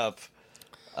lined up.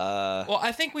 Well,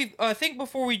 I think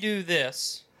before we do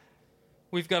this,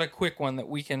 we've got a quick one that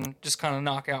we can just kind of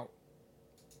knock out.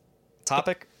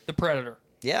 Topic? The Predator.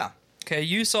 Yeah. Okay,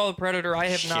 you saw The Predator. I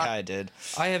have not. Yeah, I did.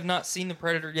 I have not seen The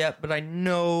Predator yet, but I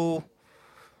know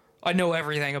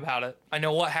everything about it. I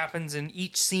know what happens in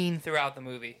each scene throughout the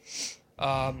movie.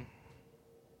 I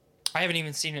haven't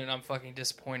even seen it, and I'm fucking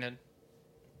disappointed.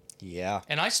 Yeah.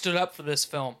 And I stood up for this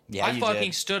film. Yeah, I you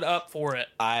fucking did. stood up for it.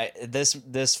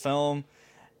 This film,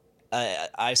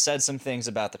 I said some things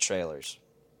about the trailers,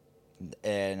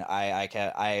 and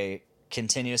I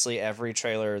continuously, every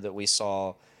trailer that we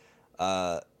saw,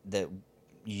 that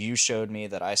you showed me,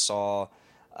 that I saw,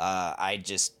 I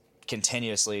just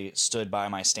continuously stood by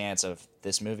my stance of,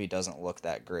 this movie doesn't look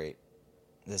that great.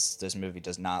 This movie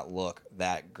does not look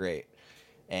that great.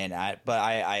 And I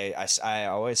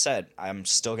always said, I'm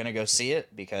still gonna go see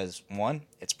it because, 1,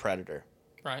 it's Predator.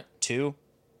 Right. 2,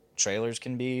 trailers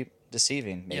can be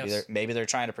deceiving. Maybe they're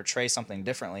trying to portray something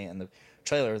differently in the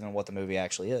trailer than what the movie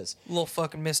actually is. A little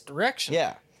fucking misdirection.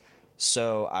 Yeah.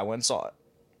 So I went and saw it.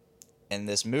 And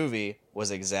this movie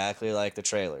was exactly like the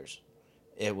trailers.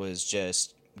 It was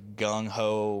just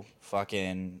gung-ho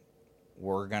fucking,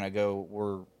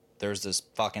 there's this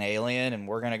fucking alien and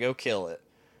we're gonna go kill it.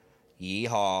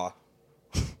 Yeehaw.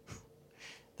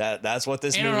 That's what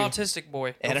this And movie... an autistic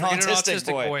boy. And an Don't forget autistic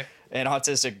boy. An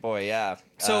autistic boy, yeah.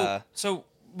 So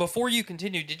before you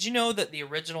continue, did you know that the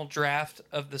original draft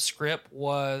of the script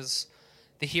was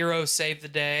the hero saved the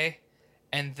day,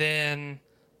 and then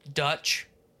Dutch,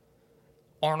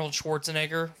 Arnold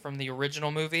Schwarzenegger from the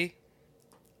original movie,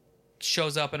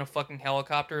 shows up in a fucking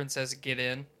helicopter and says, "Get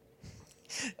in,"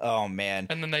 Oh, man.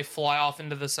 and then they fly off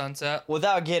into the sunset.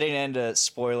 Without getting into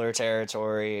spoiler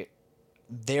territory,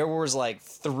 there was like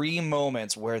 3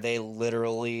 moments where they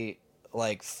literally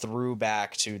like threw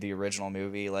back to the original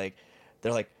movie. Like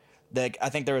they're like, I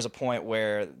think there was a point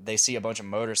where they see a bunch of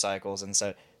motorcycles and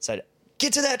said,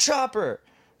 "Get to that chopper,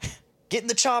 get in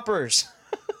the choppers."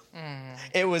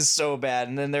 It was so bad.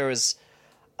 And then there was,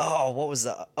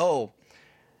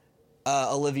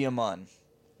 Olivia Munn.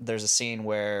 There's a scene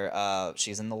where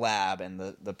she's in the lab and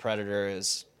the predator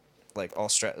is like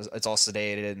it's all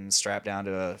sedated and strapped down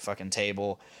to a fucking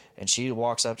table, and she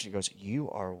walks up, she goes, "You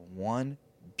are one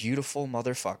beautiful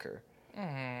motherfucker."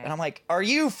 And I'm like, are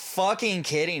you fucking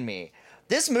kidding me?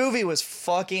 This movie was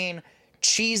fucking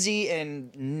cheesy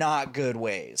in not good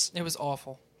ways. It was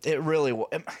awful. It really was.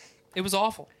 It was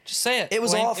awful. Just say it. It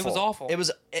was Blaine, awful. It was awful. It was,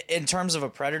 in terms of a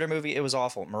Predator movie, it was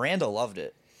awful. Miranda loved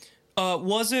it.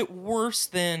 Was it worse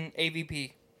than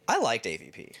AVP? I liked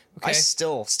AVP. I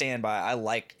still stand by, I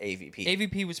liked AVP.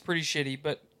 AVP was pretty shitty,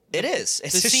 but It is.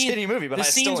 It's a shitty movie, but I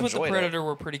still the scenes with the enjoyed Predator it.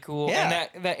 were pretty cool. Yeah.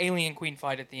 And that Alien Queen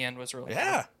fight at the end was really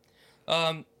Yeah.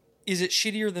 fun. Is it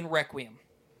shittier than Requiem?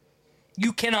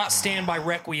 You cannot stand by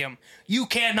Requiem. You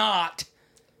cannot.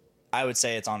 I would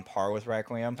say it's on par with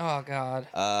Requiem. Oh, God.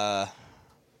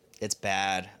 It's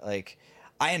bad. Like,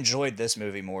 I enjoyed this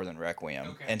movie more than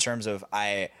Requiem. Okay. In terms of,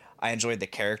 I enjoyed the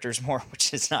characters more,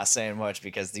 which is not saying much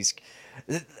because these...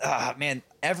 man,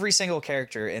 every single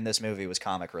character in this movie was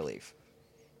comic relief.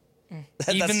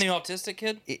 Even the autistic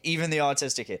kid? Even the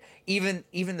autistic kid.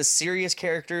 Even the serious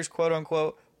characters, quote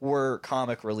unquote, were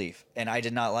comic relief. And I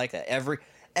did not like that.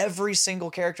 Every single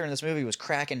character in this movie was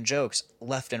cracking jokes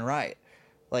left and right.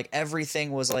 Like,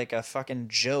 everything was like a fucking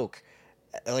joke.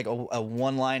 Like a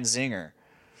one-line zinger.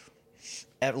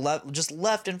 Just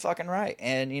left and fucking right.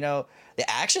 And, you know, the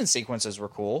action sequences were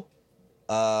cool.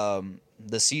 The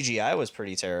CGI was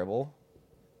pretty terrible.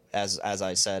 As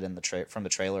I said in from the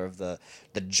trailer of the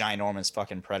ginormous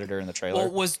fucking Predator in the trailer.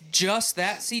 Well, was just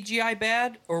that CGI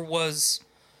bad, or was...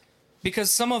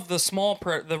 Because some of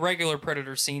the the regular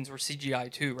Predator scenes were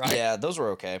CGI too, right? Yeah, those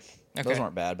were okay. Those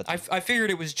weren't bad, but I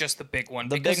figured it was just the big one.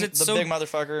 the because big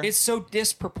motherfucker. It's so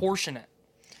disproportionate.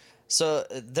 So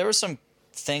there were some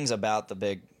things about the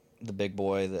big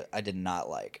boy that I did not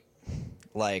like.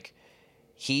 Like,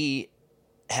 he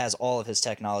has all of his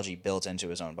technology built into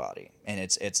his own body, and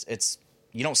it's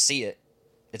you don't see it.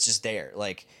 It's just there.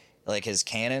 Like his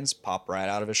cannons pop right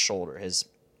out of his shoulder. His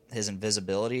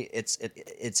invisibility,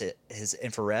 his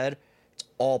infrared, it's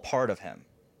all part of him.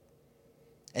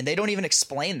 And they don't even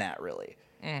explain that, really.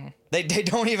 They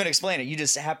don't even explain it. You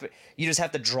just have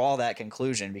to draw that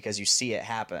conclusion because you see it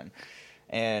happen.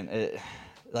 And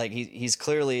he's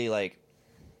clearly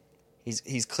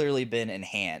he's clearly been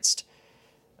enhanced.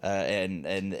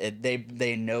 They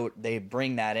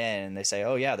bring that in and they say,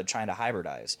 oh yeah, they're trying to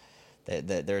hybridize.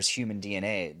 That there's human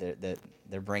DNA that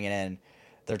they're bringing in.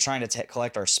 They're trying to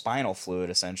collect our spinal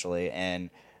fluid, essentially, and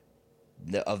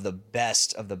the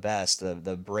best of the best,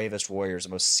 the bravest warriors, the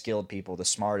most skilled people, the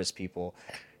smartest people,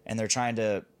 and they're trying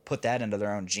to put that into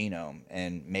their own genome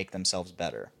and make themselves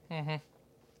better. Mm-hmm.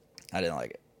 I didn't like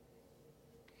it.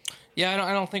 Yeah,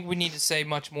 I don't think we need to say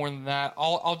much more than that.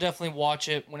 I'll definitely watch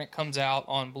it when it comes out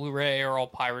on Blu-ray, or I'll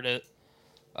pirate it.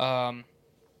 But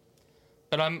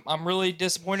I'm really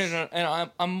disappointed,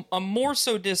 and I'm more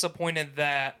so disappointed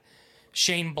that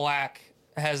Shane Black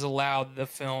has allowed the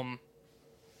film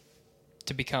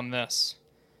to become this,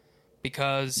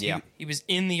 because he was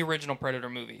in the original Predator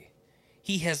movie.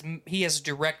 He has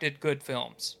directed good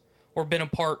films, or been a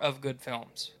part of good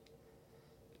films.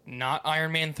 Not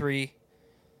Iron Man 3.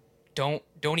 Don't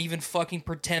even fucking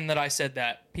pretend that I said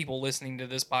that, people listening to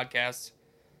this podcast.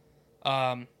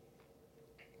 But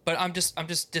I'm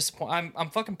just disappointed. I'm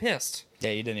fucking pissed.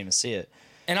 Yeah, you didn't even see it.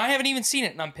 And I haven't even seen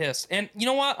it, and I'm pissed. And you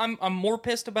know what I'm more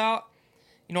pissed about?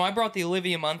 You know, I brought the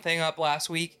Olivia Munn thing up last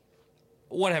week.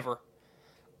 Whatever.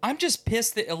 I'm just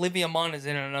pissed that Olivia Munn is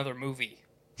in another movie.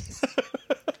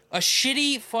 A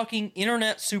shitty fucking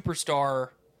internet superstar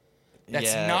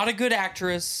that's not a good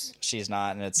actress. She's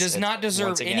not, and does not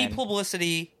deserve any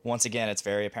publicity. Once again, it's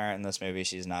very apparent in this movie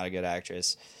she's not a good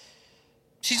actress.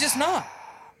 She's just not.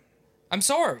 I'm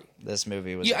sorry. This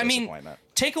movie was a disappointment.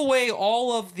 Take away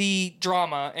all of the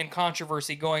drama and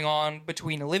controversy going on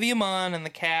between Olivia Munn and the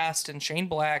cast and Shane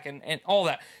Black and all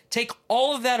that. Take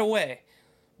all of that away.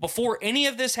 Before any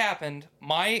of this happened,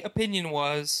 my opinion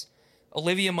was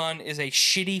Olivia Munn is a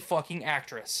shitty fucking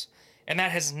actress. And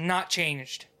that has not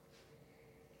changed.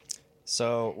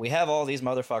 So we have all these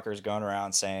motherfuckers going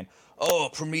around saying, oh,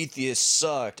 Prometheus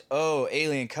sucked. Oh,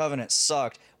 Alien Covenant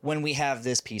sucked. When we have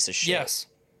this piece of shit. Yes.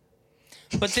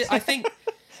 But I think...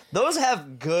 Those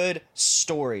have good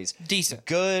stories. Decent.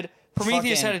 Good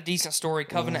Prometheus fucking had a decent story.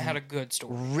 Covenant had a good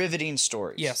story. riveting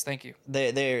stories. Yes, thank you.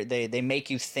 They make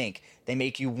you think. They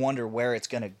make you wonder where it's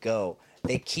gonna go.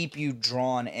 They keep you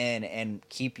drawn in and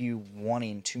keep you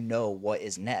wanting to know what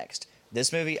is next.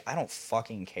 This movie, I don't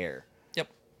fucking care. Yep.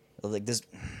 Like this,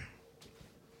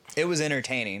 it was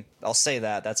entertaining. I'll say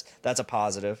that. That's a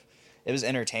positive. It was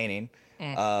entertaining.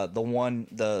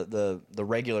 The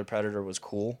regular Predator was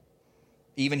cool.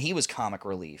 Even he was comic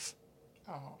relief.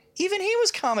 Oh. Even he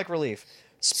was comic relief.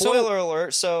 Spoiler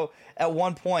alert. So at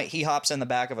one point, he hops in the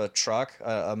back of a truck,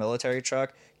 a military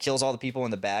truck, kills all the people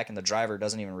in the back, and the driver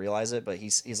doesn't even realize it. But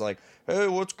he's like, "Hey,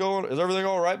 what's going? Is everything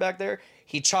all right back there?"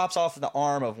 He chops off the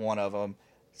arm of one of them,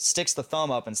 sticks the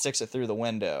thumb up, and sticks it through the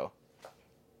window.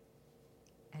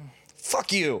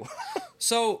 Fuck you.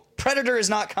 So Predator is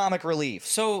not comic relief.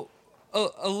 So,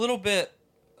 a little bit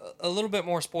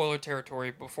more spoiler territory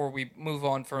before we move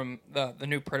on from the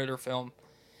new Predator film.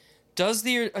 Does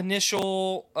the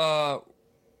initial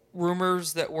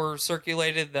rumors that were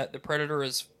circulated that the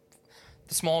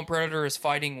small Predator is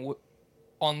fighting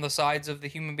on the sides of the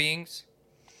human beings?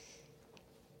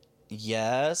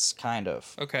 Yes, kind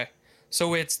of. Okay,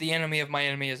 so it's the enemy of my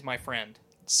enemy is my friend.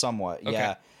 Somewhat, Okay.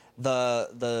 yeah.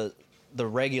 The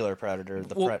regular Predator,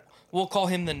 We'll call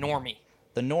him the normie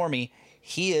the normie,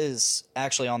 he is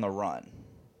actually on the run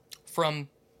from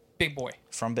Big Boy.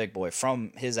 from Big Boy,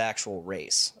 from his actual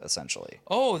race, essentially,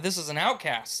 Oh, this is an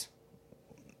outcast.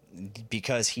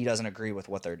 because he doesn't agree with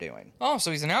what they're doing, Oh, so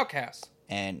he's an outcast.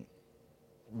 and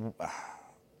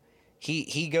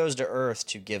he goes to Earth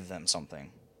to give them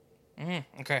something,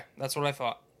 Okay, that's what I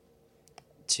thought.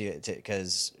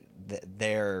 because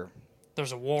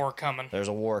There's a war coming. there's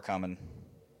a war coming.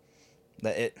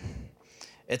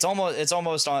 It's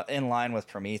almost in line with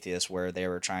Prometheus, where they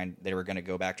were going to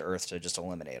go back to Earth to just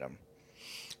eliminate him.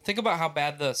 Think about how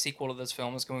bad the sequel to this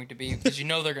film is going to be, because you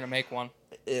know they're going to make one.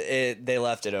 They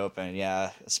left it open,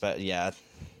 yeah.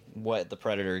 What the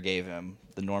Predator gave him,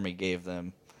 the normie gave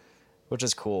them, which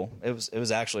is cool. It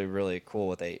was actually really cool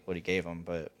what he gave him,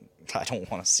 but I don't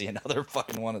want to see another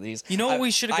fucking one of these. You know what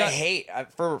we should have got? I hate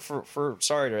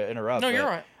sorry to interrupt. No, you're but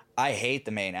right. I hate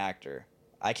the main actor.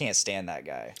 I can't stand that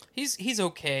guy. He's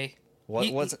okay.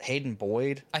 What's it, Hayden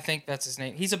Boyd? I think that's his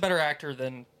name. He's a better actor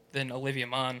than Olivia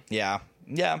Munn. Yeah,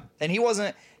 and he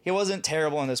wasn't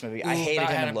terrible in this movie. I hated About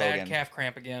him had in a bad Logan. calf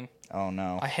cramp again. Oh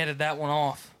no, I headed that one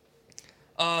off.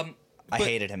 I but-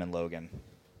 hated him in Logan.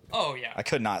 Oh yeah. I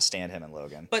could not stand him in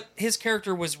Logan. But his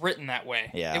character was written that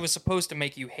way. Yeah. It was supposed to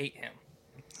make you hate him.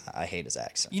 I hate his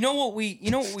accent. You know what we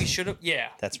should have? Yeah.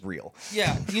 That's real.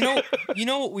 Yeah. You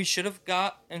know what we should have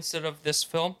got instead of this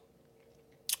film?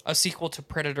 A sequel to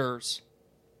Predators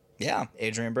Yeah,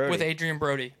 Adrian Brody. with Adrian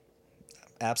Brody.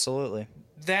 Absolutely.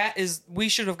 We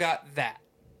should have got that.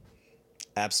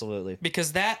 Absolutely.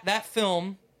 Because that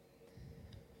film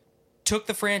took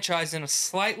the franchise in a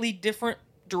slightly different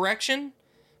direction,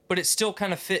 but it still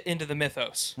kind of fit into the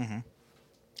mythos. Mm-hmm.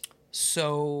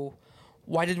 So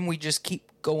why didn't we just keep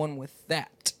going with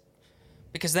that?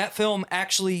 Because that film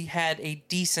actually had a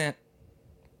decent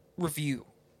review.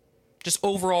 Just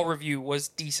overall review was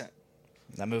decent.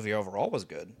 That movie overall was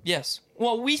good. Yes.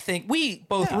 Well, we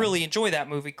both Yeah. really enjoy that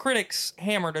movie. Critics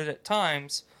hammered it at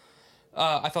times.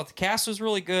 I thought the cast was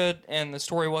really good and the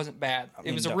story wasn't bad.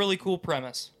 It was a really cool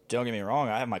premise. Don't get me wrong,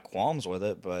 I have my qualms with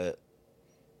it, but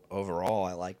overall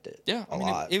I liked it. Yeah, a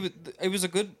lot. It was a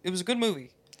good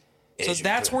movie. So Adrian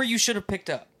that's Brody. where you should have picked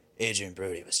up. Adrian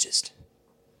Brody was just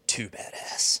too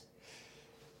badass.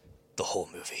 The whole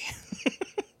movie.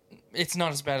 It's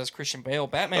not as bad as Christian Bale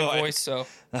Batman Oh, voice. So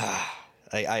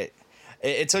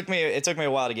It took me a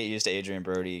while to get used to Adrian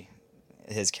Brody,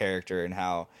 his character, and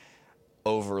how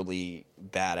overly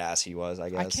badass he was. I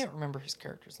guess I can't remember his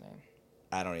character's name.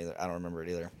 I don't either. I don't remember it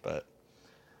either. But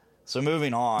so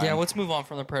moving on. Yeah, let's move on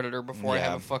from the Predator before I Yeah.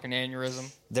 have a fucking aneurysm.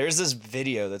 There's this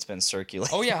video that's been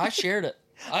circulating. Oh yeah, I shared it.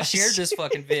 I shared this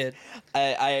fucking vid.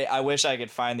 I wish I could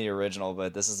find the original,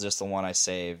 but this is just the one I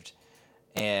saved,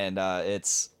 and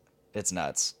it's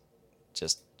nuts.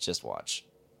 Just watch.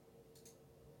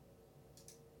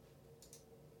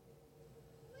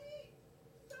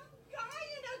 Some guy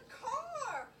in a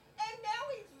car, and now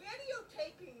he's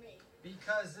videotaping me.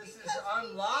 Because this is Because he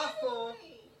unlawful. wanted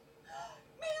me.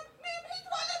 Ma'am, he's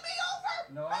running me over.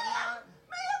 No, I'm Ma'am, not.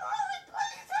 Ma'am, hurry,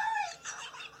 please hurry.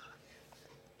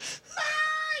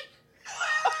 Mike!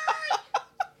 Mike!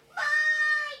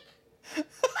 Mike!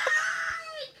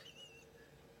 Mike!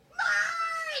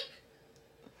 Mike!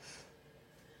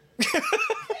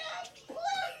 Ma'am,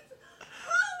 please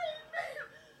hurry, ma'am.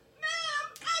 Ma'am,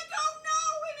 I don't know,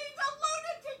 and he's a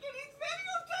lunatic, and he's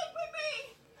videotaping me.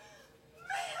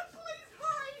 Ma'am, please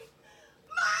hurry.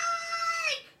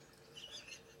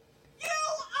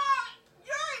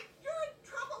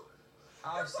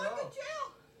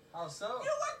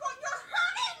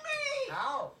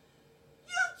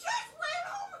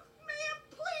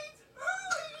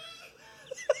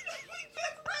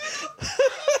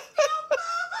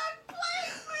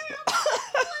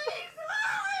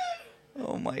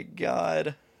 my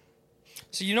god.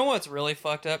 So you know what's really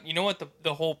fucked up? You know what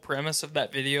the whole premise of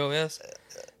that video is?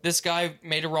 This guy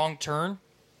made a wrong turn,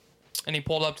 and he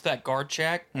pulled up to that guard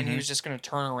shack, and he was just going to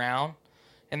turn around,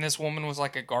 and this woman was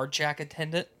like a guard shack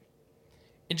attendant,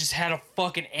 and just had a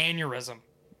fucking aneurysm.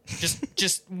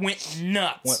 Just went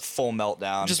nuts. Went full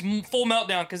meltdown. Just full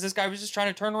meltdown, because this guy was just trying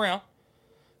to turn around.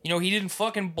 You know, he didn't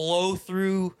fucking blow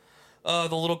through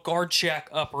the little guard shack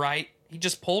upright. He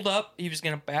just pulled up. He was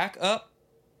going to back up.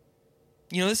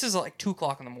 You know, this is like 2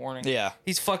 o'clock in the morning. Yeah.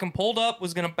 He's fucking pulled up,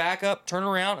 was going to back up, turn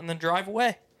around, and then drive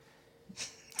away.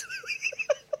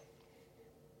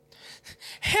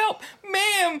 Help!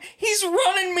 Ma'am! He's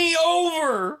running me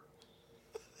over!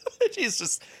 he's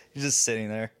just sitting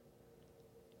there.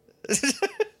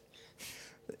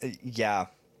 Yeah.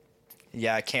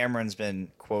 Yeah, Cameron's been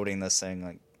quoting this thing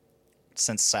like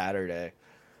since Saturday.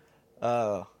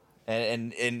 Oh.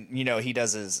 And you know, he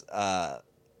does his I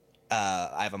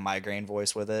have a migraine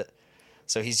voice with it.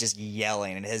 So he's just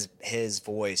yelling, and his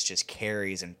voice just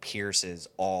carries and pierces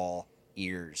all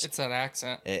ears. It's that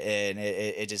accent.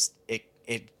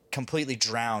 It completely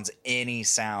drowns any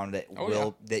sound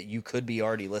that you could be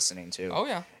already listening to. Oh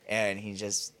yeah. And he's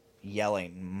just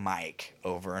yelling Mike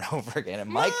over and over again. And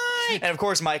Mike, and of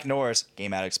course Mike Norris,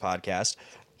 Game Addicts Podcast,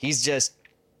 he's just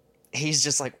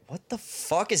like, what the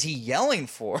fuck is he yelling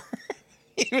for?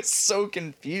 He was so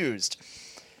confused.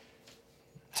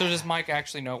 So does Mike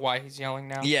actually know why he's yelling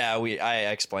now? Yeah,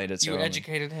 I explained it to him. You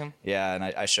educated him? Yeah, and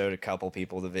I showed a couple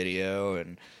people the video,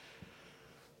 and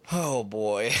oh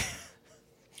boy.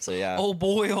 So yeah. Oh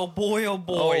boy, oh boy, oh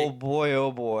boy. Oh boy,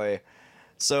 oh boy.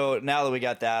 So now that we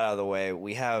got that out of the way,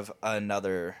 we have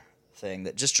another thing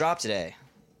that just dropped today.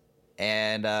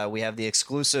 And we have the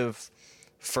exclusive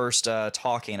first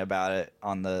talking about it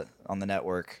on the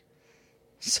network.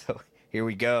 So here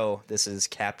we go. This is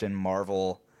Captain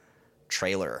Marvel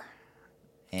trailer.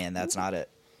 And that's not it.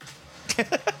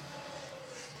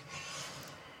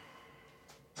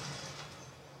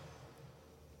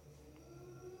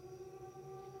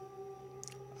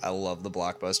 I love the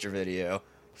Blockbuster video.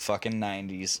 Fucking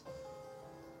 90s.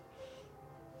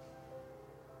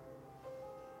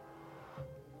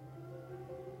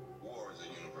 War is a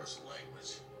universal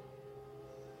language.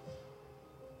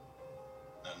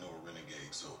 I know a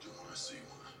renegade soldier when I see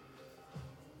one.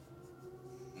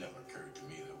 Never occurred to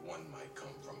me that one might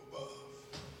come from above.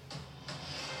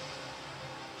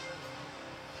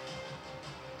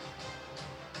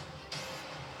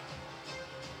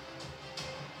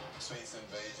 Space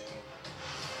invasion.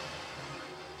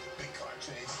 Big car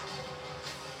chase.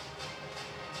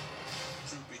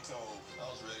 Truth be told, I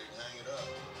was ready to hang it up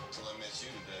until I met you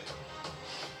today.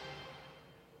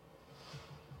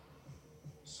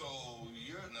 So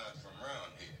you're not from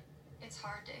around here. It's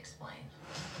hard to explain.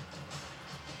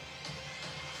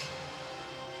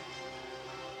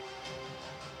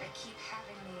 I keep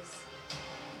having these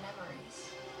memories.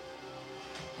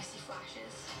 I see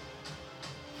flashes.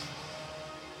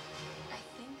 I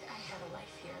think I had a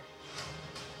life here.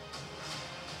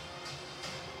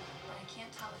 But I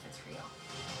can't tell if it's real.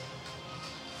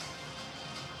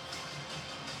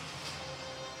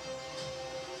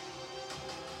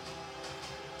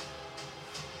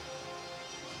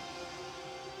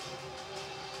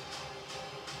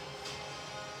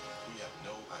 We have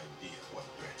no idea what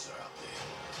threats are out there.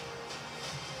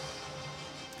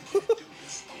 We can't do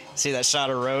this alone. See that shot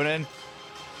of Ronan?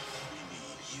 We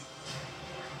need you.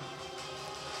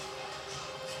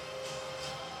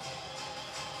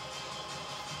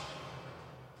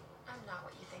 I'm not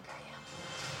what you think I am.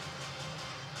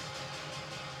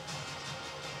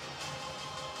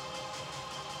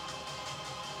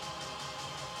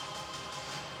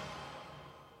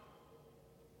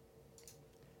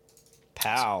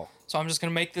 Pow. So I'm just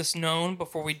going to make this known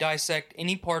before we dissect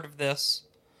any part of this.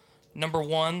 Number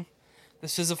one,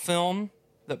 this is a film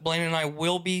that Blaine and I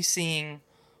will be seeing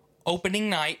opening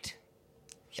night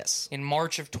Yes. in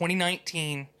March of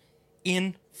 2019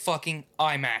 in fucking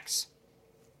IMAX.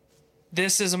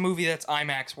 This is a movie that's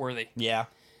IMAX worthy. Yeah,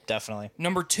 definitely.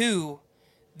 Number two,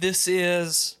 this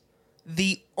is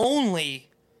the only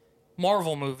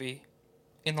Marvel movie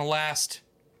in the last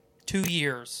 2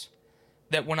 years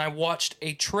that when I watched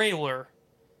a trailer,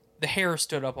 the hair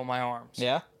stood up on my arms.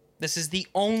 Yeah? This is the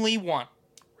only one.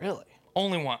 Really?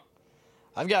 Only one.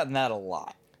 I've gotten that a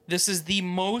lot. This is the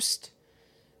most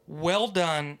well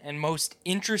done and most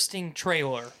interesting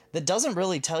trailer. That doesn't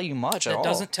really tell you much at all. It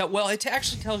doesn't tell. Well, it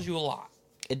actually tells you a lot.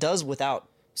 It does without.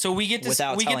 So we get to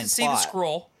Without we get telling to see the plot.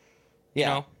 scroll. Yeah.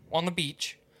 You know, on the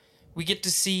beach. We get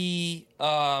to see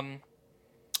her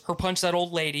punch that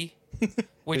old lady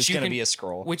Who's gonna be a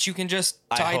Skrull. which you can just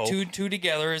I tie hope. two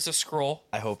together as a Skrull.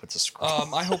 I hope it's a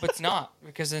Skrull. I hope it's not,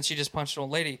 because then she just punched an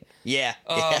old lady. yeah.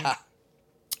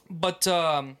 But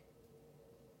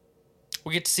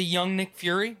we get to see young Nick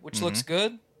Fury, which looks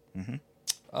good.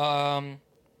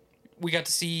 We got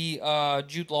to see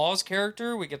Jude Law's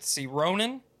character. We get to see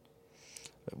Ronan.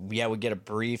 Yeah, we get a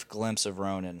brief glimpse of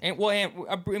Ronan. I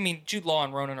mean, Jude Law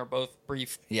and Ronan are both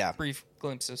brief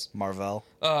glimpses. Marvel.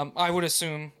 I would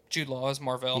assume Jude Law is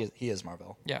Marvel. He is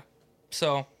Marvel. Yeah.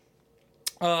 So,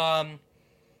 I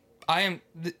am.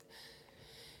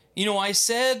 I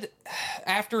said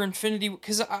after Infinity,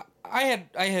 because I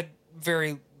had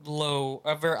very low,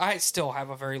 I still have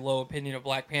a very low opinion of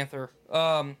Black Panther.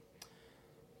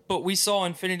 But we saw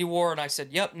Infinity War, and I said,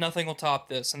 "Yep, nothing will top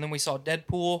this." And then we saw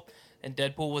Deadpool, and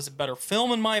Deadpool was a better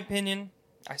film in my opinion.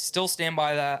 I still stand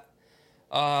by that.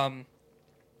 And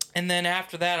then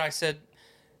after that, I said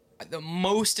the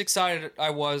most excited I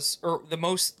was, or the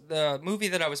movie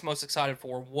that I was most excited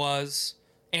for was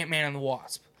Ant-Man and the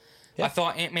Wasp. Yeah. I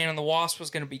thought Ant-Man and the Wasp was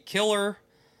going to be killer.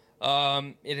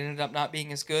 It ended up not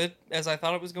being as good as I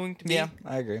thought it was going to be. Yeah,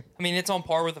 I agree. I mean, it's on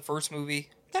par with the first movie.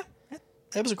 Yeah,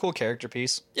 it was a cool character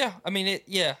piece. Yeah, I mean,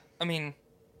 yeah. I mean,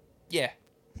 yeah.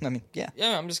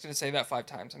 Yeah, I'm just going to say that 5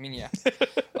 times. I mean, yeah.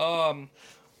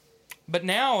 But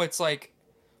now it's like,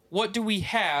 what do we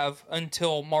have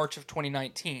until March of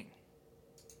 2019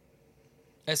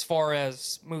 as far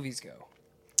as movies go?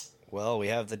 Well, we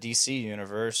have the DC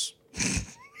universe.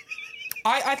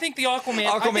 I think the Aquaman.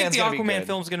 I think the Aquaman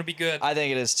film's going to be good. I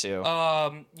think it is too.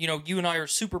 You and I are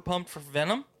super pumped for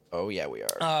Venom. Oh yeah, we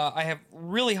are. I have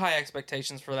really high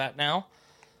expectations for that now,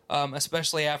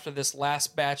 especially after this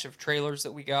last batch of trailers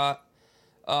that we got.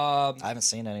 I haven't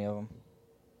seen any of them.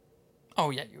 Oh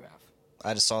yeah, you have.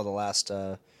 I just saw the last.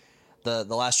 The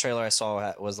last trailer I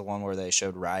saw was the one where they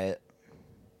showed Riot.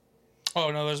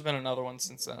 Oh no, there's been another one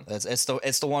since then.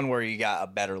 It's the one where you got a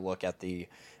better look at the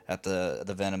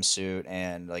Venom suit,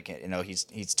 and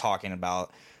he's talking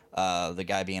about the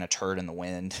guy being a turd in the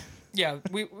wind. Yeah,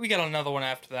 we got another one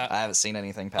after that. I haven't seen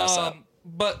anything past that.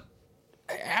 But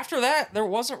after that, there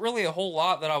wasn't really a whole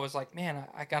lot that I was like, man,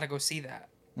 I gotta go see that.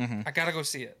 Mm-hmm. I gotta go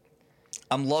see it.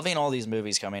 I'm loving all these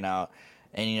movies coming out,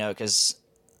 and because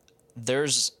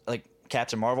there's like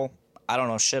Captain Marvel. I don't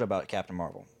know shit about Captain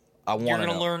Marvel. You're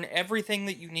gonna learn everything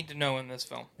that you need to know in this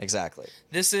film. Exactly.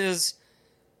 This is,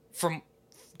 from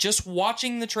just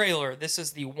watching the trailer, this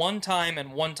is the one time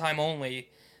and one time only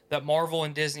that Marvel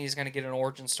and Disney is going to get an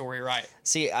origin story right.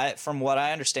 See, from what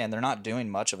I understand, they're not doing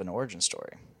much of an origin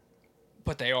story.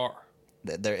 But they are.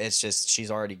 It's just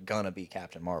she's already gonna be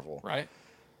Captain Marvel. Right.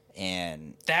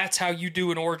 And that's how you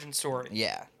do an origin story.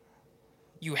 Yeah.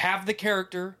 You have the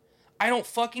character. I don't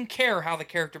fucking care how the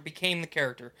character became the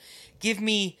character. Give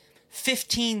me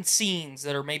 15 scenes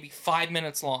that are maybe 5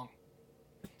 minutes long.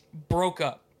 Broke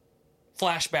up.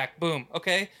 Flashback. Boom.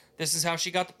 Okay? This is how she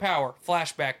got the power.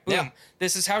 Flashback. Boom. Yeah.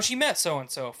 This is how she met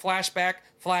so-and-so. Flashback.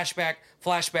 Flashback.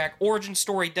 Flashback. Origin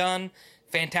story done.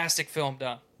 Fantastic film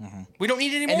done. Mm-hmm. We don't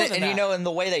need any more than that. And and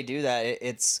the way they do that,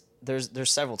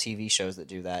 there's several TV shows that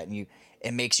do that, and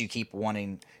it makes you keep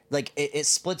wanting, like, it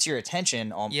splits your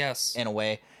attention in a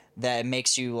way that it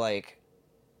makes you like,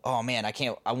 oh man,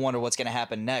 I wonder what's going to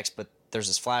happen next, but there's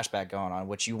this flashback going on,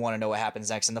 which you want to know what happens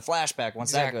next in the flashback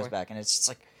once that goes back, and it's just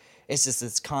like, it's just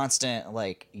this constant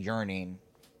like yearning,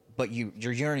 but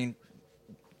your yearning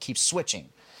keeps switching.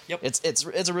 Yep.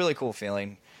 It's a really cool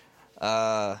feeling.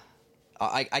 I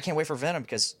can't wait for Venom,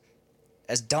 because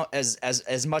as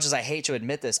much as I hate to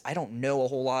admit this, I don't know a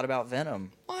whole lot about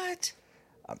Venom. What?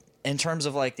 In terms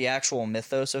of like the actual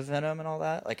mythos of Venom and all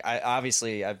that, like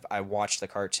I watched the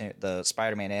cartoon, the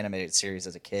Spider-Man animated series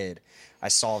as a kid. I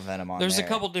saw Venom on There's there. a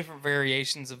couple different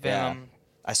variations of Venom. Yeah.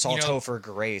 I saw Topher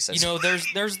Grace.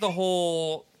 There's the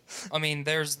whole. I mean,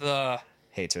 there's the.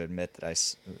 Hate to admit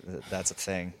that that's a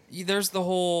thing. There's the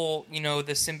whole.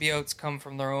 The symbiotes come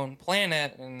from their own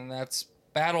planet, and that's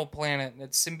Battle Planet, and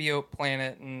it's Symbiote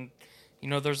Planet, and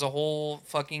there's a whole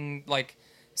fucking like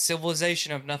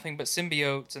civilization of nothing but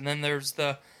symbiotes, and then there's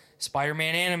the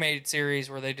Spider-Man animated series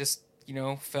where they just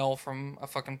fell from a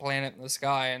fucking planet in the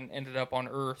sky and ended up on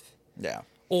Earth. Yeah.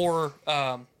 Or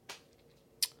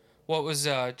what was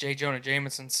J. Jonah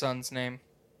Jameson's son's name?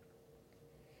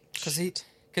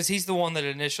 Because he's the one that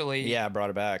initially brought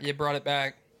it back. Yeah, brought it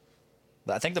back.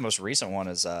 I think the most recent one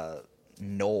is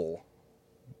Null.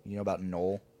 You know about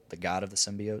Null, the god of the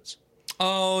symbiotes?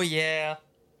 Oh yeah.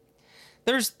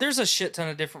 There's a shit ton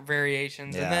of different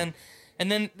variations, yeah.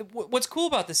 and then what's cool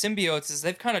about the symbiotes is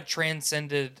they've kind of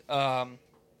transcended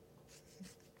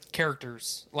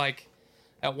characters. Like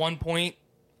at one point,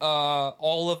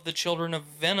 all of the children of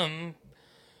Venom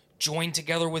joined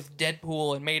together with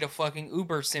Deadpool and made a fucking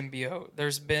uber symbiote.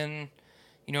 There's been,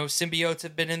 symbiotes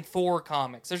have been in Thor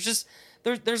comics.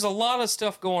 There's a lot of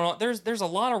stuff going on. There's a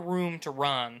lot of room to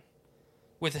run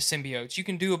with the symbiotes. You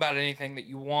can do about anything that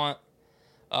you want.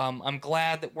 I'm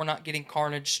glad that we're not getting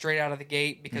Carnage straight out of the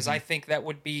gate, because I think that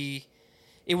would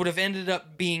have ended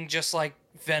up being just like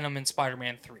Venom in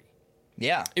Spider-Man 3.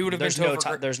 Yeah. It would have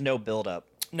been There's no build up.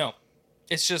 No.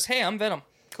 It's just, hey, I'm Venom.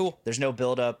 Cool. There's no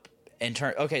build up in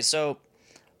turn. Okay, so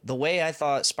the way I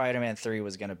thought Spider-Man 3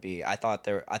 was going to be, I thought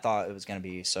it was going to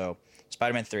be, so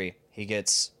Spider-Man 3, he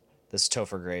gets, this is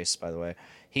Topher Grace, by the way,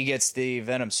 he gets the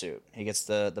Venom suit. He gets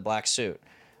the black suit.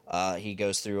 He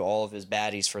goes through all of his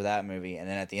baddies for that movie, and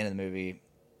then at the end of the movie,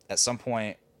 at some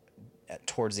point,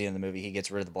 towards the end of the movie, he gets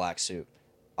rid of the black suit.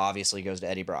 Obviously goes to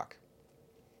Eddie Brock.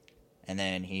 And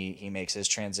then he makes his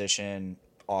transition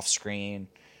off-screen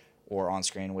or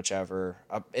on-screen, whichever.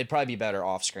 It'd probably be better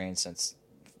off-screen, since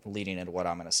leading into what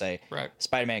I'm going to say. Right.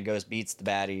 Spider-Man beats the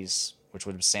baddies, which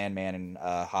would be Sandman and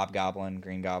Hobgoblin,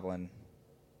 Green Goblin.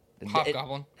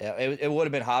 Hobgoblin. It would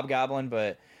have been Hobgoblin,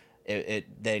 but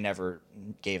they never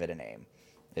gave it a name.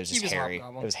 It was just Harry.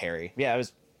 It was Harry. Yeah, it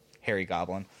was Harry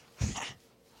Goblin.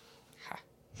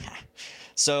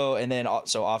 So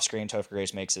off-screen, Topher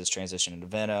Grace makes his transition into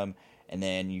Venom, and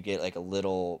then you get like a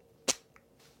little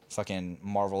fucking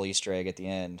Marvel Easter egg at the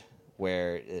end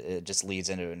where it just leads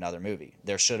into another movie.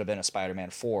 There should have been a Spider-Man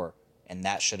 4, and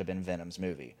that should have been Venom's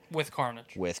movie. With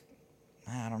Carnage.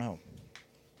 I don't know.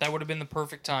 That would have been the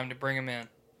perfect time to bring him in.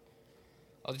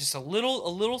 Just a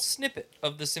little snippet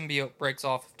of the symbiote breaks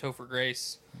off of Topher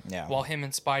Grace while him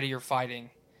and Spidey are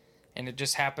fighting. And it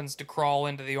just happens to crawl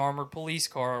into the armored police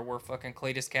car where fucking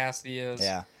Cletus Cassidy is.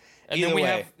 Yeah. And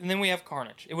then we have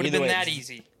Carnage. It would have been that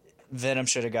easy. Venom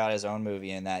should have got his own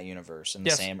movie in that universe, in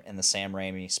the Sam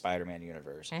Raimi Spider-Man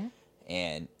universe. Mm-hmm.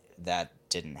 And that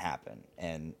didn't happen.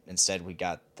 And instead we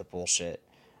got the bullshit.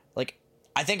 Like,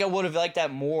 I think I would have liked that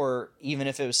more, even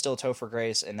if it was still Topher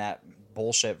Grace in that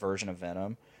bullshit version of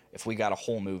Venom, if we got a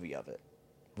whole movie of it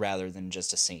rather than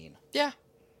just a scene. Yeah.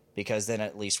 Because then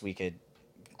at least we could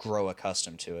grow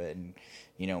accustomed to it and,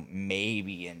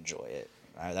 maybe enjoy it.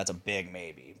 That's a big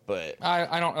maybe, but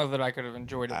I don't know that I could have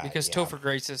enjoyed it because Topher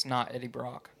Grace is not Eddie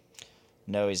Brock.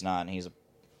 No, he's not. And he's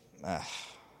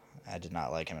I did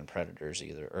not like him in Predators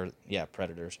either.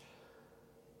 Predators.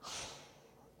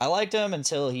 I liked him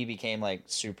until he became like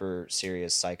super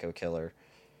serious psycho killer.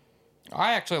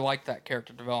 I actually like that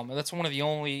character development. That's one of the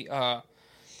only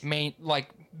main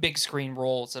big screen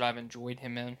roles that I've enjoyed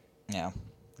him in. Yeah,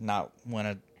 not Win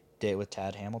a Date with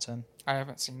Tad Hamilton. I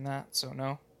haven't seen that, so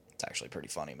no. It's actually a pretty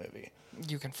funny movie.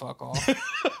 You can fuck off.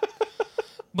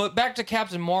 But back to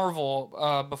Captain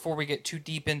Marvel, before we get too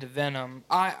deep into Venom.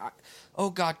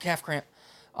 Oh god, calf cramp.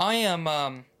 I am,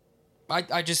 I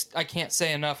can't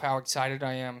say enough how excited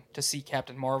I am to see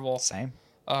Captain Marvel. Same.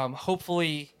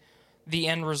 Hopefully the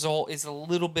end result is a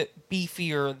little bit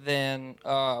beefier than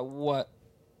what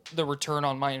the return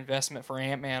on my investment for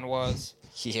Ant-Man was.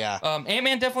 Yeah.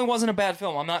 Ant-Man definitely wasn't a bad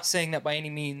film. I'm not saying that by any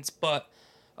means, but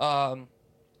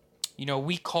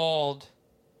we called...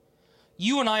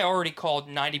 You and I already called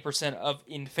 90% of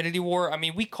Infinity War. I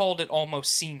mean, we called it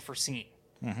almost scene for scene.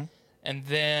 Mm-hmm. And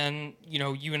then,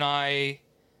 you and I,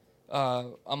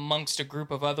 amongst a group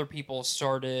of other people,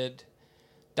 started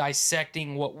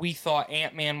dissecting what we thought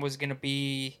Ant-Man was going to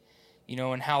be,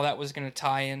 and how that was going to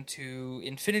tie into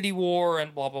Infinity War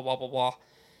and blah, blah, blah, blah, blah.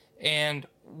 And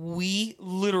we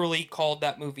literally called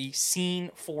that movie scene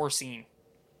for scene.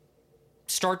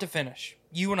 Start to finish.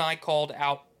 You and I called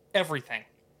out everything.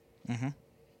 Mm-hmm.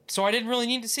 So I didn't really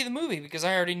need to see the movie because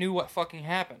I already knew what fucking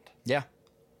happened. Yeah.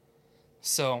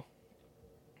 So,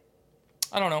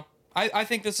 I don't know. I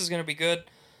think this is going to be good.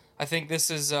 I think this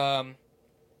is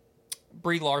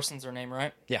Brie Larson's her name,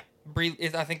 right? Yeah.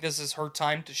 I think this is her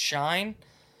time to shine.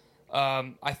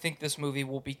 I think this movie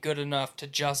will be good enough to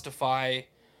justify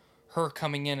her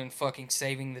coming in and fucking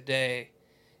saving the day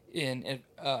in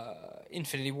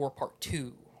Infinity War Part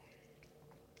 2.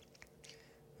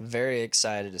 Very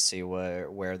excited to see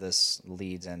where this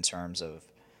leads in terms of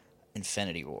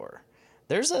Infinity War.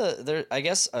 I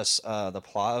guess the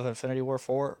plot of Infinity War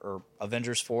 4 or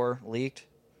Avengers 4 leaked,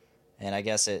 and I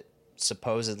guess it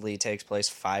supposedly takes place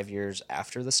 5 years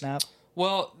after the snap.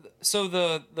 Well, so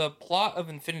the plot of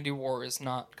Infinity War is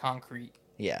not concrete.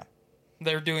 Yeah.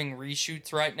 They're doing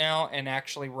reshoots right now and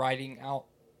actually writing out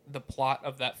the plot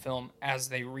of that film as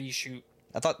they reshoot.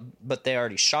 But they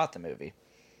already shot the movie.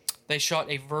 They shot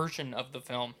a version of the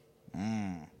film.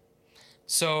 Mm.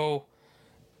 So,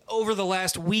 over the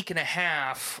last week and a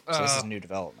half. So this is new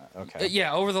development. Okay.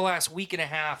 Yeah, over the last week and a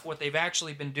half, what they've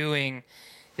actually been doing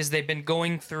is they've been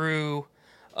going through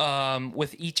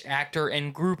with each actor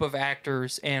and group of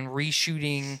actors and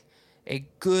reshooting a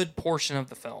good portion of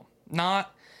the film.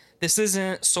 This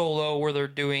isn't Solo where they're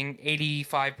doing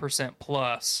 85%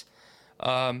 plus,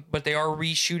 but they are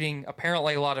reshooting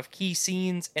apparently a lot of key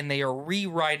scenes, and they are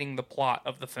rewriting the plot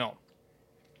of the film.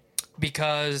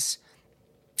 Because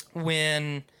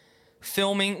when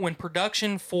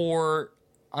production for,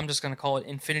 I'm just going to call it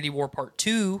Infinity War Part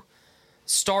 2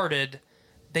 started,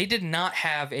 they did not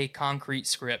have a concrete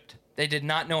script. They did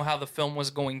not know how the film was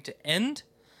going to end.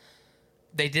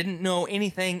 They didn't know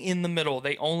anything in the middle.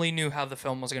 They only knew how the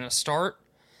film was going to start.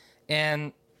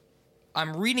 And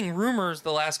I'm reading rumors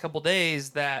the last couple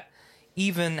days that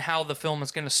even how the film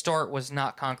is going to start was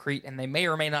not concrete, and they may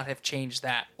or may not have changed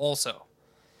that also.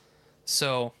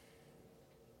 So,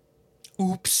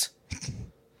 oops.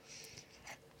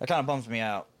 That kind of bums me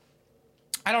out.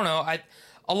 I don't know.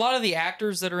 A lot of the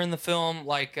actors that are in the film,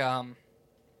 like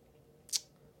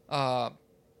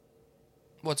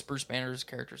what's Bruce Banner's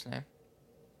character's name?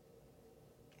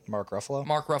 Mark Ruffalo?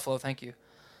 Mark Ruffalo, thank you.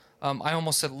 I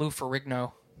almost said Lou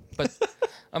Ferrigno, but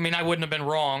I mean, I wouldn't have been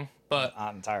wrong, but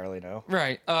Not entirely, no.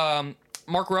 right.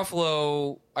 Mark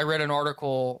Ruffalo, I read an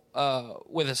article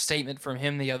with a statement from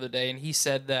him the other day, and he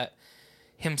said that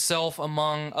himself,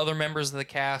 among other members of the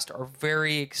cast, are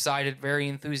very excited, very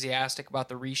enthusiastic about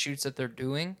the reshoots that they're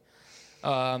doing.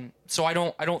 So I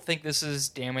don't think this is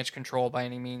damage control by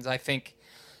any means. I think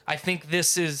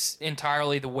this is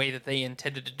entirely the way that they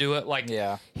intended to do it. Like,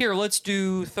 Yeah. Here, let's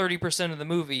do 30% of the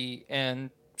movie and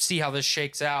see how this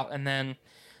shakes out. And then,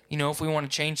 if we want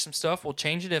to change some stuff, we'll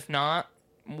change it. If not,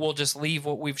 we'll just leave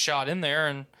what we've shot in there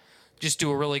and just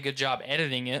do a really good job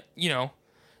editing it.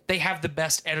 They have the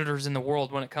best editors in the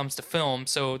world when it comes to film,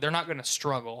 so they're not going to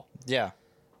struggle. Yeah.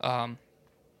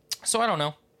 So I don't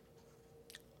know.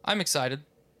 I'm excited.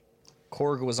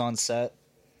 Korg was on set.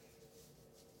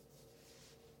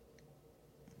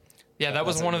 Yeah, that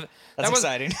was That's one of the, that's that was,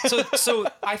 exciting. so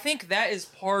I think that is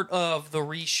part of the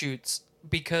reshoots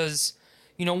because,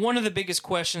 one of the biggest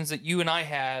questions that you and I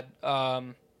had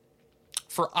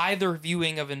for either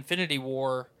viewing of Infinity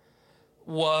War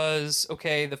was,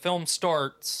 okay, the film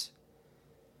starts.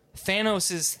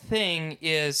 Thanos' thing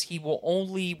is he will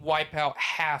only wipe out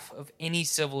half of any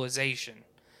civilization.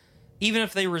 Even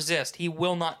if they resist, he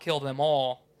will not kill them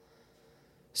all.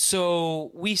 So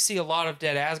we see a lot of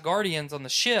dead Asgardians on the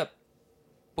ship,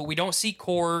 but we don't see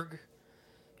Korg.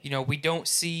 We don't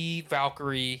see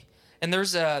Valkyrie. And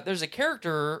there's a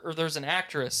character, or there's an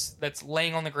actress that's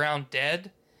laying on the ground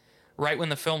dead right when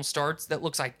the film starts that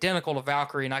looks identical to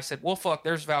Valkyrie. And I said, well, fuck,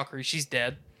 there's Valkyrie. She's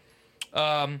dead.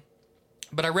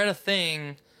 But I read a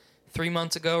thing 3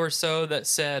 months ago or so that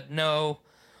said, no,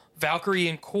 Valkyrie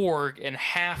and Korg and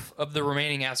half of the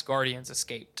remaining Asgardians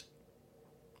escaped.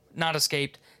 Not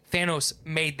escaped. Thanos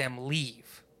made them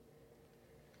leave.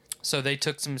 So they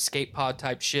took some escape pod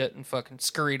type shit and fucking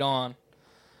scurried on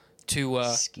to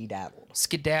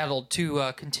skedaddled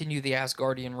to continue the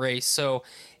Asgardian race. So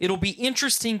it'll be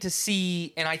interesting to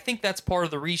see, and I think that's part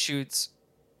of the reshoots,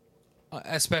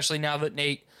 especially now that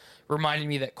Nate reminded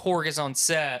me that Korg is on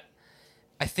set.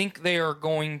 I think they are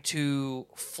going to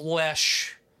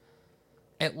flesh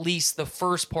at least the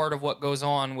first part of what goes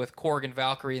on with Korg and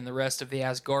Valkyrie and the rest of the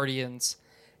Asgardians,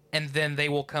 and then they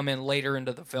will come in later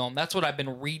into the film. That's what I've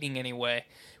been reading anyway.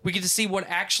 We get to see what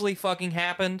actually fucking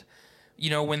happened,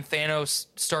 when Thanos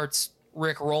starts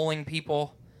Rick-rolling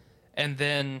people, and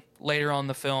then later on in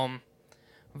the film,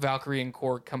 Valkyrie and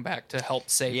Korg come back to help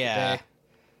save the day.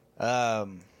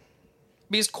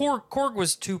 Because Korg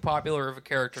was too popular of a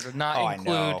character to not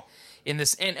include in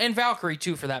this, and Valkyrie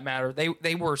too, for that matter.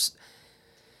 They were,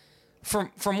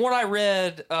 from what I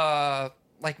read,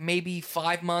 like maybe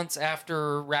 5 months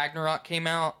after Ragnarok came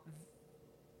out,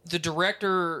 the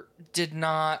director did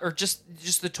not, or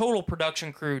just the total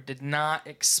production crew did not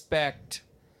expect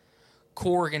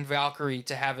Korg and Valkyrie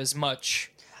to have as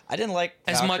much. I didn't like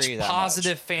Valkyrie that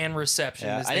positive much. fan reception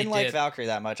as they did. I didn't like Valkyrie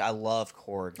that much. I love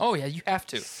Korg. Oh yeah, you have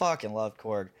to. Fucking love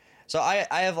Korg. So I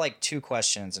have like two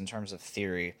questions in terms of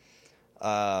theory.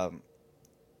 One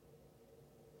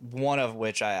of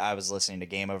which I was listening to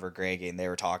Game Over Greggy, and they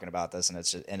were talking about this, and it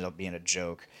just ended up being a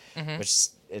joke, which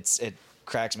it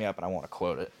cracks me up, and I want to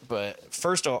quote it. But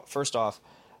first off,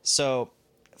 so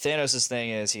Thanos'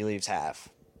 thing is he leaves half.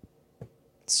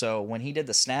 So when he did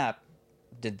the snap,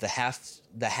 did the halves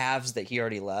that he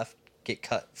already left get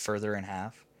cut further in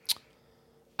half?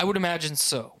 I would imagine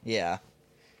so. Yeah.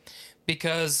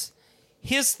 Because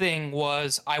his thing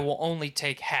was, I will only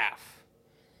take half.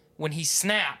 when he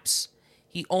snaps,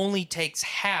 he only takes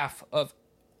half of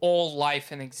all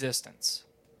life in existence.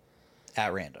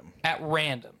 At random. At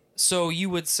random. So you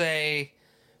would say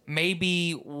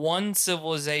maybe one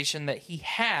civilization that he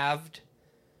halved,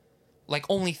 like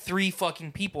only 3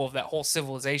 fucking people of that whole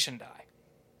civilization die.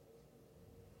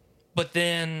 But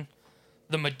then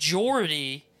the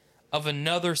majority of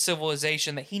another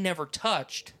civilization that he never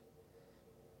touched,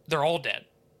 they're all dead.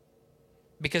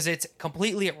 Because it's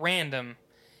completely at random,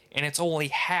 and it's only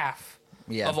half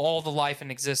of all the life in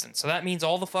existence. So that means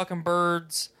all the fucking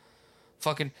birds,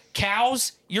 fucking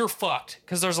cows, you're fucked,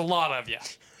 because there's a lot of you.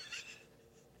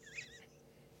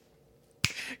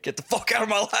 Get the fuck out of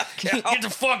my life, cow. Get the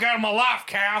fuck out of my life,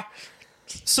 cow.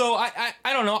 So I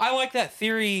don't know. I like that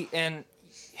theory, and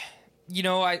you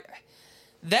know,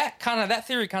 that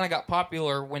theory kind of got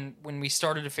popular when we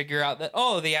started to figure out that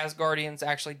the Asgardians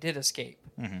actually did escape.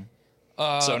 Mm-hmm.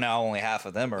 So now only half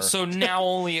of them are. So now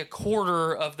only a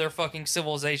quarter of their fucking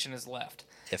civilization is left.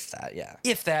 If that, yeah.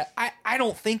 If that, I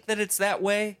don't think that it's that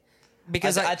way,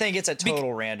 because I think it's a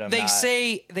total random. They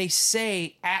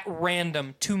say at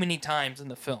random too many times in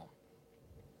the film.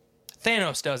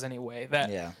 Thanos does anyway.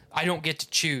 I don't get to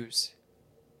choose.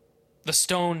 The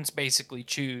stones basically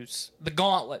choose. The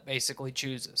gauntlet basically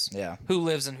chooses. Yeah. Who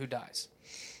lives and who dies.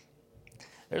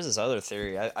 There's this other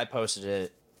theory. I posted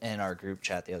it in our group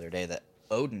chat the other day that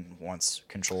Odin once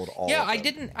controlled all. Yeah, of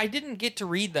them. I didn't get to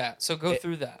read that, so go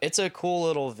through that. It's a cool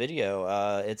little video.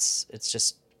 It's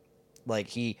just like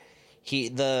he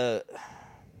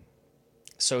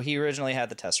originally had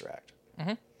the Tesseract,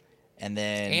 and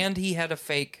then he had a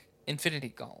fake Infinity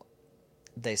Gauntlet.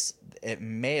 It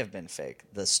may have been fake.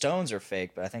 The stones are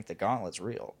fake, but I think the gauntlet's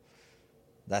real.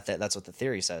 That's what the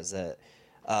theory says, that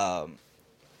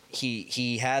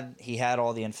he had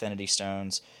all the Infinity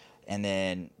Stones, and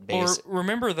then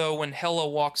remember though, when Hela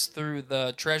walks through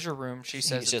the treasure room, she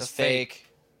says it's just fake.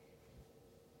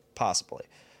 Possibly,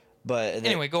 but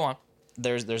anyway, go on.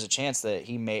 There's a chance that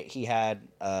he had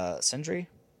Sindri.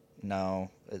 No,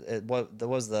 what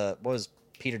was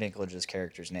Peter Dinklage's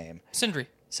character's name? Sindri.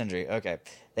 Okay,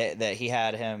 that he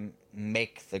had him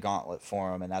make the gauntlet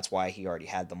for him, and that's why he already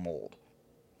had the mold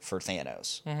for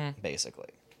Thanos.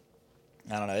 Basically,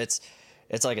 I don't know. It's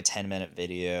like a 10-minute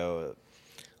video.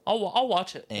 I'll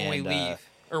watch it when we leave,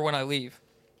 or when I leave.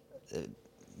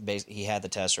 He had the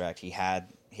Tesseract. He had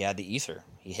the ether.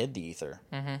 He hid the ether.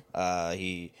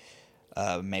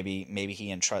 Maybe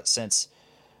he entrusts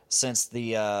since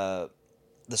the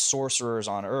sorcerers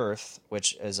on Earth,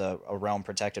 which is a realm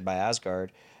protected by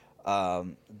Asgard,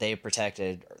 they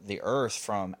protected the Earth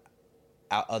from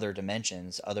other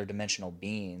dimensions, other dimensional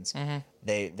beings.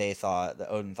 They thought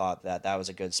that Odin thought that was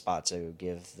a good spot to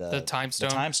give the time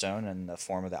stone in the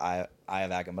form of the Eye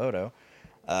of Agamotto.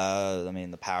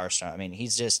 The Power Stone. I mean,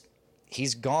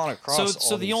 he's gone across.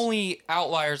 So the only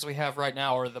outliers we have right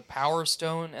now are the Power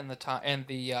Stone and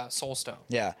the Soul Stone.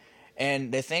 Yeah,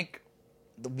 and they think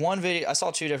the one video. I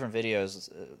saw 2 different videos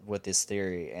with this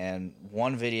theory, and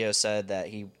one video said that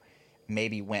he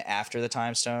maybe went after the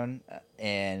Time Stone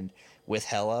and with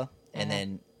Hela, and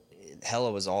then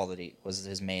Hela was all that he was,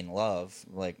 his main love,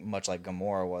 much like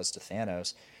Gamora was to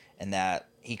Thanos, and that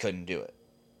he couldn't do it.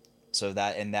 So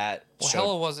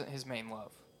Hela wasn't his main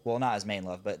love. Well, not his main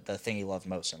love, but the thing he loved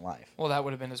most in life. Well, that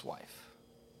would have been his wife.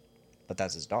 But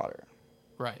that's his daughter.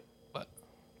 Right, but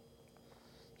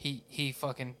he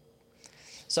fucking...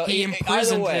 So he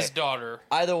imprisoned his daughter.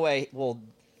 Either way, we'll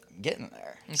get in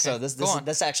there. Okay, so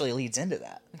this actually leads into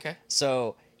that. Okay.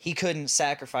 So he couldn't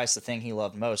sacrifice the thing he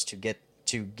loved most to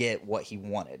get what he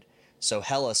wanted. So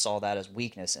Hela saw that as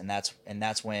weakness, and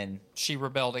that's when she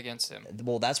rebelled against him.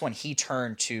 Well, that's when he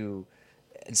turned to,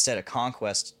 instead of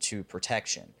conquest, to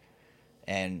protection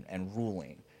and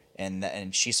ruling,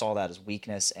 and she saw that as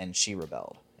weakness, and she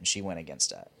rebelled, and she went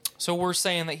against that. So we're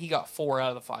saying that he got 4 out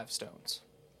of the 5 stones.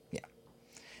 Yeah.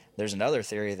 There's another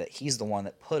theory that he's the one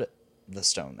that put the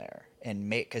stone there, and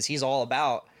because he's all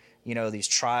about, these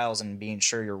trials and being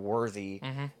sure you're worthy.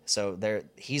 So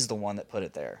he's the one that put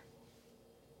it there.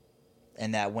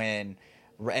 And that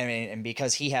and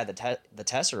because he had the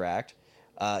Tesseract,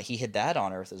 he hid that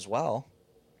on Earth as well.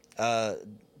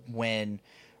 When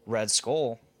Red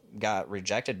Skull got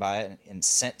rejected by it and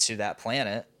sent to that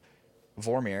planet,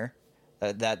 Vormir,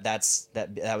 that was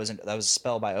a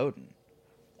spell by Odin.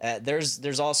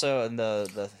 There's also in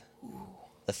the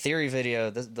theory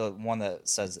video, the one that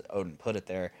says that Odin put it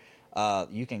there.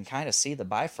 You can kind of see the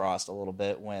Bifrost a little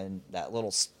bit when that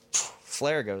little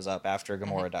flare goes up after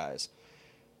Gamora dies.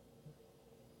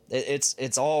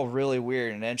 It's all really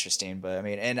weird and interesting, but I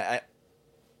mean, and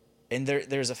And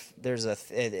there's a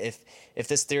if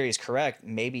this theory is correct,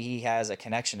 maybe he has a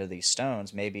connection to these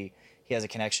stones. Maybe he has a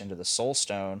connection to the Soul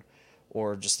Stone,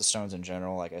 or just the stones in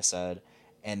general, like I said,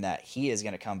 and that he is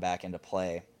going to come back into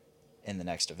play in the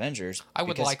next Avengers. I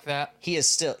would because like that. he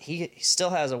still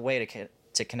has a way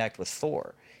to connect with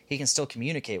Thor. He can still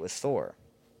communicate with Thor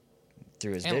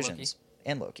through his And visions.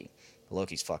 And Loki.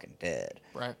 Loki's fucking dead.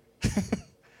 Right.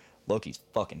 Loki's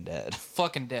fucking dead.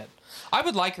 Fucking dead. I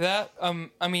would like that.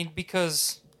 I mean,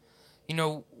 because, you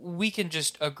know, we can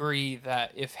just agree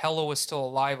that if Hela was still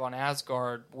alive on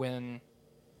Asgard when,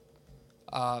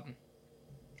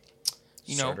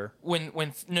 you know, Surtur.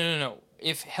 when no.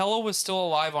 If Hela was still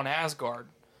alive on Asgard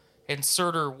and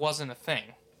Surtur wasn't a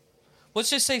thing, let's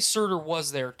just say Surtur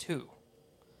was there too,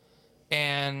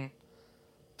 and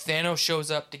Thanos shows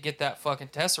up to get that fucking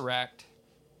Tesseract.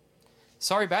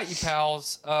 Sorry about you,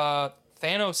 pals.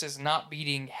 Thanos is not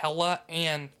beating Hela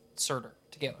and Surtur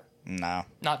together. No.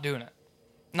 Not doing it.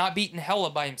 Not beating Hela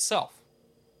by himself.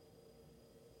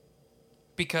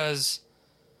 Because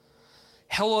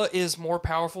Hela is more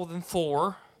powerful than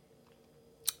Thor.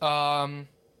 And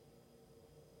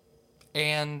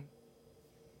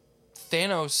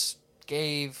Thanos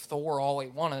gave Thor all he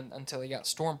wanted until he got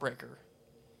Stormbreaker.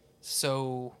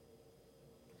 So,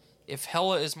 if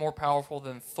Hela is more powerful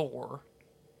than Thor,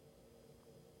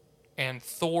 and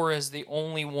Thor is the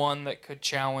only one that could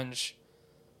challenge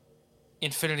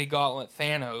Infinity Gauntlet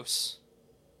Thanos,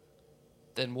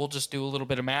 then we'll just do a little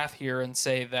bit of math here and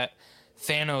say that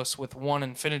Thanos with one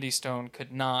Infinity Stone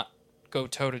could not go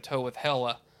toe-to-toe with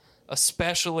Hela,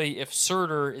 especially if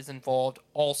Surtur is involved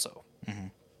also. Mm-hmm.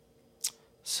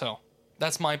 So,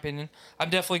 that's my opinion.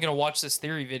 I'm definitely going to watch this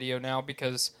theory video now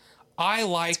because I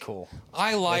like That's cool.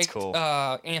 I liked cool.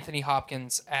 Anthony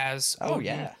Hopkins as Oh,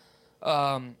 Odin.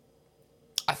 yeah.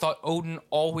 I thought Odin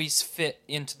always fit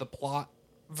into the plot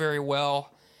very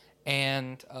well.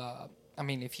 And, I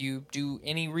mean, if you do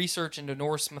any research into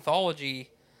Norse mythology,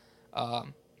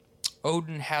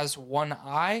 Odin has one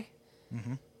eye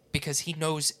because he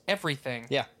knows everything.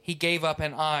 Yeah. He gave up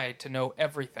an eye to know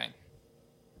everything.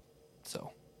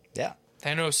 So, Yeah.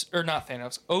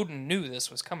 Odin knew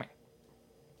this was coming.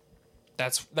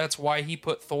 That's why he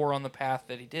put Thor on the path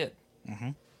that he did.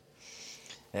 Yeah,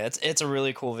 it's a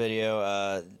really cool video.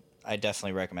 I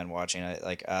definitely recommend watching it.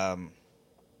 Like, I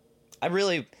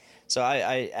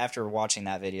after watching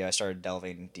that video, I started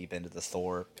delving deep into the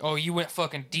Thor. Oh, you went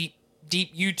fucking deep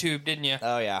YouTube, didn't you?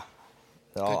 Oh yeah,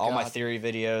 all my God. theory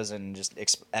videos and just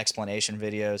explanation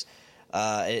videos.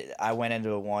 I went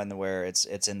into one where it's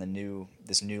in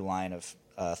this new line of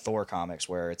Thor comics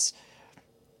where it's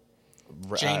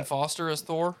Jane Foster as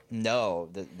Thor? No,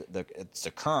 it's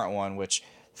the current one, which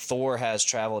Thor has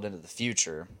traveled into the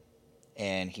future,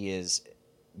 and he is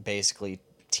basically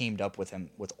teamed up with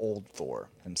old Thor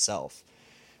himself,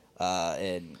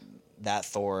 and that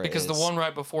Thor Because is, the one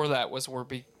right before that was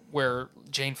where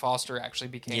Jane Foster actually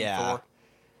became Thor.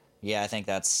 Yeah, I think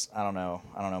that's I don't know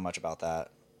much about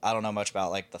that. I don't know much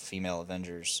about like the female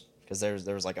Avengers because there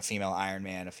was like a female Iron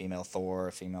Man, a female Thor,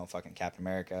 a female fucking Captain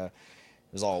America.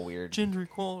 It was all weird. Gender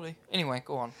equality. Anyway,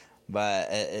 go on. But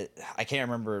I can't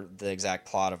remember the exact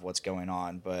plot of what's going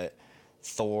on, but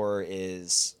Thor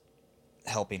is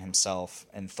helping himself,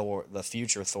 and the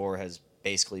future Thor has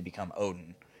basically become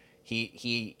Odin.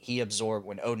 He absorbed,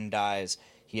 when Odin dies,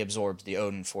 he absorbs the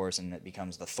Odin force, and it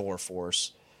becomes the Thor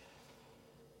force.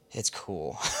 It's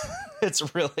cool.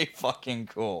 It's really fucking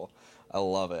cool. I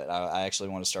love it. I actually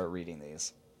want to start reading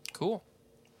these. Cool.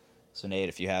 So Nate,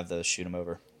 if you have those, shoot them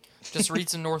over. Just read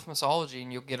some Norse mythology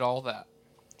and you'll get all that.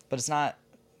 But it's not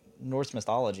Norse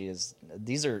mythology.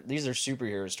 These are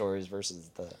superhero stories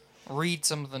versus the. Read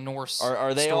some of the Norse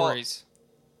Are they stories.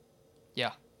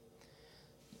 Yeah.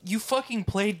 You fucking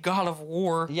played God of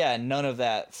War. Yeah, none of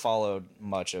that followed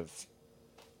much of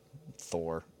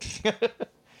Thor.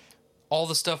 All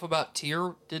the stuff about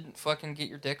Tyr didn't fucking get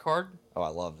your dick hard. Oh, I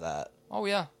love that. Oh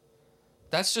yeah.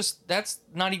 That's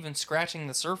not even scratching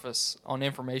the surface on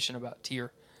information about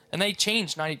Tyr. And they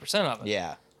changed 90% of it.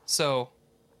 Yeah. So,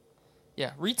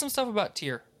 yeah, read some stuff about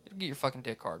Tyr. It'll get your fucking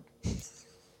dick hard.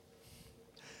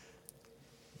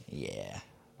 Yeah.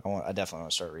 I definitely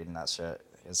want to start reading that shit.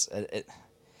 It's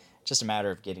just a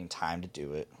matter of getting time to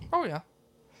do it. Oh yeah.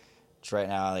 So right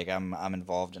now, like I'm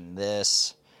involved in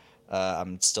this.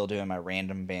 I'm still doing my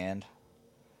random band,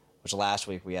 which last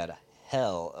week we had a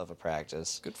hell of a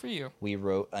practice. Good for you. We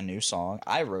wrote a new song.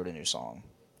 I wrote a new song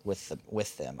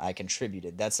with them. I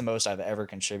contributed. That's the most I've ever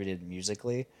contributed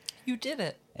musically. You did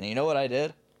it. And you know what I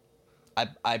did?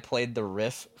 I played the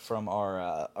riff from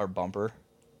our bumper,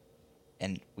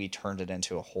 and we turned it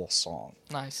into a whole song.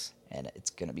 Nice. and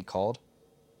it's gonna be called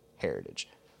Heritage.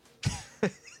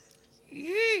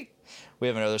 We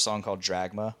have another song called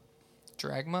Dragma.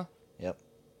 Dragma? Yep.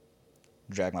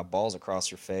 Drag my balls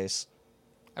across your face.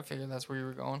 I figured that's where you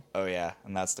were going. Oh yeah,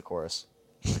 and that's the chorus.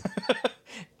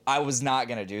 I was not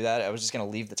gonna do that. I was just gonna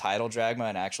leave the title Dragma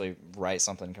and actually write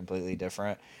something completely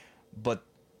different. But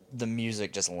the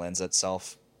music just lends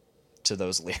itself to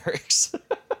those lyrics.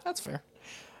 That's fair.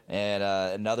 And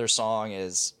another song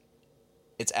is,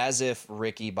 it's as if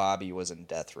Ricky Bobby was in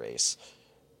Death Race.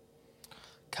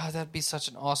 God, that'd be such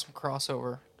an awesome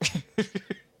crossover.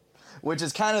 Which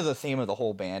is kind of the theme of the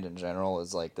whole band in general,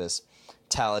 is like this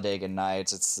Talladega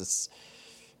Nights.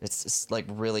 It's like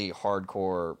really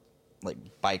hardcore, like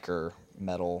biker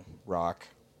metal rock.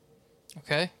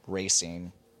 Okay.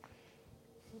 Racing.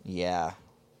 Yeah.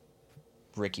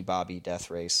 Ricky Bobby Death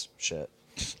Race shit.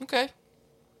 Okay.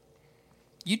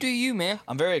 You do you, man.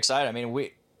 I'm very excited. I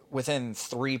mean, within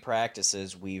 3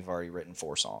 practices, we've already written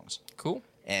 4 songs. Cool.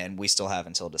 And we still have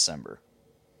until December.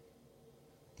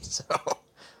 So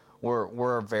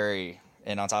we're very,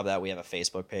 and on top of that, we have a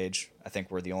Facebook page. I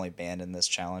think we're the only band in this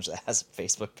challenge that has a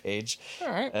Facebook page. All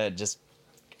right.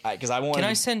 Because I want. Can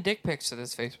I send dick pics to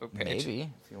this Facebook page? Maybe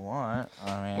if you want.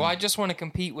 I mean, Well, I just want to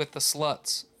compete with the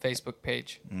sluts Facebook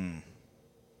page.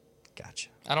 Gotcha.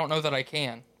 I don't know that I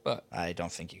can, but I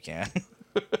don't think you can.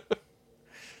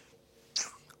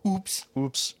 oops.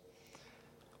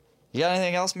 You got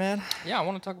anything else, man? Yeah, I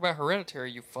want to talk about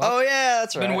Hereditary. You fuck. Oh yeah,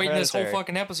 that's right. Been waiting this whole Hereditary.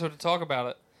 fucking episode to talk about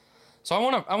it. So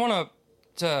I want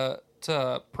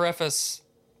to preface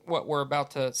what we're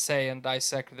about to say and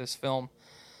dissect this film.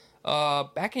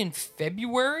 Back in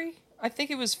February, I think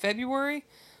it was February,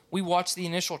 we watched the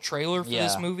initial trailer for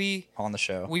this movie. On the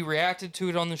show. We reacted to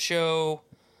it on the show.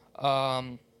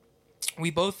 We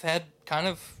both had kind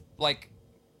of like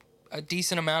a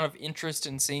decent amount of interest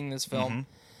in seeing this film.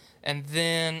 And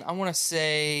then I want to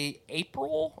say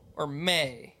April or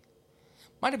May.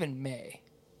 Might have been May.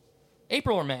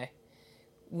 April or May.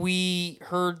 We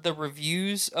heard the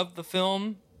reviews of the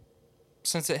film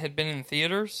since it had been in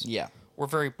theaters. Yeah. Were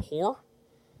very poor.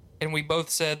 And we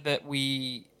both said that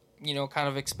we, kind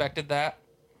of expected that.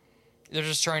 They're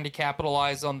just trying to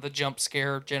capitalize on the jump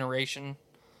scare generation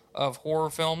of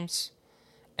horror films.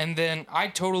 And then I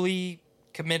totally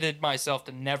committed myself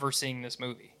to never seeing this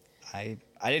movie. I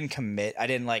didn't commit. I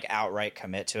didn't like outright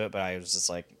commit to it, but I was just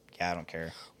like, yeah, I don't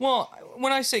care. Well,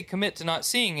 when I say commit to not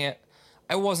seeing it,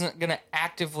 I wasn't going to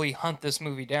actively hunt this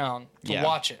movie down to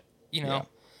watch it. Yeah.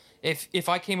 If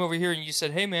I came over here and you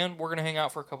said, hey man, we're going to hang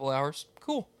out for a couple hours,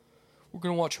 cool. We're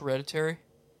going to watch Hereditary.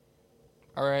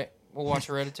 All right, we'll watch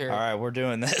Hereditary. All right, we're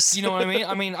doing this. You know what I mean?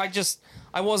 I mean,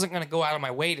 I wasn't going to go out of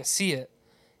my way to see it.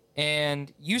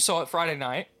 And you saw it Friday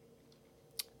night,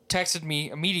 texted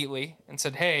me immediately and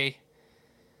said, hey,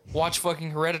 watch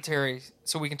fucking Hereditary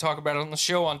so we can talk about it on the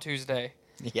show on Tuesday.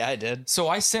 Yeah, I did. So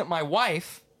I sent my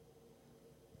wife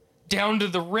down to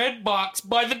the Red Box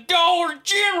by the Dollar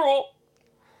General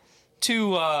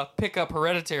to pick up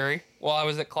Hereditary while I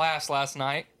was at class last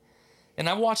night. And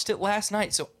I watched it last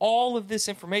night, so all of this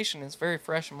information is very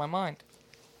fresh in my mind.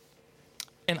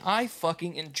 And I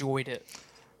fucking enjoyed it.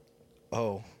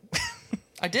 Oh.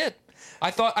 I did. I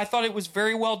thought it was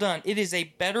very well done. It is a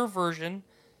better version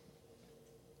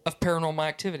of Paranormal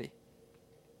Activity.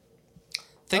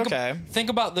 Think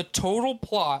about the total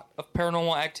plot of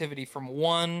Paranormal Activity from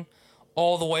 1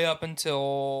 all the way up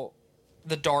until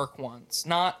the dark ones.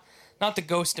 Not the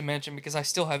Ghost Dimension, because I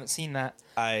still haven't seen that.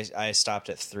 I stopped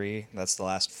at 3. That's the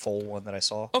last full one that I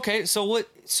saw. Okay, so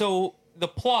the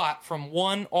plot from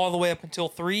 1 all the way up until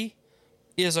 3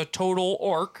 is a total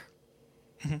arc,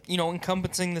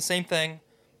 encompassing the same thing.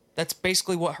 That's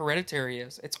basically what Hereditary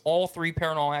is. It's all 3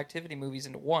 Paranormal Activity movies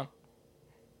into one.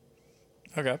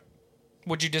 Okay.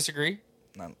 Would you disagree?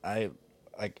 I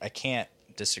can't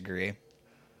disagree.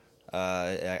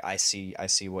 I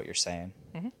see what you're saying,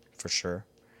 for sure.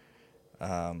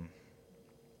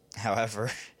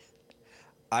 However,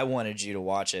 I wanted you to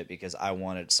watch it because I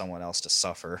wanted someone else to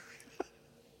suffer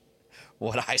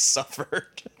what I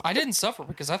suffered. I didn't suffer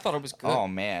because I thought it was good. Oh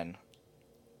man,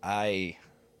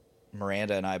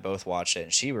 Miranda and I both watched it,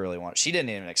 and she really wanted. She didn't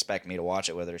even expect me to watch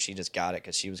it with her. She just got it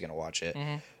because she was gonna watch it.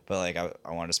 But like,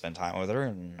 I wanted to spend time with her,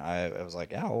 and I was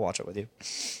like, yeah, I'll watch it with you.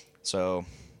 So,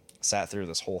 sat through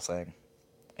this whole thing,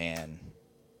 and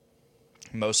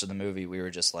most of the movie we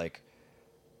were just like,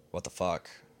 what the fuck,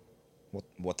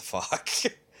 what the fuck.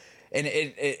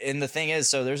 And the thing is,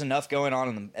 so there's enough going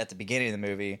on at the beginning of the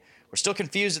movie. We're still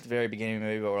confused at the very beginning of the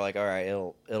movie, but we're like, all right,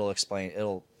 it'll explain,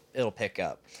 it'll pick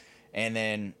up, and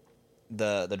then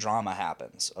the drama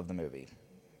happens of the movie,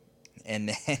 and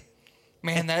then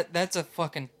Man, that's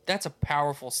a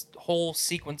powerful whole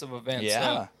sequence of events.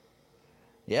 Yeah.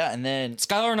 Yeah, and then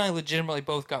Skylar and I legitimately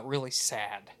both got really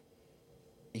sad.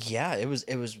 yeah, it was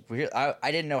weird.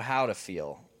 I didn't know how to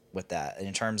feel with that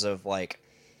in terms of like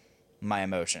my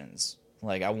emotions.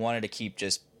 Like I wanted to keep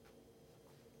just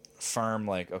firm,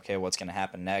 like, okay, what's gonna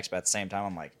happen next? But at the same time,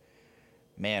 I'm like,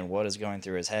 man, what is going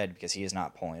through his head? Because he is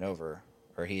not pulling over,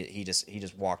 or he just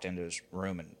walked into his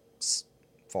room and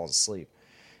falls asleep,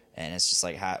 and it's just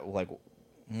like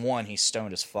one, he's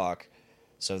stoned as fuck,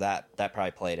 so that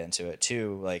probably played into it.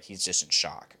 Two, like he's just in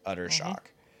shock, utter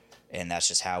shock, and that's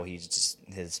just how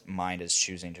his mind is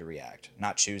choosing to react.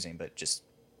 Not choosing, but just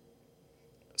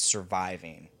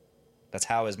surviving. That's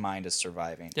how his mind is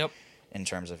surviving. Yep. In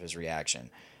terms of his reaction,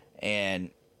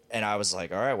 and I was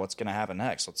like, all right, what's gonna happen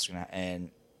next? And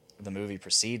the movie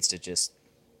proceeds to just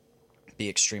be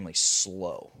extremely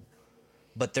slow,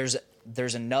 but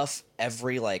there's enough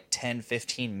every like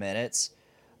 10-15 minutes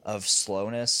of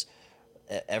slowness.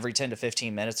 Every 10 to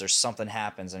 15 minutes, there's something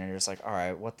happens, and you're just like, all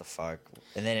right, what the fuck?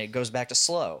 And then it goes back to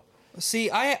slow. See,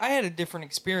 I had a different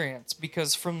experience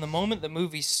because from the moment the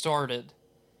movie started,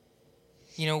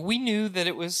 you know, we knew that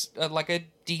it was like a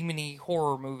demon-y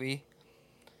horror movie.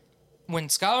 When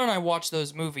Skylar and I watch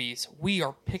those movies, we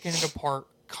are picking it apart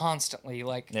constantly.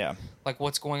 Like,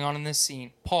 what's going on in this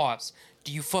scene? Pause.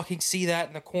 Do you fucking see that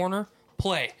in the corner?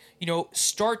 Play. You know,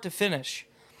 start to finish.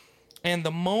 And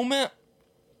the moment,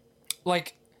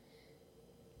 like,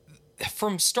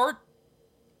 from start,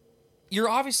 you're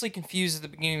obviously confused at the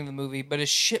beginning of the movie, but as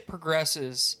shit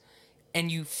progresses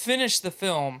and you finish the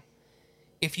film,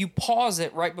 if you pause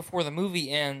it right before the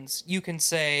movie ends, you can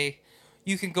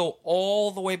go all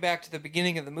the way back to the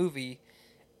beginning of the movie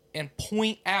and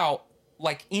point out,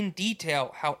 like in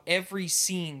detail, how every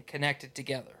scene connected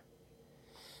together.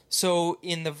 So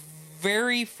in the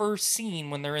very first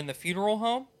scene when they're in the funeral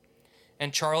home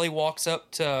and Charlie walks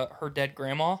up to her dead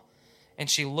grandma and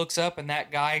she looks up and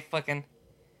that guy fucking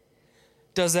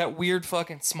does that weird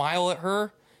fucking smile at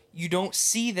her, you don't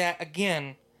see that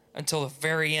again until the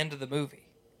very end of the movie.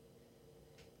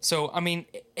 So, I mean,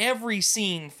 every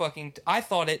scene fucking... I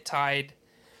thought it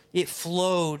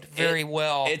flowed very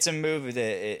well. It's a movie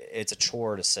that it's a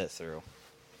chore to sit through.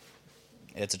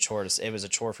 It was a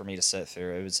chore for me to sit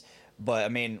through. But I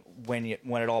mean, when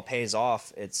it all pays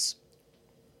off, it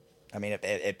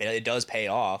does pay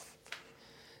off.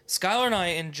 Skylar and I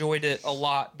enjoyed it a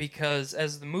lot because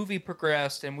as the movie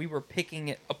progressed and we were picking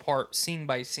it apart scene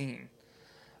by scene,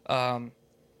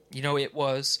 you know, it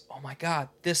was, oh my God,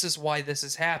 this is why this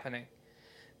is happening.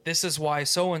 This is why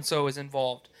so-and-so is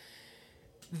involved.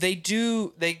 They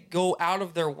go out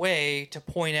of their way to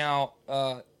point out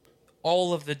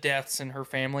all of the deaths in her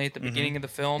family at the beginning of the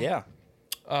film. Yeah.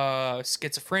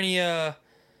 Schizophrenia,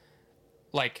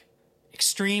 like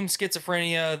extreme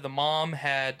schizophrenia. The mom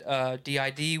had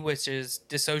DID, which is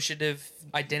dissociative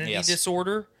identity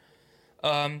disorder.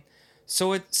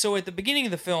 So at the beginning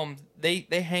of the film, they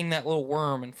hang that little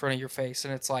worm in front of your face,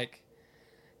 and it's like,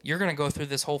 you're gonna go through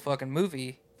this whole fucking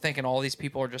movie thinking all these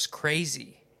people are just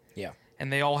crazy. Yeah.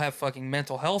 And they all have fucking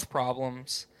mental health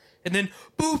problems. And then,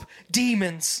 boop,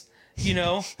 demons, you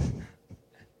know?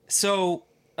 So,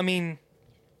 I mean,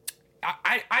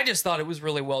 I just thought it was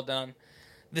really well done.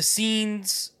 The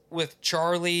scenes with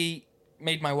Charlie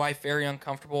made my wife very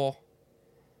uncomfortable,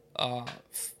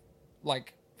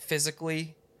 like,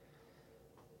 physically.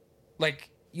 Like,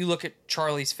 you look at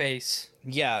Charlie's face.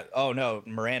 Yeah. Oh, no.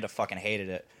 Miranda fucking hated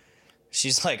it.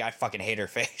 She's like, I fucking hate her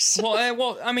face.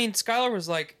 well, I mean, Skylar was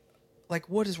like,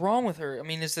 what is wrong with her? I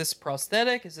mean, is this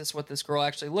prosthetic? Is this what this girl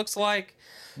actually looks like?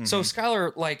 Mm-hmm. So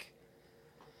Skylar, like,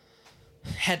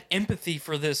 had empathy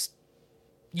for this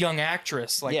young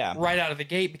actress, like, right out of the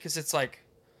gate, because it's like,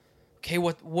 okay,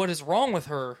 what is wrong with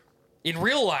her in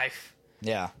real life?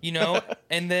 Yeah. You know?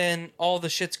 And then all the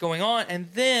shit's going on, and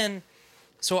then,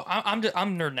 so I'm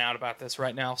nerding out about this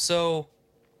right now. So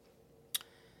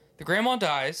the grandma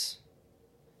dies,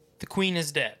 the queen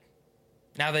is dead.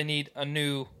 Now they need a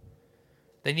new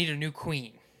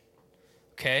queen.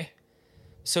 Okay?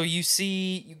 So you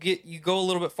go a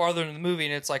little bit farther into the movie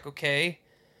and it's like, okay,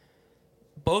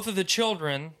 both of the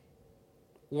children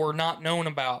were not known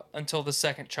about until the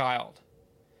second child.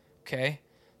 Okay?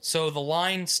 So the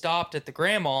line stopped at the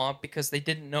grandma because they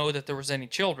didn't know that there was any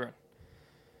children.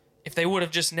 If they would have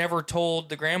just never told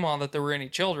the grandma that there were any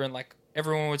children, like,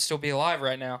 everyone would still be alive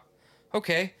right now.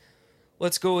 Okay,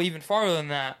 let's go even farther than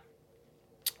that.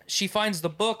 She finds the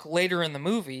book later in the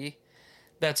movie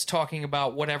that's talking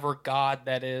about whatever god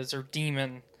that is, or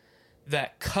demon,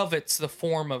 that covets the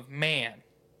form of man.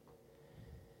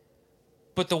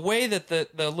 But the way that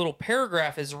the little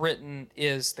paragraph is written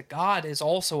is the god is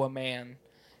also a man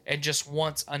and just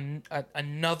wants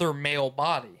another male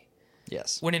body.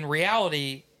 Yes. When in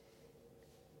reality,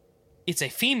 it's a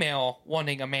female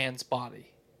wanting a man's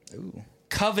body. Ooh.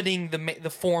 Coveting the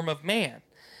form of man.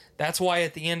 That's why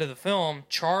at the end of the film,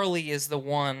 Charlie is the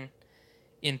one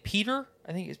in Peter.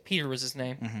 I think Peter was his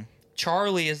name. Mm-hmm.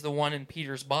 Charlie is the one in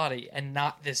Peter's body and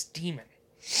not this demon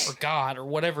or God or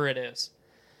whatever it is.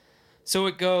 So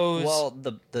it goes. Well,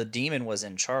 the demon was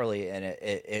in Charlie, and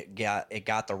it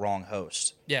got the wrong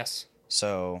host. Yes.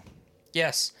 So.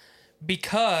 Yes,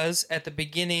 because at the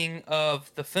beginning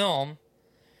of the film,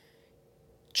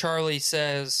 Charlie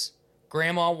says,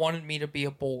 "Grandma wanted me to be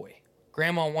a boy.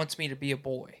 Grandma wants me to be a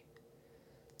boy."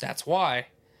 That's why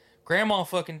Grandma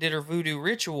fucking did her voodoo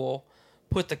ritual,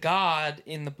 put the god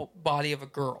in the body of a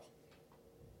girl.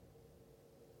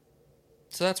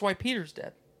 So that's why Peter's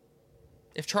dead.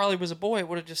 If Charlie was a boy, it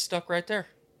would have just stuck right there.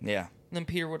 Yeah. And then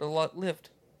Peter would have lived.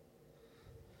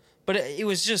 But it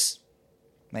was just...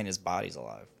 Man, his body's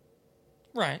alive.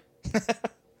 Right.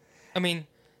 I mean...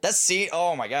 That scene...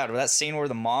 Oh, my God. That scene where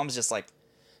the mom's just, like...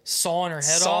 Sawing her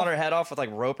head off? Sawing her head off with, like,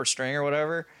 rope or string or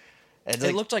whatever. And,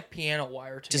 It looked like piano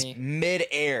wire to just me.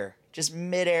 mid-air. Just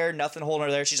mid-air. Nothing holding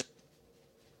her there. She's...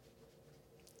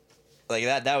 Like,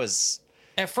 that was...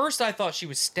 At first, I thought she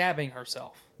was stabbing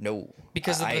herself. No.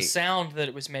 Because of the sound that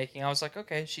it was making. I was like,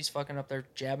 okay, she's fucking up there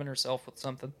jabbing herself with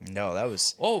something. No, that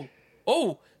was...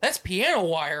 Oh, that's piano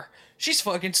wire. She's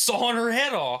fucking sawing her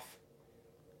head off.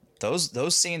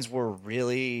 Those scenes were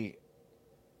really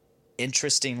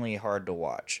interestingly hard to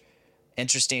watch.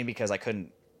 Interesting because I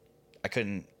couldn't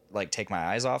like take my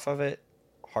eyes off of it.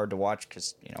 Hard to watch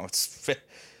because, you know, it's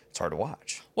hard to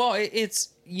watch. Well, it's,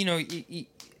 you know,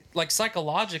 like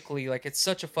psychologically, like it's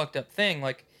such a fucked up thing.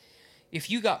 Like if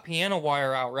you got piano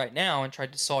wire out right now and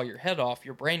tried to saw your head off,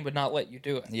 your brain would not let you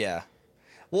do it. Yeah.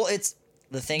 Well,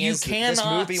 the thing You is, this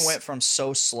cannot movie went from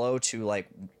so slow to like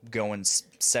going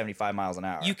 75 miles an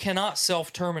hour. You cannot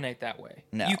self-terminate that way.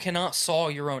 No. You cannot saw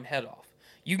your own head off.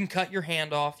 You can cut your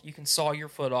hand off. You can saw your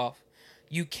foot off.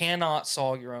 You cannot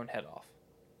saw your own head off.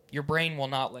 Your brain will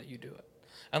not let you do it.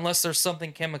 Unless there's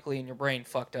something chemically in your brain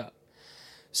fucked up.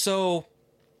 So,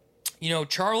 you know,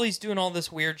 Charlie's doing all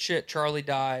this weird shit. Charlie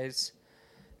dies.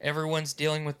 Everyone's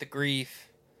dealing with the grief.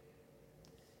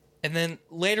 And then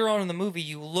later on in the movie,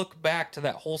 you look back to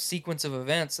that whole sequence of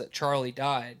events that Charlie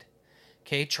died.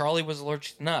 Okay, Charlie was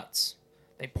allergic to nuts.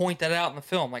 They point that out in the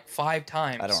film like 5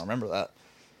 times. I don't remember that.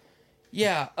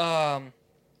 Yeah,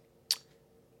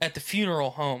 at the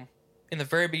funeral home, in the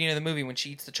very beginning of the movie when she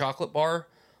eats the chocolate bar,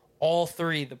 all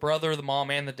 3, the brother, the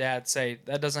mom, and the dad say,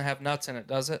 "That doesn't have nuts in it,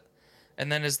 does it?"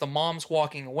 And then as the mom's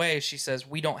walking away, she says,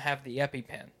 "We don't have the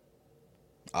EpiPen."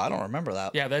 I don't remember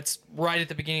that. Yeah, that's right at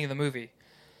the beginning of the movie.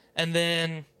 And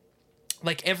then,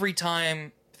 like, every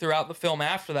time throughout the film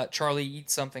after that, Charlie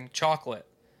eats something chocolate,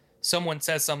 someone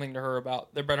says something to her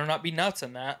about, there better not be nuts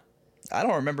in that. I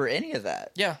don't remember any of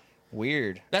that. Yeah.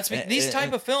 Weird. That's these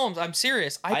type of films, I'm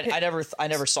serious. I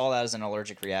never saw that as an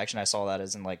allergic reaction. I saw that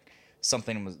as in, like,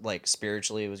 something was, like,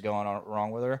 spiritually was going on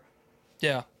wrong with her.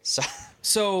 Yeah.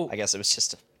 So I guess it was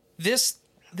just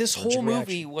this whole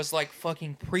movie was like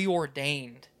fucking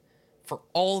preordained for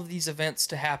all of these events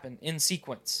to happen in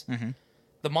sequence. Mm-hmm.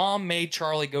 The mom made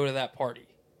Charlie go to that party.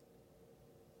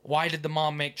 Why did the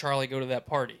mom make Charlie go to that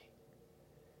party?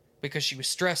 Because she was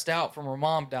stressed out from her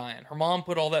mom dying. Her mom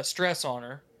put all that stress on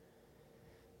her.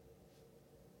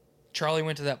 Charlie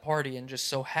went to that party and just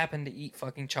so happened to eat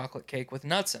fucking chocolate cake with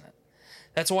nuts in it.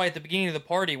 That's why at the beginning of the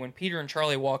party, when Peter and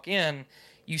Charlie walk in,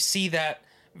 you see that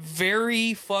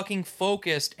very fucking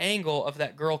focused angle of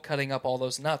that girl cutting up all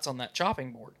those nuts on that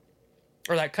chopping board.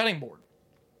 Or that cutting board.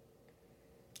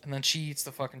 And then she eats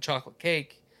the fucking chocolate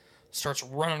cake, starts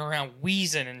running around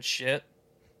wheezing and shit.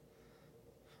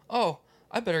 Oh,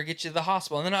 I better get you to the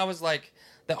hospital. And then I was like,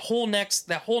 that whole next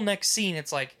scene,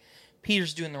 it's like,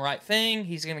 Peter's doing the right thing.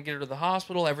 He's going to get her to the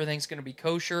hospital. Everything's going to be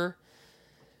kosher.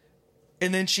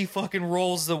 And then she fucking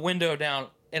rolls the window down.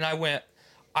 And I went,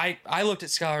 I looked at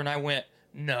Skylar and I went,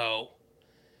 no.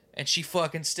 And she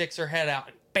fucking sticks her head out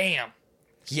and bam.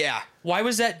 Yeah. Why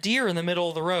was that deer in the middle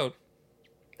of the road?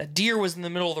 That deer was in the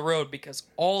middle of the road because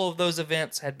all of those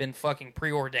events had been fucking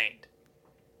preordained.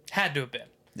 Had to have been.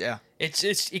 Yeah. It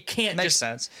can't Makes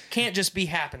sense. Can't just be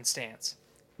happenstance.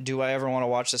 Do I ever want to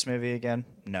watch this movie again?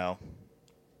 No.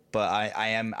 But I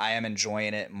am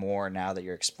enjoying it more now that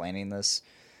you're explaining this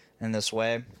in this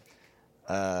way.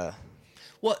 Well,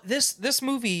 this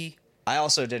movie, I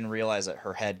also didn't realize that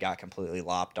her head got completely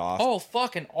lopped off. Oh,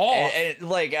 fucking off!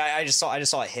 Like I just saw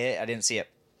it hit. I didn't see it.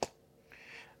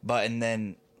 And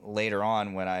then later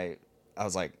on when I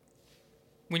was like,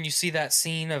 When you see that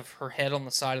scene of her head on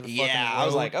the side of the fucking yeah, road. I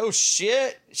was like, oh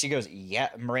shit. She goes, yeah.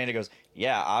 Miranda goes,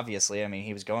 yeah, obviously. I mean,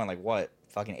 he was going like what,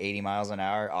 fucking 80 miles an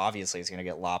hour. Obviously, it's gonna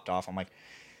get lopped off. I'm like,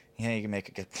 yeah, you can make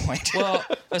a good point. Well,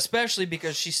 especially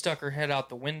because she stuck her head out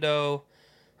the window.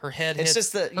 Her head It's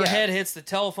hits just her head hits the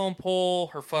telephone pole.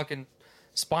 Her fucking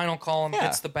spinal column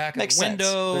hits the back of the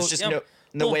window. There's just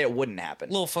no way it wouldn't happen.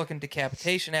 Little fucking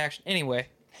decapitation action. Anyway,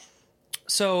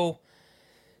 so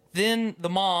then the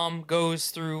mom goes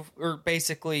through, or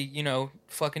basically, you know,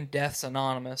 fucking Death's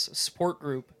Anonymous, a support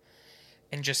group,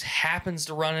 and just happens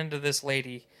to run into this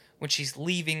lady when she's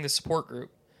leaving the support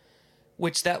group,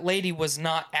 which that lady was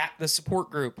not at the support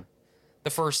group the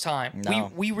first time.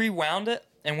 No. We rewound it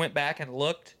and went back and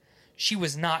looked. She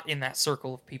was not in that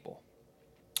circle of people.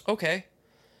 Okay.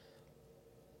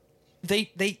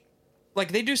 They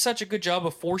do such a good job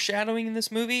of foreshadowing in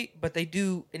this movie, but they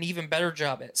do an even better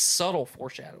job at subtle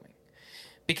foreshadowing.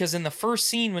 Because in the first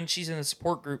scene when she's in the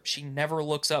support group, she never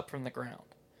looks up from the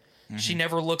ground. Mm-hmm. She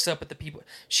never looks up at the people.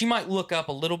 She might look up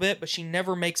a little bit, but she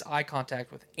never makes eye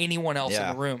contact with anyone else in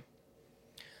the room.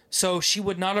 So she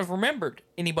would not have remembered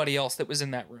anybody else that was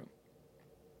in that room.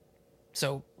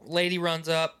 So lady runs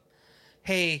up,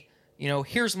 hey, you know,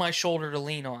 here's my shoulder to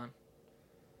lean on.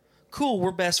 Cool,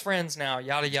 we're best friends now,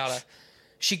 yada yada.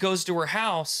 She goes to her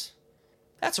house.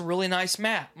 That's a really nice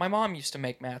mat. My mom used to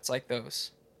make mats like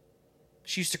those.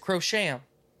 She used to crochet them.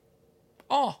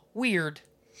 Oh, weird.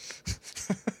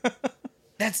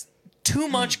 That's too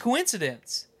much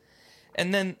coincidence.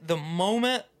 And then the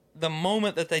moment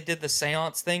that they did the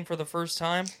seance thing for the first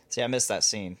time. See, I missed that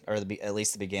scene, or at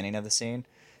least the beginning of the scene,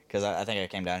 because I think I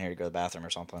came down here to go to the bathroom or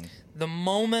something. The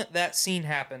moment that scene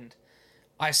happened,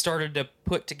 I started to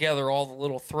put together all the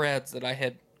little threads that I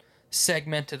had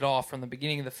segmented off from the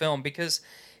beginning of the film, because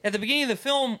at the beginning of the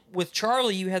film with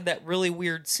Charlie, you had that really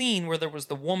weird scene where there was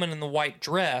the woman in the white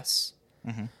dress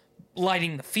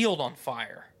lighting the field on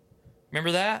fire.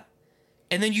 Remember that?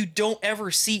 And then you don't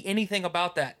ever see anything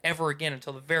about that ever again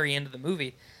until the very end of the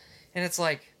movie. And it's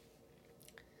like,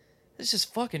 this is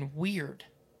fucking weird.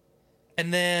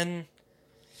 And then,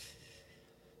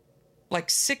 like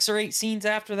 6 or 8 scenes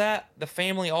after that, the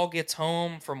family all gets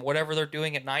home from whatever they're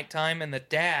doing at nighttime, and the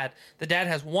dad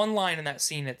has one line in that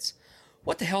scene. It's,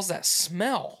 what the hell's that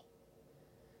smell?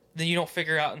 Then you don't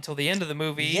figure out until the end of the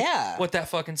movie what that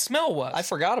fucking smell was. I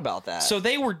forgot about that. So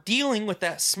they were dealing with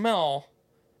that smell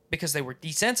because they were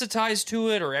desensitized to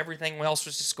it, or everything else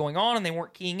was just going on and they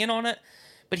weren't keying in on it.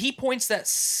 But he points that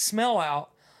smell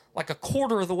out like a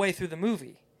quarter of the way through the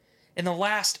movie. In the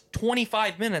last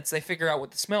 25 minutes, they figure out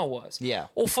what the smell was. Yeah.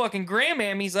 Well, fucking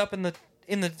grandmammy's up in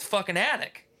the fucking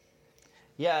attic.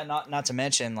 Yeah, not to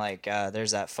mention, like,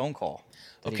 there's that phone call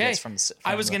that he Okay, gets from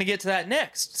I was going to get to that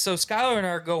next. So Skylar and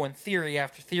I are going theory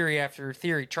after theory after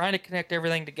theory, trying to connect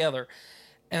everything together.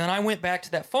 And then I went back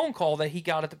to that phone call that he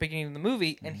got at the beginning of the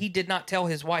movie, and he did not tell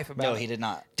his wife about it. No, he did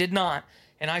not. Did not.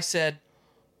 And I said,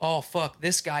 oh, fuck,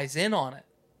 this guy's in on it.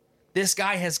 This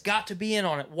guy has got to be in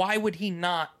on it. Why would he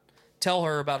not tell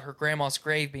her about her grandma's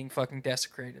grave being fucking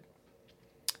desecrated?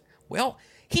 Well,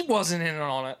 he wasn't in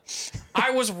on it.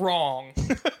 I was wrong.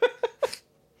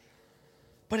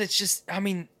 But it's just, I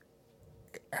mean,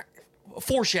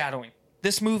 foreshadowing.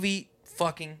 This movie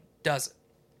fucking does it.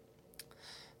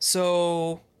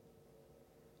 So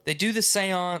they do the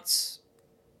seance.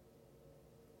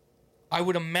 I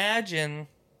would imagine.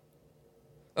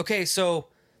 Okay, so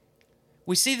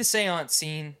we see the seance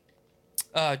scene.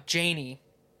 Janie,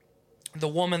 the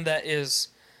woman that is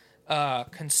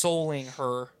consoling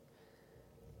her,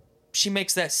 she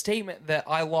makes that statement that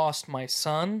I lost my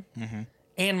son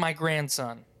and my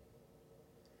grandson.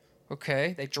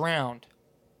 Okay, they drowned.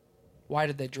 Why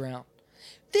did they drown?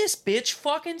 This bitch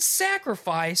fucking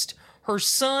sacrificed her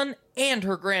son and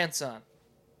her grandson.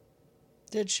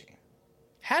 Did she?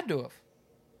 Had to have.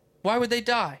 Why would they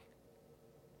die?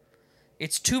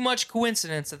 It's too much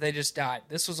coincidence that they just died.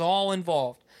 This was all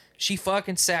involved. She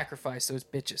fucking sacrificed those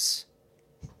bitches.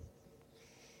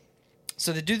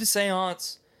 So they do the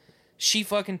seance. She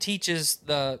fucking teaches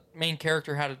the main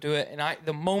character how to do it. And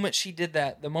the moment she did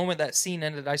that, the moment that scene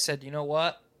ended, I said, you know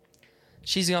what?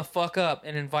 She's going to fuck up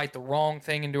and invite the wrong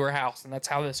thing into her house. And that's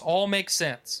how this all makes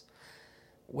sense.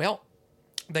 Well,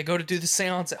 they go to do the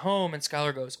seance at home, and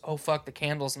Skylar goes, oh, fuck, the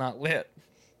candle's not lit.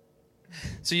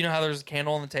 So you know how there's a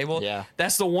candle on the table? Yeah.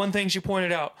 That's the one thing she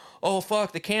pointed out. Oh,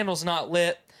 fuck, the candle's not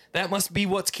lit. That must be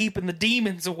what's keeping the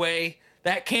demons away.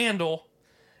 That candle.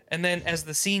 And then as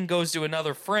the scene goes to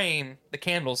another frame, the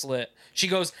candle's lit. She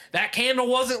goes, that candle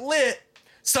wasn't lit.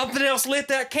 Something else lit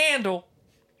that candle.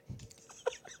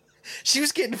 She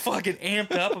was getting fucking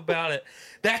amped up about it.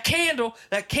 That candle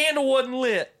wasn't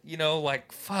lit. You know,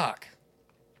 like, fuck.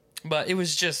 But it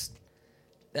was just,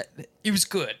 it was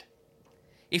good.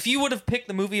 If you would have picked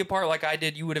the movie apart like I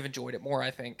did, you would have enjoyed it more,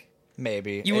 I think.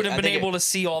 Maybe. You would have been able to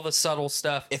see all the subtle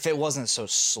stuff. If it wasn't so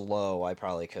slow, I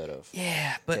probably could have.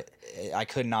 Yeah, but... I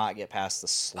could not get past the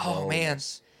slowness. Oh, man.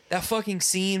 That fucking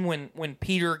scene when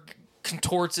Peter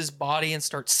contorts his body and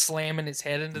starts slamming his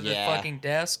head into the fucking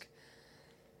desk.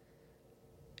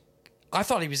 I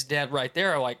thought he was dead right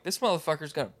there. Like, this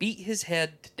motherfucker's gonna beat his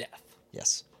head to death.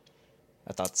 Yes.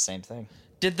 I thought the same thing.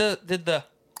 Did the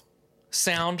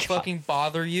sound fucking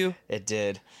bother you? It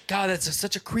did. God, that's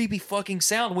such a creepy fucking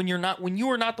sound. When you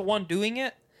are not the one doing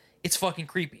it, it's fucking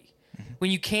creepy. When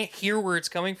you can't hear where it's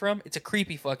coming from, it's a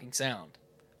creepy fucking sound.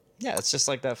 Yeah, it's just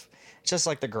like that. It's just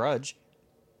like The Grudge.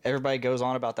 Everybody goes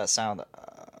on about that sound,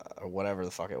 or whatever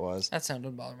the fuck it was. That sound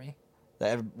doesn't bother me.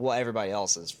 Well, everybody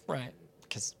else is Right.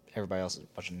 because everybody else is a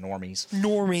bunch of normies.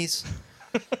 Normies.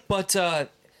 But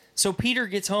so Peter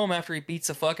gets home after he beats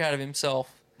the fuck out of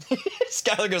himself.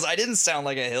 Skylar goes, "I didn't sound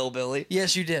like a hillbilly."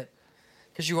 Yes, you did.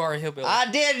 Because you are a hillbilly.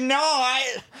 I didn't know.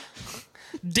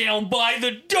 Down by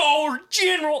the Dollar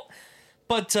General.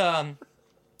 But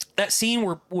that scene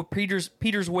where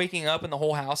Peter's waking up and the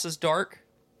whole house is dark.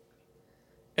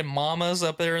 And Mama's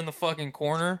up there in the fucking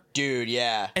corner. Dude,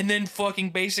 yeah. And then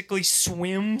fucking basically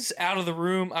swims out of the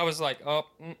room. I was like, oh.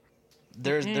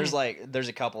 There's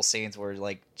a couple scenes where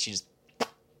like she's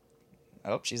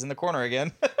in the corner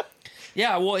again.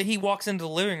 Yeah, well, he walks into the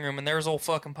living room and there's old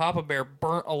fucking Papa Bear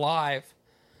burnt alive.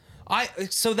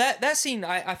 So that scene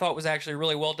I thought was actually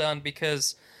really well done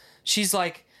because she's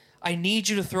like, I need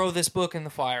you to throw this book in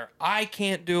the fire. I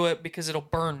can't do it because it'll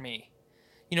burn me.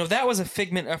 You know, that was a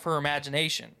figment of her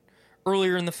imagination.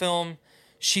 Earlier in the film,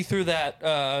 she threw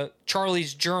that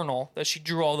Charlie's journal that she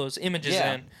drew all those images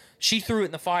in. She threw it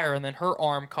in the fire and then her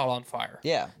arm caught on fire.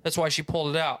 Yeah. That's why she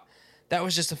pulled it out. That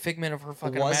was just a figment of her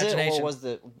fucking imagination. Was it, or was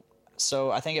the...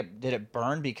 So I think did it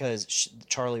burn because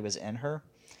Charlie was in her?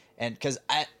 And because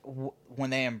when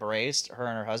they embraced her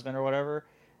and her husband or whatever,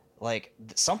 like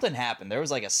something happened. There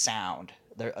was like a sound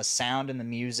in the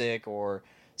music or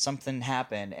something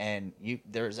happened, and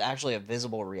there's actually a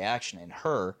visible reaction in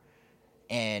her,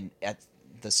 and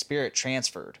the spirit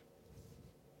transferred,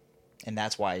 and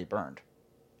that's why he burned.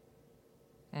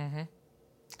 Mm-hmm.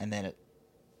 And then it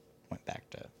went back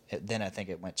to. Then I think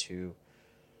it went to.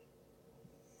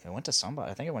 It went to somebody.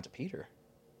 I think it went to Peter.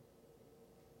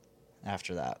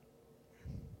 After that.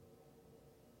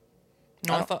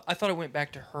 No, I thought it went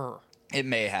back to her. It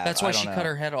may have. That's why she cut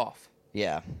her head off.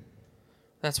 Yeah.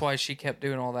 That's why she kept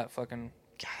doing all that fucking...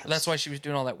 That's why she was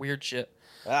doing all that weird shit.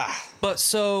 Ah. But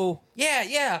so,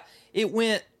 yeah. It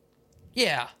went...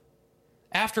 Yeah.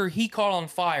 After he caught on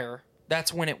fire,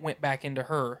 that's when it went back into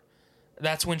her.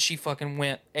 That's when she fucking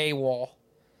went AWOL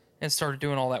and started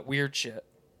doing all that weird shit.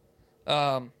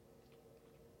 But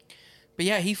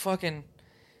yeah, he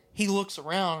looks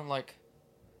around like...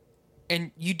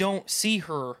 And you don't see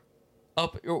her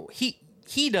up...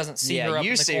 He doesn't see her up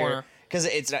in the corner. Because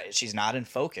she's not in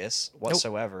focus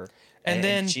whatsoever. Nope. And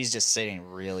then she's just sitting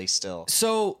really still.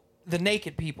 So the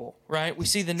naked people, right? We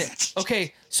see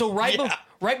okay, so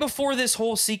right before this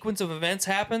whole sequence of events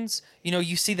happens, you know,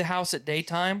 you see the house at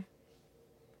daytime,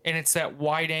 and it's that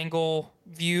wide angle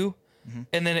view,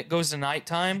 and then it goes to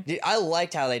nighttime. I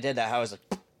liked how they did that. How it was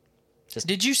like,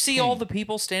 did you see all the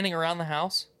people standing around the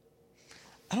house?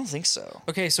 I don't think so.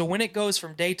 Okay, so when it goes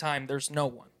from daytime, there's no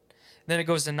one. Then it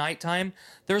goes to nighttime.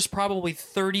 There's probably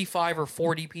 35 or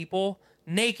 40 people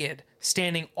naked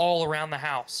standing all around the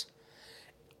house.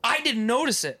 I didn't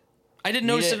notice it. I didn't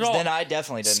notice it at all. Then I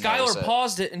definitely didn't notice it. Skylar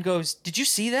paused it and goes, "Did you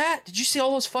see that? Did you see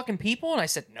all those fucking people?" And I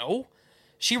said, "No."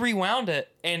 She rewound it.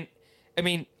 And, I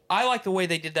mean, I like the way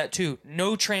they did that too.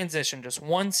 No transition, just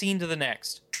one scene to the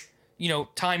next. You know,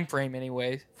 time frame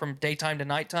anyway, from daytime to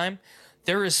nighttime.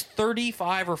 There is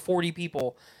 35 or 40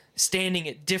 people standing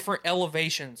at different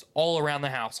elevations all around the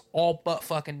house, all but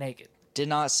fucking naked. Did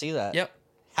not see that. Yep.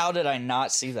 How did I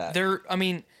not see that?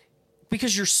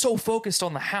 Because you're so focused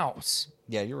on the house.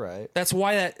 Yeah, you're right. That's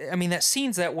why that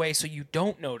scene's that way so you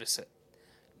don't notice it.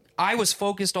 I was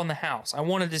focused on the house. I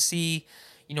wanted to see,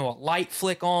 you know, a light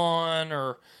flick on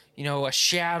or, you know, a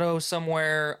shadow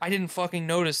somewhere. I didn't fucking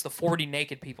notice the 40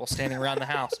 naked people standing around the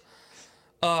house.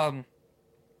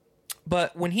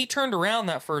 But when he turned around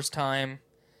that first time,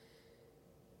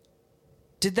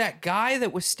 did that guy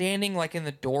that was standing like in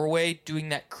the doorway doing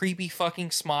that creepy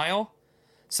fucking smile?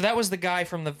 So that was the guy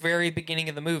from the very beginning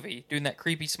of the movie doing that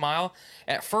creepy smile.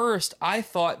 At first, I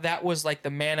thought that was like the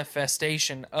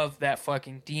manifestation of that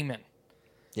fucking demon.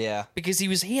 Yeah. because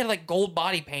he had like gold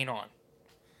body paint on,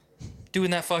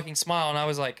 doing that fucking smile, and I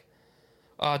was like,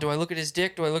 do I look at his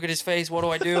dick? Do I look at his face? What do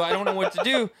I do? I don't know what to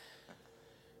do.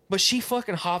 But she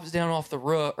fucking hops down off the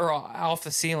roof or off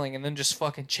the ceiling and then just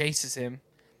fucking chases him.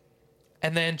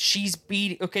 And then she's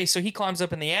beating. Okay, so he climbs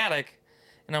up in the attic,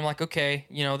 and I'm like, okay,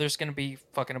 you know, there's gonna be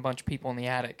fucking a bunch of people in the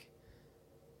attic.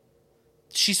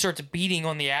 She starts beating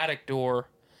on the attic door.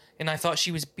 And I thought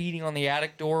she was beating on the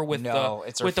attic door with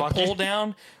the pull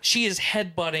down. She is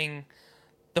headbutting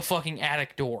the fucking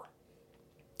attic door.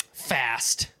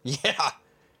 Fast. Yeah.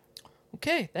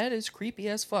 Okay, that is creepy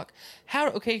as fuck.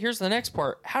 Okay, here's the next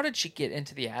part. How did she get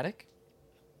into the attic?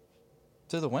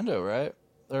 Through the window, right?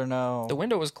 Or no? The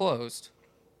window was closed.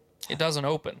 It doesn't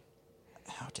open.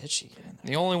 How did she get in there?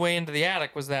 The only way into the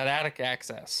attic was that attic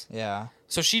access. Yeah.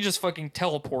 So she just fucking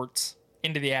teleports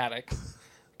into the attic.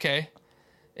 Okay?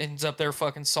 Ends up there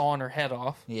fucking sawing her head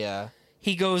off. Yeah.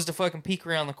 He goes to fucking peek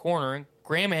around the corner, and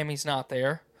Grandmammy's not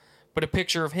there, but a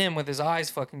picture of him with his eyes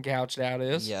fucking gouged out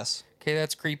is. Yes. Okay,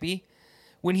 that's creepy.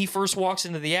 When he first walks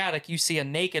into the attic, you see a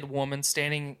naked woman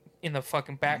standing in the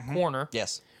fucking back corner.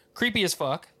 Yes. Creepy as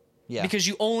fuck. Yeah. Because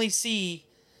you only see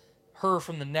her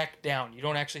from the neck down. You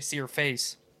don't actually see her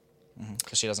face.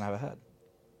 Because she doesn't have a head.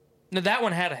 No, that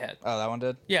one had a head. Oh, that one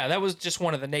did? Yeah, that was just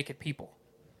one of the naked people.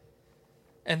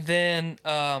 And then,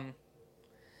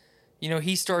 you know,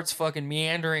 he starts fucking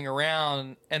meandering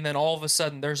around, and then all of a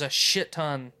sudden there's a shit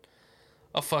ton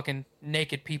of fucking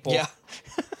naked people. Yeah.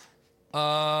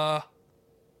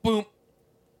 Boom.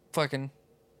 Fucking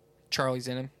Charlie's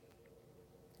in him.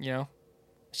 You know?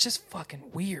 It's just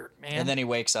fucking weird, man. And then he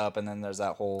wakes up, and then there's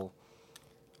that whole,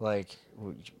 like,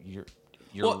 you're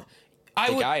Well,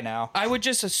 the guy now. I would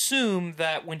just assume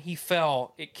that when he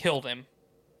fell, it killed him.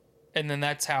 And then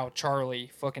that's how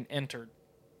Charlie fucking entered.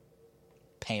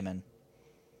 Paimon.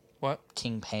 What?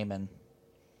 King Paimon.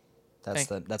 That's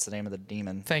the name of the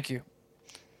demon Thank you.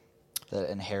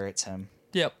 that inherits him.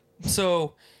 Yep.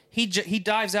 So he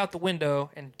dives out the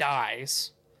window and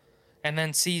dies, and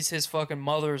then sees his fucking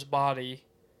mother's body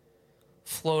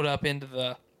float up into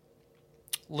the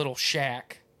little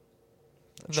shack,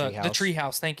 the tree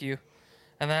house. Thank you.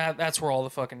 And that's where all the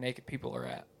fucking naked people are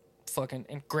at. Fucking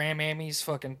and Grandmammy's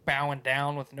fucking bowing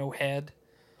down with no head,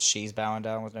 She's bowing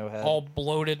down with no head. all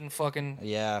bloated and fucking.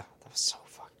 Yeah. That was so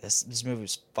fucking... This movie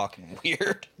was fucking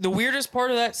weird. The weirdest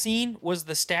part of that scene was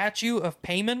the statue of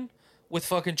Paimon with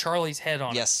fucking Charlie's head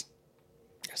on it. Yes.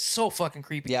 So fucking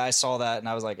creepy. Yeah, I saw that, and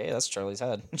I was like, hey, that's Charlie's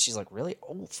head. And she's like, really?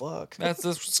 Oh, fuck.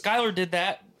 Skylar did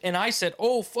that, and I said,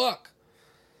 oh, fuck.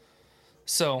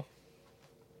 So,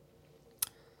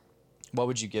 What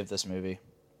would you give this movie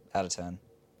out of 10?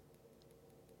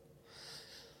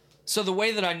 so the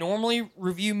way that I normally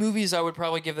review movies, I would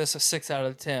probably give this a 6 out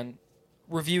of 10.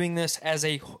 Reviewing this as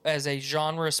a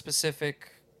genre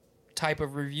specific type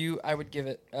of review, I would give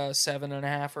it a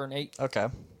 7.5 or an 8. Okay.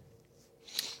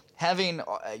 Having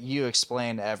you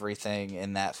explain everything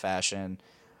in that fashion,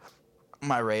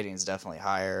 my rating's definitely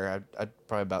higher. I'd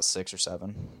probably about 6 or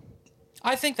 7.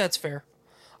 I think that's fair.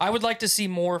 I would like to see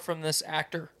more from this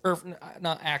actor, or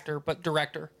not actor, but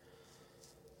director.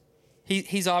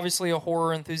 He's obviously a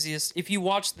horror enthusiast. If you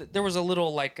watch, there was a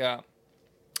little like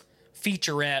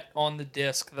featurette on the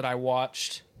disc that I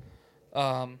watched,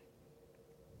 and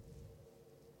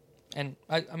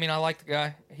I mean I like the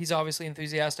guy. He's obviously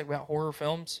enthusiastic about horror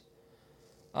films.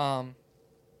 I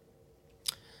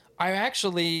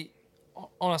actually,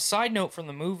 on a side note from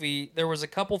the movie, there was a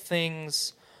couple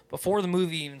things before the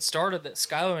movie even started that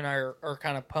Skylar and I are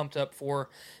kind of pumped up for.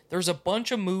 There's a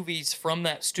bunch of movies from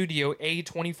that studio,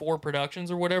 A24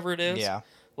 Productions or whatever it is. Yeah.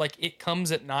 Like It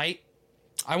Comes at Night.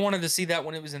 I wanted to see that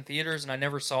when it was in theaters, and I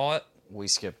never saw it. We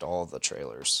skipped all the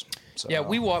trailers. So. Yeah,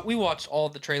 we watched all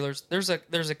the trailers. There's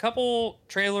a couple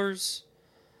trailers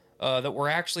that we're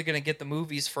actually going to get the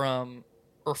movies from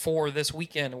or for this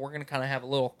weekend, and we're going to kind of have a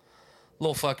little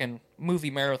fucking movie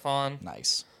marathon.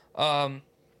 Nice.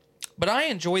 But I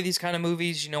enjoy these kind of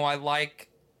movies. You know, I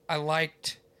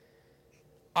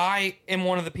am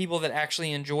one of the people that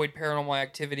actually enjoyed Paranormal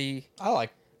Activity. I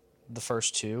like the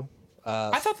first two.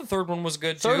 I thought the third one was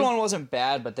good, too. Third one wasn't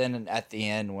bad, but then at the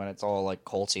end, when it's all like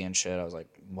culty and shit, I was like,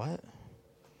 what?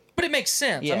 But it makes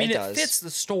sense. Yeah, I mean, it it does. fits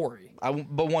the story.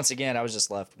 But once again, I was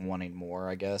just left wanting more,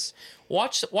 I guess.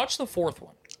 Watch the fourth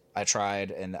one. I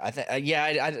tried, and I think,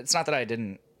 it's not that I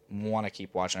didn't want to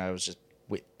keep watching. I was just,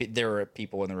 there were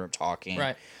people in the room talking.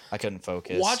 Right. I couldn't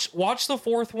focus. Watch the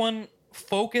fourth one,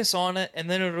 focus on it, and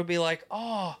then it'll be like,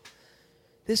 oh,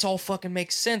 this all fucking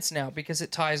makes sense now because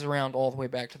it ties around all the way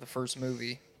back to the first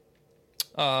movie.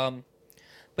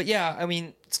 But yeah, I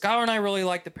mean, Skylar and I really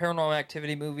like the Paranormal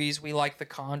Activity movies. We like The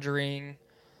Conjuring.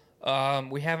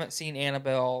 We haven't seen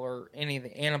Annabelle or any of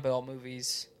the Annabelle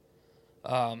movies.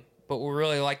 But we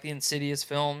really like the Insidious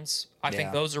films. I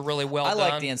think those are really well done. I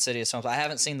like the Insidious films. I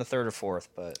haven't seen the third or fourth,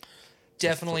 but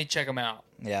definitely check them out.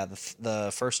 yeah,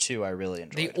 the first two I really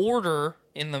enjoyed. The order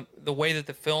in the way that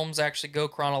the films actually go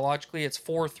chronologically, it's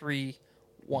 4, 3,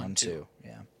 1, 2.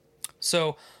 Yeah.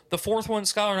 So the fourth one,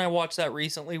 Skylar and I watched that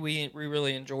recently. We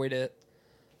really enjoyed it.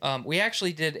 We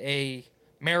actually did a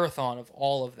marathon of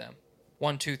all of them.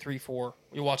 1, 2, 3, 4.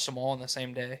 We watched them all on the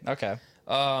same day. Okay.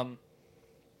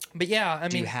 But yeah, I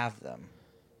Do mean, you have them?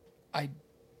 I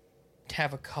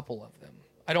have a couple of them.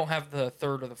 I don't have the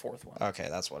third or the fourth one. Okay,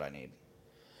 that's what I need.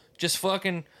 Just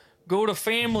fucking go to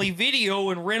Family Video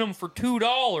and rent them for $2.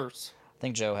 I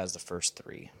think Joe has the first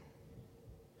three.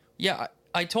 Yeah,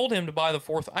 I told him to buy the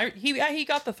fourth. He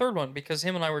got the third one because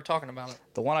him and I were talking about it.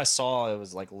 The one I saw, it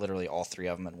was like literally all three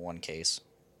of them in one case.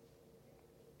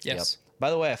 Yes. Yep. By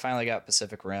the way, I finally got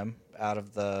Pacific Rim out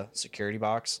of the security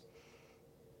box.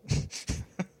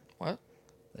 What?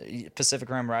 Pacific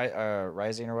Rim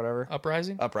Rising or whatever.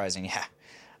 Uprising? Uprising,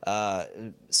 yeah.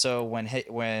 So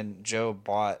when Joe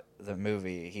bought the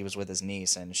movie, he was with his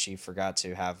niece, and she forgot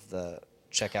to have the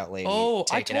checkout lady. Oh,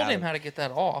 I take it told out him how to get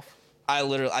that off.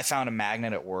 I found a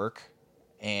magnet at work,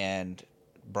 and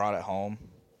brought it home.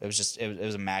 It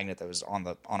was a magnet that was on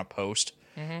a post,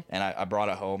 and I brought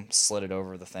it home, slid it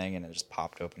over the thing, and it just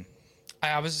popped open.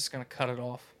 I was just gonna cut it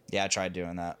off. Yeah, I tried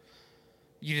doing that.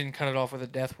 You didn't cut it off with a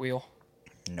death wheel.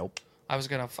 Nope. I was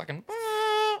gonna fucking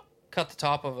cut the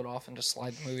top of it off and just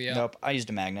slide the movie out. Nope. I used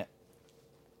a magnet.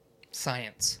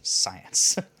 Science.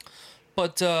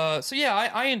 But so yeah,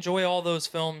 I enjoy all those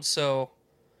films.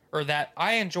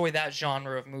 I enjoy that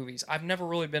genre of movies. I've never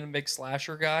really been a big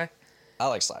slasher guy. I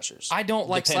like slashers. I don't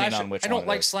like Depending slasher. on which I don't one it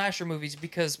like is. slasher movies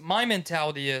because my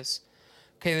mentality is,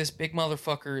 okay, this big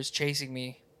motherfucker is chasing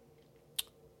me.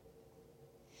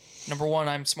 Number one,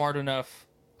 I'm smart enough.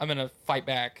 I'm gonna fight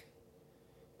back.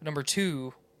 Number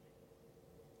two,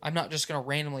 I'm not just gonna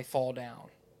randomly fall down.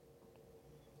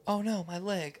 Oh no, my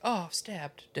leg. Oh,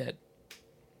 stabbed, dead.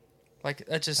 Like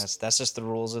that's just the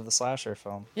rules of the slasher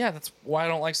film. yeah, that's why I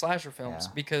don't like slasher films.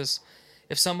 Yeah. Because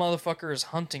if some motherfucker is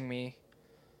hunting me,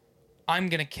 I'm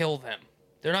gonna kill them.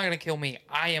 They're not gonna kill me.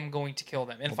 I am going to kill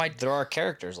them. And There are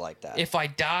characters like that. if I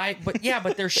die, but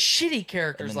they're shitty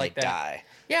characters and then like they that. Die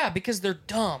Yeah, because they're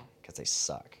dumb. because they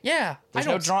suck. Yeah,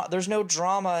 There's no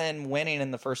drama in winning in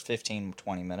the first 15,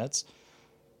 20 minutes.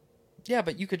 Yeah,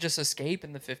 but you could just escape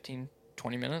in the 15,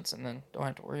 20 minutes and then don't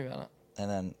have to worry about it. And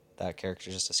then that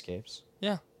character just escapes.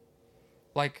 Yeah.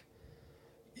 Like,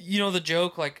 you know the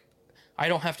joke, like, I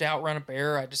don't have to outrun a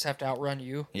bear, I just have to outrun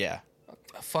you. Yeah.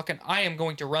 I am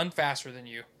going to run faster than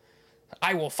you.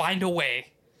 I will find a way.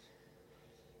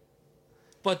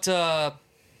 But, I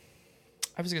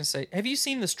was going to say, have you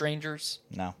seen The Strangers?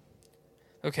 No.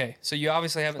 Okay, so you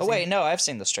obviously haven't Oh, seen wait, no, I've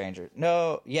seen The Stranger.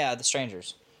 No, yeah, The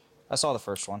Strangers. I saw the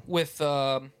first one. with,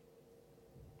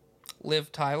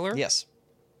 Liv Tyler? Yes.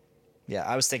 Yeah,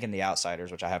 I was thinking The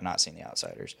Outsiders, which I have not seen The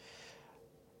Outsiders.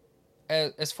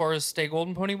 As far as Stay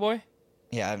Golden Pony Boy?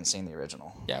 Yeah, I haven't seen the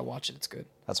original. Yeah, watch it, it's good.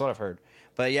 That's what I've heard.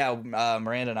 But yeah,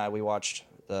 Miranda and I, we watched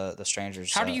the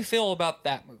Strangers. How do you feel about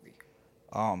that movie?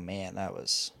 Oh man, that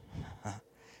was.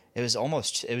 It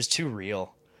was too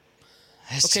real.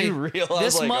 It's too real. I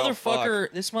This was like, oh,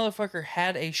 fuck. this motherfucker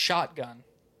had a shotgun,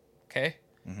 okay,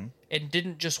 and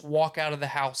didn't just walk out of the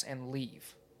house and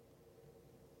leave.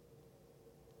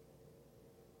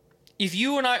 If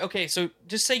you and I, okay, so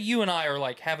just say you and I are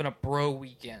like having a bro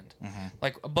weekend,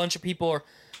 like a bunch of people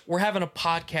we're having a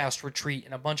podcast retreat,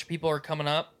 and a bunch of people are coming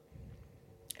up,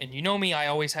 and you know me, I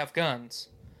always have guns,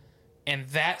 and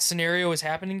that scenario is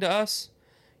happening to us.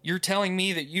 You're telling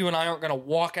me that you and I aren't going to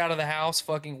walk out of the house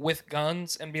fucking with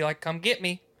guns and be like, come get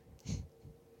me.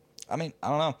 I mean, I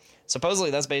don't know. Supposedly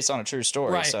that's based on a true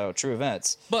story, Right. so true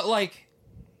events. But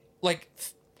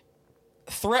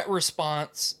threat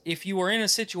response, if you are in a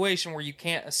situation where you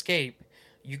can't escape,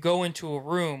 you go into a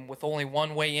room with only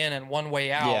one way in and one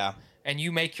way out, Yeah. and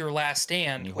you make your last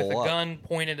stand You with a hole up. gun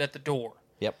pointed at the door.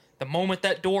 Yep. The moment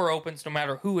that door opens, no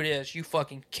matter who it is, you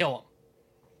fucking kill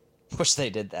them. Wish they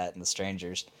did that in The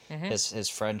Strangers. His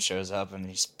friend shows up and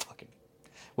he's fucking,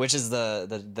 which is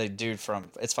the dude from,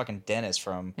 it's fucking Dennis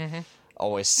from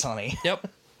Always Sunny. Yep.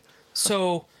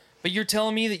 So, but you're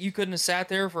telling me that you couldn't have sat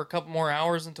there for a couple more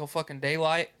hours until fucking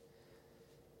daylight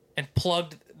and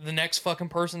plugged the next fucking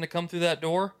person to come through that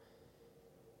door?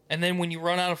 And then when you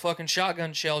run out of fucking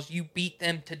shotgun shells, you beat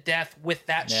them to death with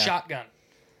that Yeah. shotgun.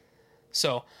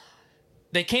 So,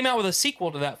 They came out with a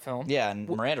sequel to that film. Yeah, and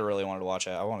Miranda really wanted to watch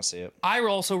it. I want to see it. I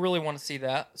also really want to see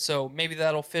that, so maybe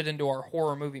that'll fit into our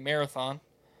horror movie marathon.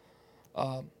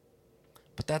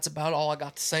 But that's about all I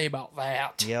got to say about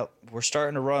that. Yep, we're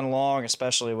starting to run long,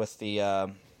 especially with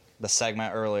the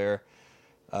segment earlier.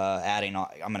 Adding on,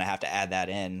 I'm gonna have to add that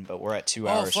in, but we're at 2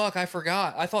 hours. Oh fuck, I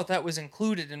forgot. I thought that was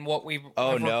included in what we've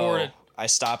no, recorded. I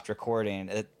stopped recording.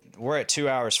 We're at 2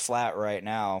 hours flat right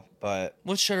now, but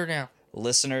Let's shut her down.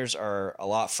 listeners are a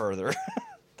lot further.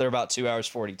 They're about 2 hours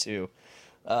 42.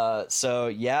 So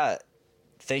yeah,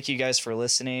 thank you guys for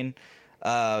listening.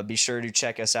 Be sure to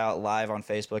check us out live on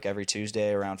Facebook every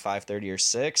Tuesday around 5:30 or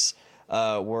 6.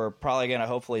 We're probably gonna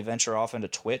hopefully venture off into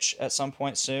Twitch at some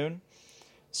point soon.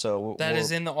 So That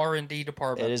is in the R&D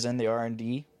department. It is in the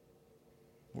R&D.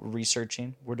 We're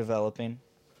researching. We're developing.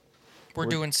 We're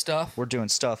doing stuff. We're doing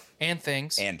stuff. And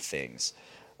things.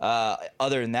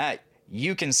 Other than that,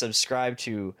 you can subscribe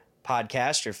to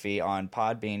Podcastrophe on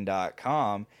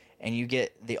podbean.com, and you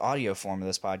get the audio form of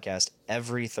this podcast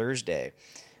every Thursday.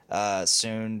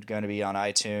 Soon going to be on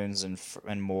iTunes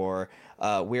and more.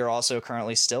 We are also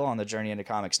currently still on the Journey into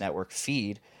Comics Network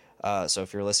feed. So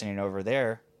if you're listening over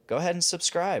there, go ahead and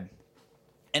subscribe.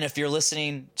 And if you're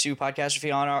listening to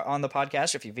Podcastrophe on the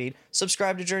Podcastrophe feed,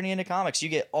 subscribe to Journey into Comics. You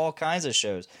get all kinds of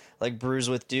shows like Brews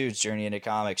with Dudes, Journey into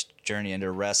Comics, Journey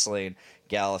into Wrestling,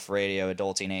 Gallif Radio,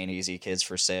 Adulting Ain't Easy, Kids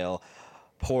for Sale,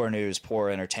 Poor News, Poor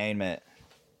Entertainment,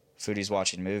 Foodies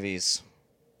Watching Movies,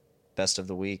 Best of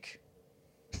the Week.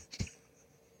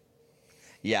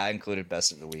 Yeah, I included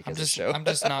Best of the Week as a show. I'm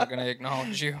just not going to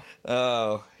acknowledge you.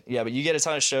 Oh, yeah, but you get a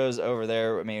ton of shows over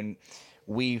there. I mean,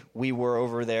 we were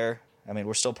over there. I mean,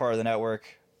 we're still part of the network,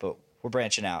 but we're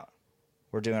branching out.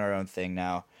 We're doing our own thing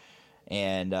now,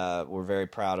 and we're very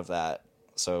proud of that.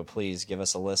 So please give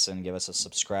us a listen, give us a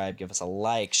subscribe, give us a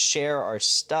like, share our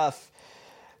stuff.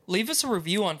 Leave us a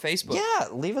review on Facebook. Yeah,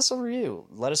 leave us a review.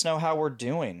 Let us know how we're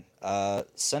doing.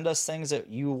 Send us things that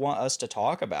you want us to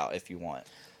talk about if you want.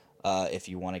 If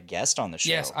you want a guest on the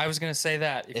show. Yes, I was going to say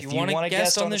that. If you want a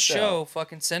guest on the show,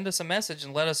 fucking send us a message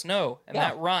and let us know. And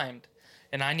that rhymed.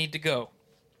 And I need to go.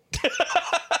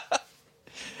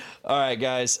 All right,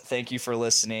 guys. Thank you for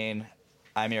listening.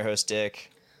 I'm your host,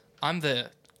 Dick. I'm the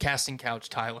casting couch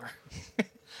Tyler.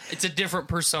 It's a different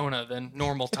persona than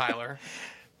normal Tyler.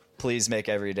 Please make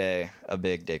every day a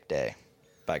big dick day.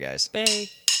 Bye, guys. Bye.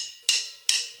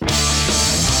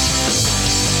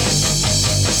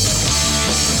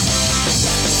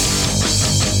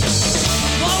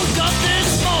 Woke up this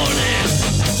morning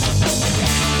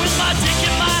with my dick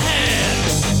in my hand.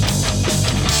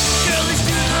 Girl is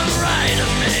to the right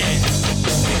of me,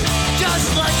 just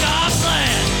like I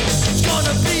planned. It's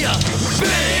gonna be a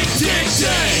big dick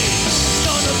day. It's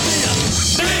gonna be a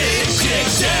big dick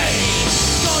day.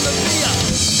 It's gonna be a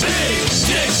big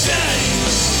dick day.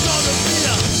 It's gonna be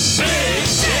a big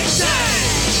dick day.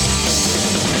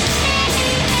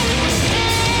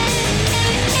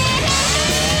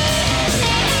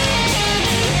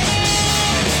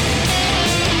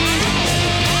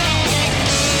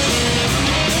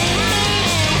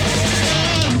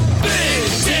 Big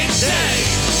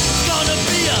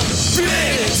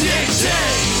dick day.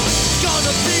 It's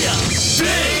gonna be a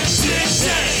big dick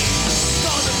day. It's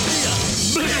gonna be a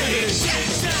big dick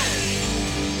day.